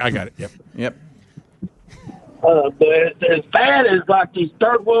 Yeah, I got it. Yep. But as bad as like these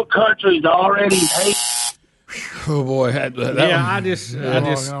third world countries already hate. Oh boy, I just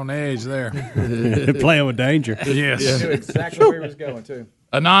walking on the edge there. Playing with danger. Yes. Yeah. Knew exactly where he was going too.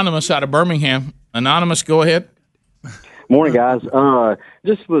 Anonymous out of Birmingham. Anonymous, go ahead. Morning, guys.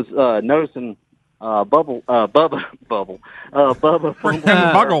 Just was noticing Bubba Buggle.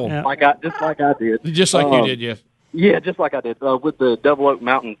 like I did. Just like you did, yes. Yeah, just like I did with the Double Oak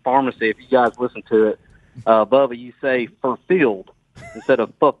Mountain Pharmacy. If you guys listen to it, Bubba, you say fulfilled instead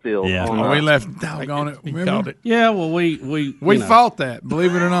of fulfilled. Yeah, we left doggone it. Remember? Yeah, well, we fought that.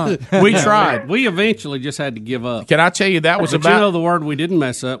 Believe it or not, we tried. We eventually just had to give up. Can I tell you that was But about? you know, the word we didn't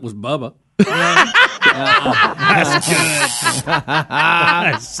mess up was Bubba. That's good.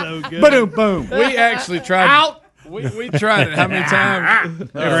 That's so good. Boom, boom. We actually tried. Out. We tried it how many times? And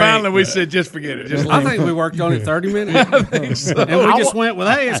finally, we said, just forget it. Just I leave think it. we worked on it 30 minutes. I think so. And we just went with,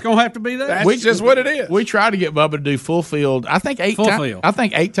 hey, it's going to have to be that. That's just what it is. We tried to get Bubba to do fulfilled. I think 8 times. I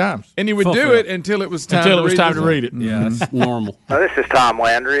think 8 times. And he would do it until it was time. to read it. Yeah, that's normal. This is Tom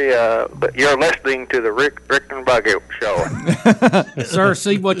Landry. But you're listening to the Rick and Buggy Show. Sir,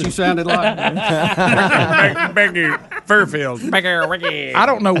 see what you sounded like? Fairfield. I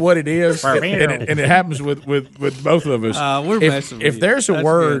don't know what it is, and it happens with both of us. We're messing with if you. there's a That's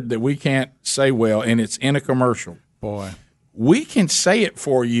word good. that we can't say well, and it's in a commercial, boy, we can say it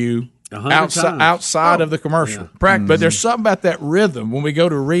for you 100 times. outside of the commercial. Practice. But there's something about that rhythm when we go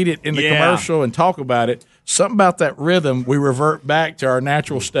to read it in the Yeah. commercial and talk about it. something about that rhythm, we revert back to our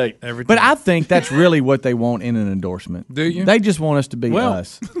natural state every time. But I think that's really what they want in an endorsement. Do you? They just want us to be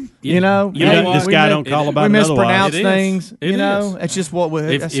us. You know, this guy don't call about we another mispronounce wife. things. It You know, is. it's just what we.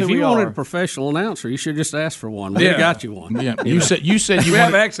 If that's who you we wanted are. a professional announcer, you should just ask for one. We Yeah. got you one. Yeah. You said you We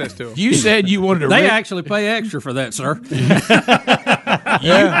have wanted, access to them. you said you wanted to. They actually pay extra for that, sir.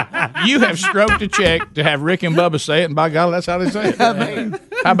 You have stroked a check to have Rick and Bubba say it, and by God, that's how they say it.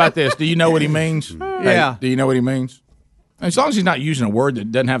 How about this? Do you know what he means? Yeah. Hey, do you know what he means? As long as he's not using a word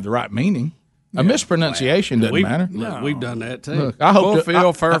that doesn't have the right meaning. A mispronunciation doesn't matter. Look, we've done that too. Look, I hope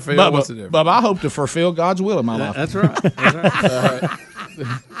Fulfill, fulfill, Bubba, what's the difference? Bubba, I hope to fulfill God's will in my life. That's right. That's right.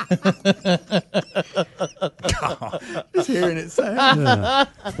 Just hearing it say.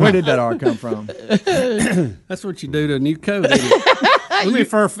 Where did that R come from? That's what you do to a new coat. Isn't it? Let me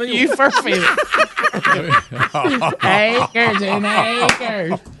fulfill. You fulfill. Acres and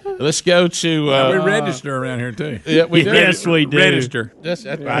acres. Let's go to. We register around here too. Yeah, we do. Yes, we do. Register. That's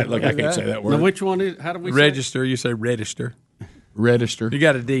right. Look, I can't say that Now, word. which one is? How do we say Register. You say register. Register. You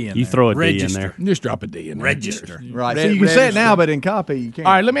got a D in You there. throw a D in Register. there. Just drop a D in there. Register. Right. So you can say it now, but in copy you can't.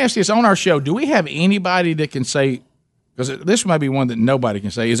 All right, let me ask you this. On our show, do we have anybody that can say, because this might be one that nobody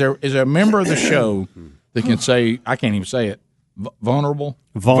can say, is there a member of the show that can say, I can't even say it, vulnerable?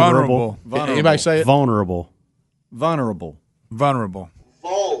 Vulnerable. Anybody say it? Vulnerable. Vulnerable. Vulnerable.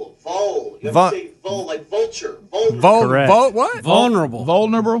 Vol. You have Vol- to say vol, like vulture. Correct. What? vulnerable?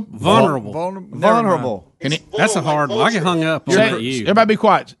 Vulnerable? Vulnerable. Vulnerable. Can it, That's a hard one. I get hung up on say, you. everybody be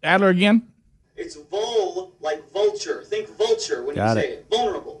quiet. Adler again? It's vol, like vulture. Think vulture when Got you it. say it.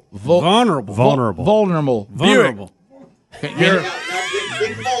 Vulnerable. Vulnerable. Vulnerable. Vulnerable. Vulnerable. Now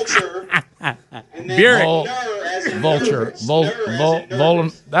think vulture. And then Bureau. ner as in Vulture. nervous. Ner as in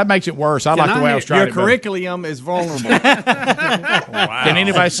nervous. That makes it worse. I like the way I was trying Your it better. curriculum is vulnerable. Can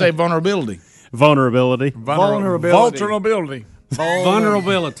anybody say vulnerability? Vulnerability. Vulnerability. Vulnerability.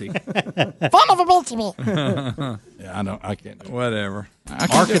 Vulnerability. Yeah, I don't. I can't do it. Whatever.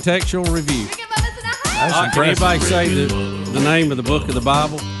 Architectural review. Can anybody say the name of the book of the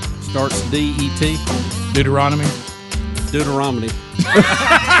Bible? Starts D-E-T. Deuteronomy. Deuteronomy.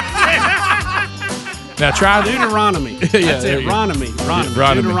 Now try Deuteronomy. That's there it. you go. Ronomy.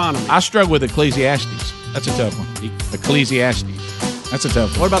 Deuteronomy. I struggle with Ecclesiastes. That's a tough one. Ecclesiastes. That's a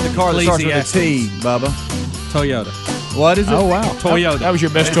tough one. What about the car that starts with a T, Bubba? Toyota. What is it? Oh, wow. Toyota. That was your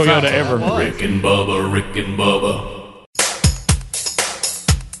best Toyota ever. Rick and Bubba, Rick and Bubba.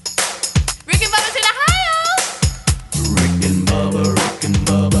 Rick and Bubba's in Ohio. Rick and Bubba, Rick and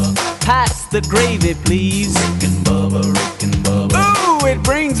Bubba. Pass the gravy, please. Rick and Bubba, Rick and Bubba. Ooh, it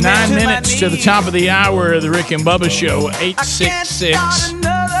brings me 9 to minutes my to the knees. top of the hour of the Rick and Bubba Show. 866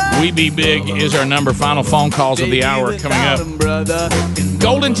 We Be Big is our number. Final phone calls of the hour coming up.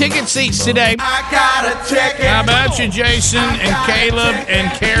 Golden ticket seats today. I gotta check it. How about you, Jason and Caleb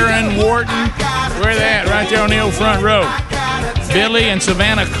and Karen Wharton? Where they at? Right there on the old front row. Billy and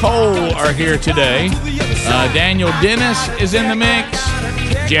Savannah Cole are here today. Daniel Dennis is in the mix.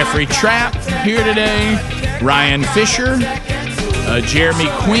 Jeffrey Trapp here today. Ryan Fisher. Jeremy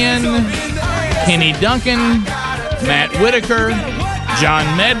Quinn. Kenny Duncan. Matt Whitaker. John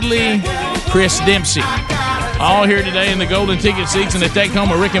Medley. Chris Dempsey. All here today in the golden ticket seats, and they take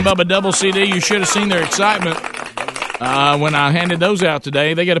home a Rick and Bubba double CD. You should have seen their excitement when I handed those out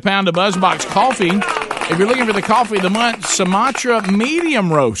today. They get a pound of BuzzBox coffee. If you're looking for the coffee of the month, Sumatra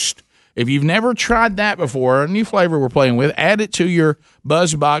Medium Roast. If you've never tried that before, a new flavor we're playing with, add it to your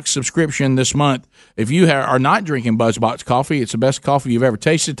BuzzBox subscription this month. If you are not drinking BuzzBox coffee, it's the best coffee you've ever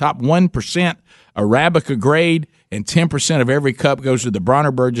tasted. Top 1% Arabica grade, and 10% of every cup goes to the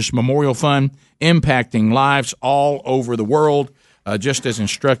Bronner Burgess Memorial Fund, impacting lives all over the world, just as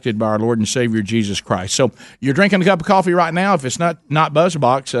instructed by our Lord and Savior Jesus Christ. So you're drinking a cup of coffee right now. If it's not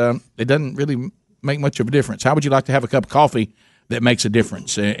BuzzBox, it doesn't really make much of a difference. How would you like to have a cup of coffee that makes a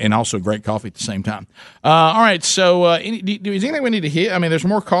difference, and also great coffee at the same time? All right, so is anything we need to hit? I mean, there's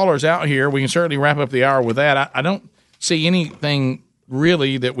more callers out here. We can certainly wrap up the hour with that. I don't see anything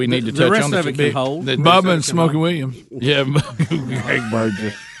really that we need to touch on. The rest of it can hold. Bubba and Smokey Williams. Yeah, Greg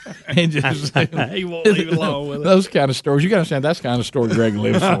Burgess. And just, He won't leave it alone with it. those kind of stories. You got to understand that's the kind of story Greg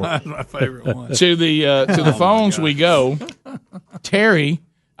lives for. That's my favorite one. To the phones we go. Terry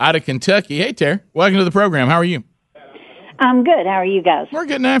out of Kentucky. Hey, Terry. Welcome to the program. How are you? I'm good. How are you guys? We're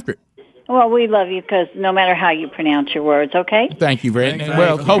getting after it. Well, we love you because no matter how you pronounce your words, okay? Thank you very much.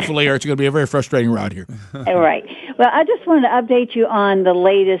 Well, hopefully, or it's going to be a very frustrating ride here. All right. Well, I just wanted to update you on the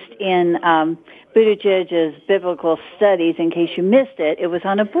latest in Buttigieg's biblical studies. In case you missed it, it was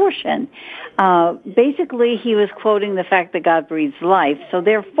on abortion. Basically, he was quoting the fact that God breathes life. So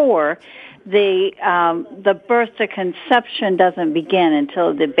therefore, the birth to conception doesn't begin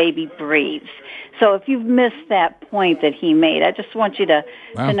until the baby breathes. So if you've missed that point that he made, I just want you to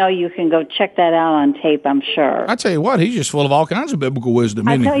know you can go check that out on tape, I'm sure. I tell you what, he's just full of all kinds of biblical wisdom.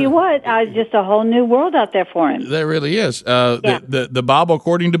 I isn't tell he? you what, just a whole new world out there for him. There really is. The Bible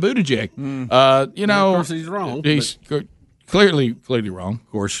according to Buttigieg. You know, of course he's wrong. He's clearly wrong.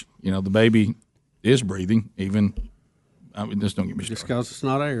 Of course, you know, the baby is breathing. Even, I mean, just don't get me started. Just because it's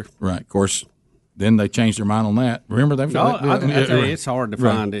not air. Right. Of course, then they changed their mind on that. Remember they've I tell you, it's hard to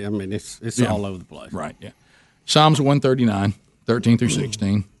find it. I mean, it's all over the place. Right. Yeah. Psalms 139, 13 through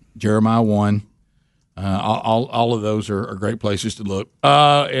 16, Jeremiah 1. All of those are great places to look.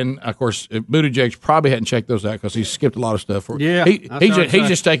 And of course, Buttigieg probably hadn't checked those out because he skipped a lot of stuff. Yeah, he's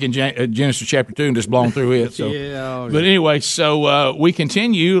just taken Genesis chapter 2 and just blown through it. So. But anyway, so we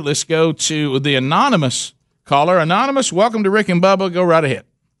continue. Let's go to the anonymous caller. Anonymous, welcome to Rick and Bubba. Go right ahead.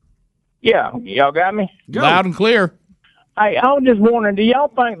 Yeah, y'all got me? Loud and clear. Hey, I was just wondering, do y'all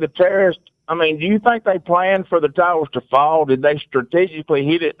think the terrorists, do you think they planned for the towers to fall? Did they strategically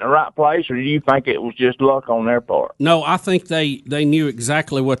hit it in the right place, or do you think it was just luck on their part? No, I think they knew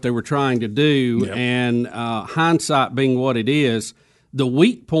exactly what they were trying to do, and hindsight being what it is, the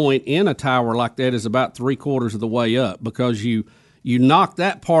weak point in a tower like that is about 3/4 of the way up, because you knock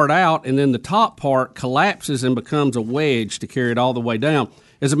that part out, and then the top part collapses and becomes a wedge to carry it all the way down.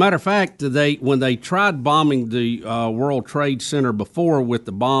 As a matter of fact, when they tried bombing the World Trade Center before with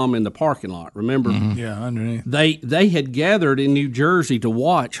the bomb in the parking lot, remember? Yeah, underneath. They had gathered in New Jersey to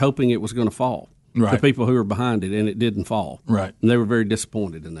watch, hoping it was going to fall. Right. The people who were behind it, and it didn't fall. Right. And they were very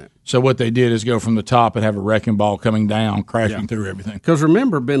disappointed in that. So what they did is go from the top and have a wrecking ball coming down, crashing through everything. Because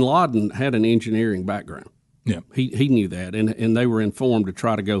remember, bin Laden had an engineering background. Yeah. He knew that, and they were informed to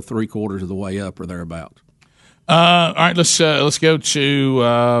try to go 3/4 of the way up or thereabouts. All right, let's go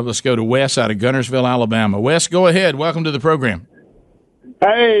to Wes out of Gunnersville, Alabama. Wes, go ahead. Welcome to the program.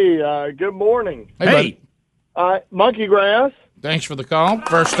 Hey, good morning. Hey. Monkey Grass. Thanks for the call,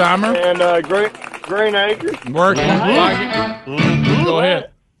 first timer. And Green Acres. Working. Go ahead.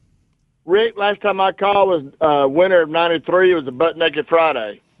 Rick, last time I called was winter of '93. It was a Butt Naked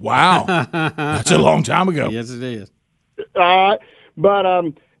Friday. Wow, that's a long time ago. Yes, it is. But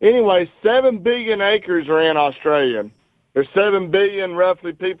anyway, 7 billion acres are in Australia. There's 7 billion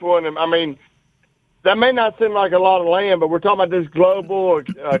roughly people in them. I mean, that may not seem like a lot of land, but we're talking about this global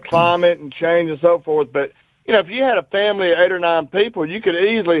climate and change and so forth. But, you know, if you had a family of 8 or 9 people, you could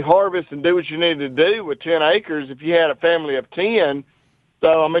easily harvest and do what you needed to do with 10 acres if you had a family of 10.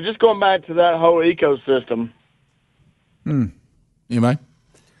 So, I mean, just going back to that whole ecosystem. Anybody?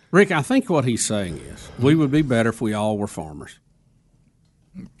 Rick, I think what he's saying is we would be better if we all were farmers.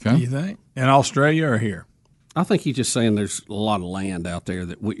 Okay. You think? In Australia or here? I think he's just saying there's a lot of land out there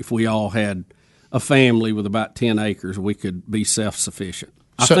that if we all had a family with about 10 acres, we could be self-sufficient.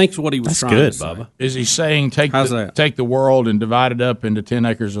 I think what he was trying to say. Bubba. Is he saying take the world and divide it up into 10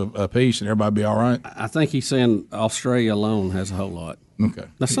 acres a piece and everybody be all right? I think he's saying Australia alone has a whole lot. Okay.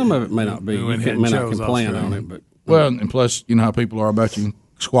 Now, some of it may not be. You may not complain on it. But well, and plus, you know how people are about you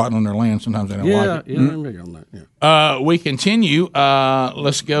squatting on their land. Sometimes they don't like it. Yeah, they're big on that. Yeah. We continue.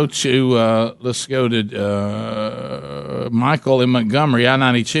 Let's go to Michael in Montgomery,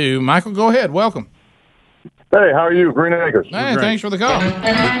 I-92. Michael, go ahead. Welcome. Hey, how are you, Green Acres? Hey, thanks for the call.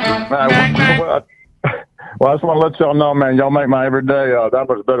 Well, I just want to let y'all know, man, y'all make my every day that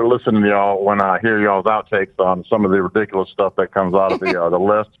much better listening to y'all when I hear y'all's outtakes on some of the ridiculous stuff that comes out of the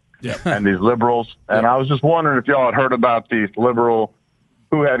list and these liberals. And I was just wondering if y'all had heard about these liberal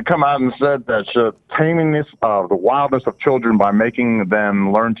who had come out and said that taming the wildness of children by making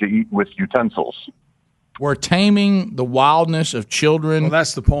them learn to eat with utensils. We're taming the wildness of children. Well,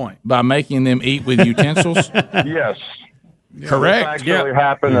 that's the point. By making them eat with utensils? Yes. Correct. It actually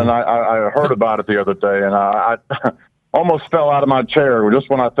happened, and I heard about it the other day, and I almost fell out of my chair. Just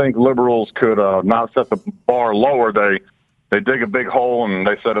when I think liberals could not set the bar lower, they dig a big hole and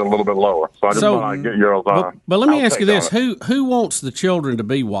they set it a little bit lower. So I just want to get your but let me ask you this: who wants the children to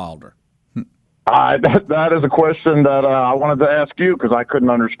be wilder? That is a question that I wanted to ask you because I couldn't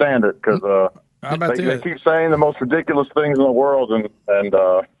understand it because they keep saying the most ridiculous things in the world, and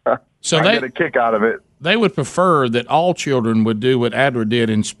so I get a kick out of it. They would prefer that all children would do what Adler did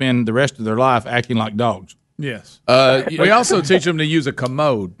and spend the rest of their life acting like dogs. Yes. We also teach them to use a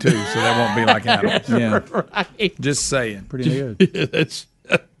commode, too, so they won't be like animals. Yeah. Right. Just saying. Pretty good. That's,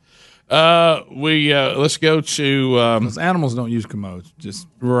 let's go to... Those animals don't use commodes. Just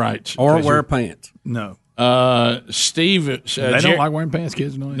right. Or wear pants. No. Steve... they don't like wearing pants,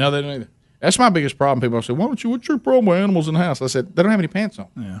 kids. No, they don't either. That's my biggest problem. People say, what's your problem with animals in the house? I said, they don't have any pants on.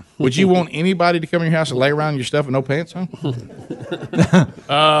 Yeah. Would you want anybody to come in your house and lay around your stuff with no pants on?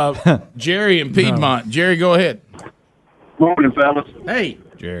 Jerry in Piedmont. No. Jerry, go ahead. Morning, fellas. Hey.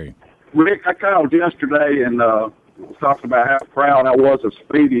 Jerry. Rick, I called yesterday and talked about how proud I was of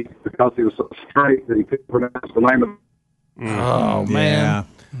Speedy because he was so straight that he couldn't pronounce the name of Oh, man.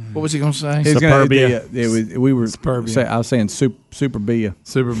 What was he going to say? Superbia. I was saying Superbia.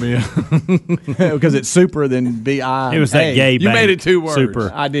 Superbia. Because it's super than B-I. It was that gay You made it 2 words. Super.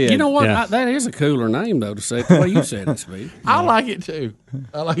 I did. You know what? That is a cooler name, though, to say it the way you said it, Speed. I like it, too.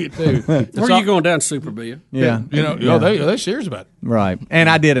 Where are you going down, Superbia? Yeah. They're serious about it. Right. And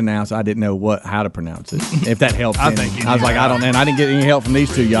I did announce I didn't know how to pronounce it. If that helps. I was like, I didn't get any help from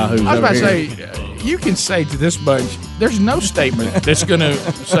these 2 yahoos. I was about to say, you can say to this bunch, there's no statement that's going to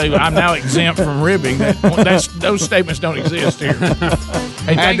say I'm now exempt from ribbing. Those statements don't exist here.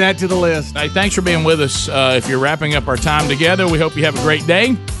 Hey, add that to the list. Hey, thanks for being with us. If you're wrapping up our time together, we hope you have a great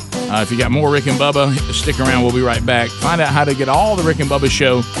day. If you got more Rick and Bubba, stick around. We'll be right back. Find out how to get all the Rick and Bubba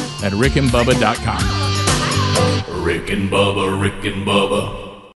show at rickandbubba.com. Rick and Bubba, Rick and Bubba.